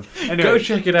so awesome. Anyway, go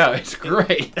check it out. It's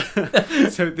great.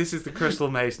 So this is the Crystal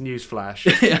Maze newsflash.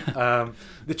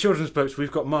 The children's books,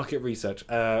 we've got market research.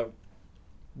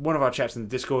 One of our chaps in the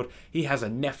Discord, he has a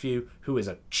nephew who is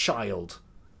a child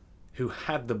who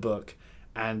had the book,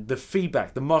 and the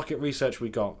feedback, the market research we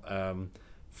got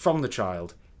from the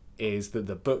child is that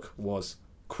the book was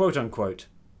quote unquote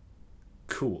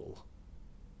cool,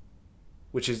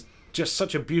 which is just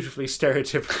such a beautifully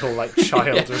stereotypical like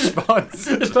child response.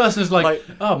 This person is like,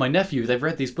 oh, my nephew, they've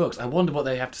read these books, I wonder what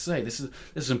they have to say. This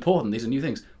is important, these are new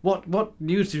things. What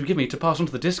news do you give me to pass on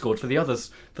to the Discord for the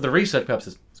others, for the research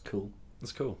purposes? It's cool.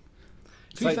 It's cool.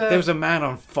 It's like there was a man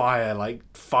on fire, like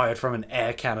fired from an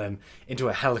air cannon into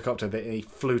a helicopter that he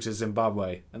flew to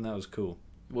Zimbabwe, and that was cool.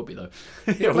 It would be though.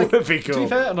 It would be cool. To be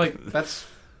fair, like that's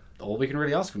all we can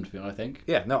really ask them to be on, I think.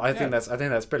 Yeah, no, I think that's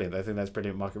brilliant. I think that's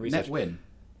brilliant market research. Net win.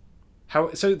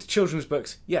 So the children's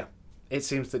books, yeah, it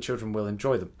seems that children will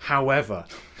enjoy them. However,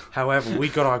 we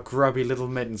got our grubby little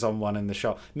mittens on one in the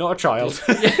shop. Not a child.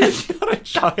 Not a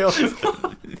child.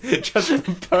 Just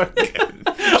the book.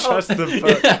 Just the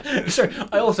book. Yeah. Sorry,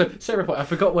 Sarah Point, I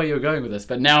forgot where you were going with this,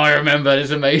 but now I remember.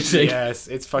 It's amazing. Yes,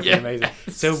 it's fucking amazing.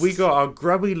 So we got our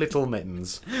grubby little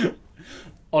mittens.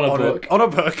 On a book. On a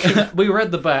book. We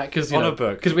read the back because a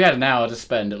book. Because we had an hour to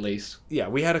spend at least. Yeah,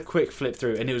 we had a quick flip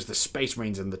through, and it was the Space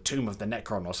Marines and the Tomb of the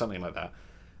Necron or something like that.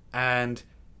 And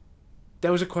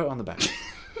there was a quote on the back.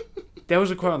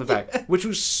 Which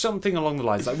was something along the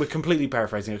lines, like, we're completely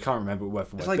paraphrasing, I can't remember it word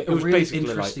for word. It's like but it a was really basically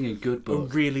interesting and good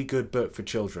book. A really good book for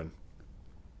children.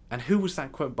 And who was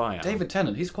that quote by? Alan? David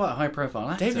Tennant. He's quite a high-profile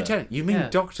actor. David Tennant. You mean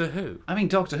Doctor Who? I mean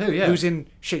Doctor Who, yeah. Who's in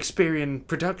Shakespearean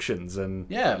productions and...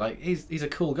 Yeah, like, he's a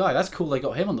cool guy. That's cool they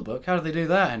got him on the book. How did they do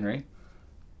that, Henry?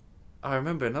 I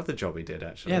remember another job he did,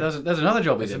 actually. Yeah, there's another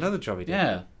job he did. There's another job he did.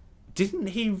 Yeah. Didn't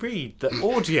he read the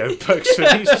audio books for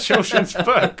these children's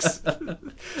books?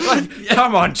 Like,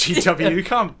 come on, GW, you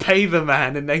can't pay the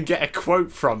man and then get a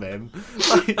quote from him.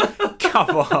 Like, come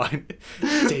on.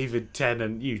 David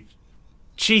Tennant, you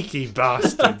cheeky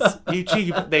bastards.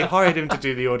 They hired him to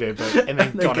do the audio book and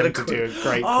then got him to do a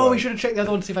great quote. Oh, we should have checked the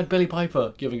other one to see if I had Billie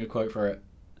Piper giving a quote for it.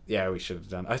 Yeah, we should have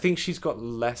done. I think she's got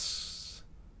less...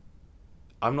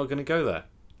 I'm not going to go there.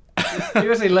 You're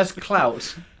going to say less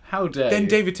clout. How dare Then you?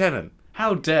 David Tennant.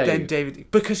 How dare Then you?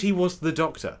 David... Because he was the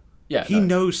Doctor. Yeah, he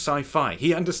knows sci-fi.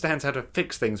 He understands how to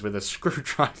fix things with a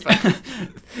screwdriver.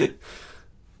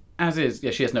 As is,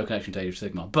 yeah, she has no connection to Age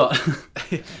of Sigmar, but...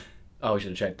 Oh, we should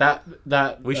have checked.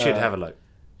 That we should have a look.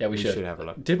 Yeah, we should have a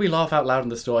look. Did we laugh out loud in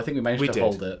the store? I think we managed to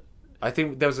hold it. I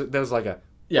think there was like a...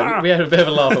 Yeah, we had a bit of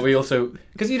a laugh, but we also...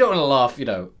 Because you don't want to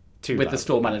laugh, Too with loud. the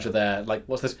store manager there, like,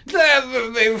 what's this?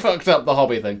 They fucked up the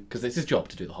hobby thing. Because it's his job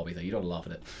to do the hobby thing. You don't want to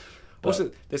laugh at it. But...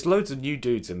 Also, there's loads of new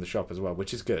dudes in the shop as well,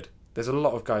 which is good. There's a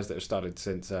lot of guys that have started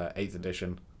since 8th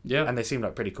edition. Yeah. And they seem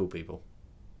like pretty cool people,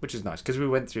 which is nice. Because we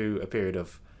went through a period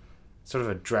of sort of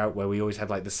a drought where we always had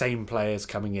like the same players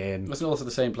coming in. Wasn't also the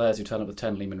same players who turn up with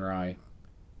 10 Lehman Rye.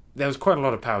 There was quite a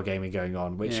lot of power gaming going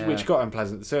on, which got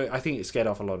unpleasant. So I think it scared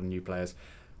off a lot of new players.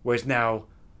 Whereas now,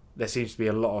 there seems to be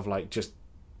a lot of like just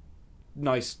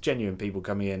nice, genuine people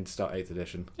coming in to start 8th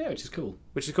edition. Yeah, which is cool.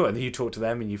 And then you talk to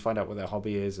them and you find out what their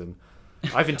hobby is. And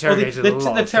I've interrogated a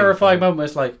lot the of terrifying people. moment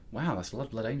was like, wow, that's a lot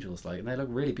of Blood Angels. Like, and they look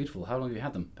really beautiful. How long have you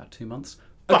had them? About 2 months?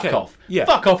 Fuck off. Yeah.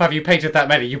 Fuck off, have you painted that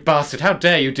many, you bastard. How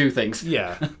dare you do things?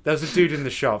 Yeah. There was a dude in the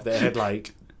shop that had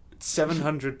like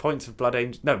 700 points of Blood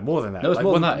Angels. No, more than that. No, it's like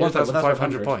more than that.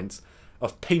 1,500 points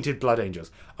of painted Blood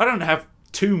Angels. I don't have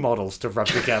 2 models to rub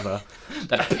together.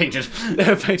 That are painted.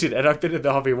 They're painted, and I've been in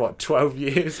the hobby, 12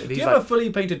 years? And Do he's you like, have a fully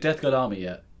painted Death God army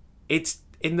yet? it's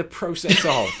in the process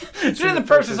of. It's been in the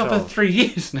process of for 3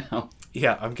 years now.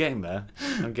 Yeah, I'm getting there,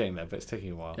 but it's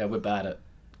taking a while. Yeah, we're bad at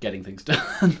getting things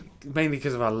done. Mainly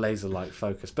because of our laser-like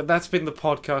focus. But that's been the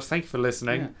podcast. Thank you for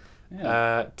listening.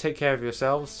 Yeah. Take care of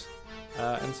yourselves,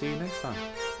 and see you next time.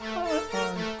 Bye.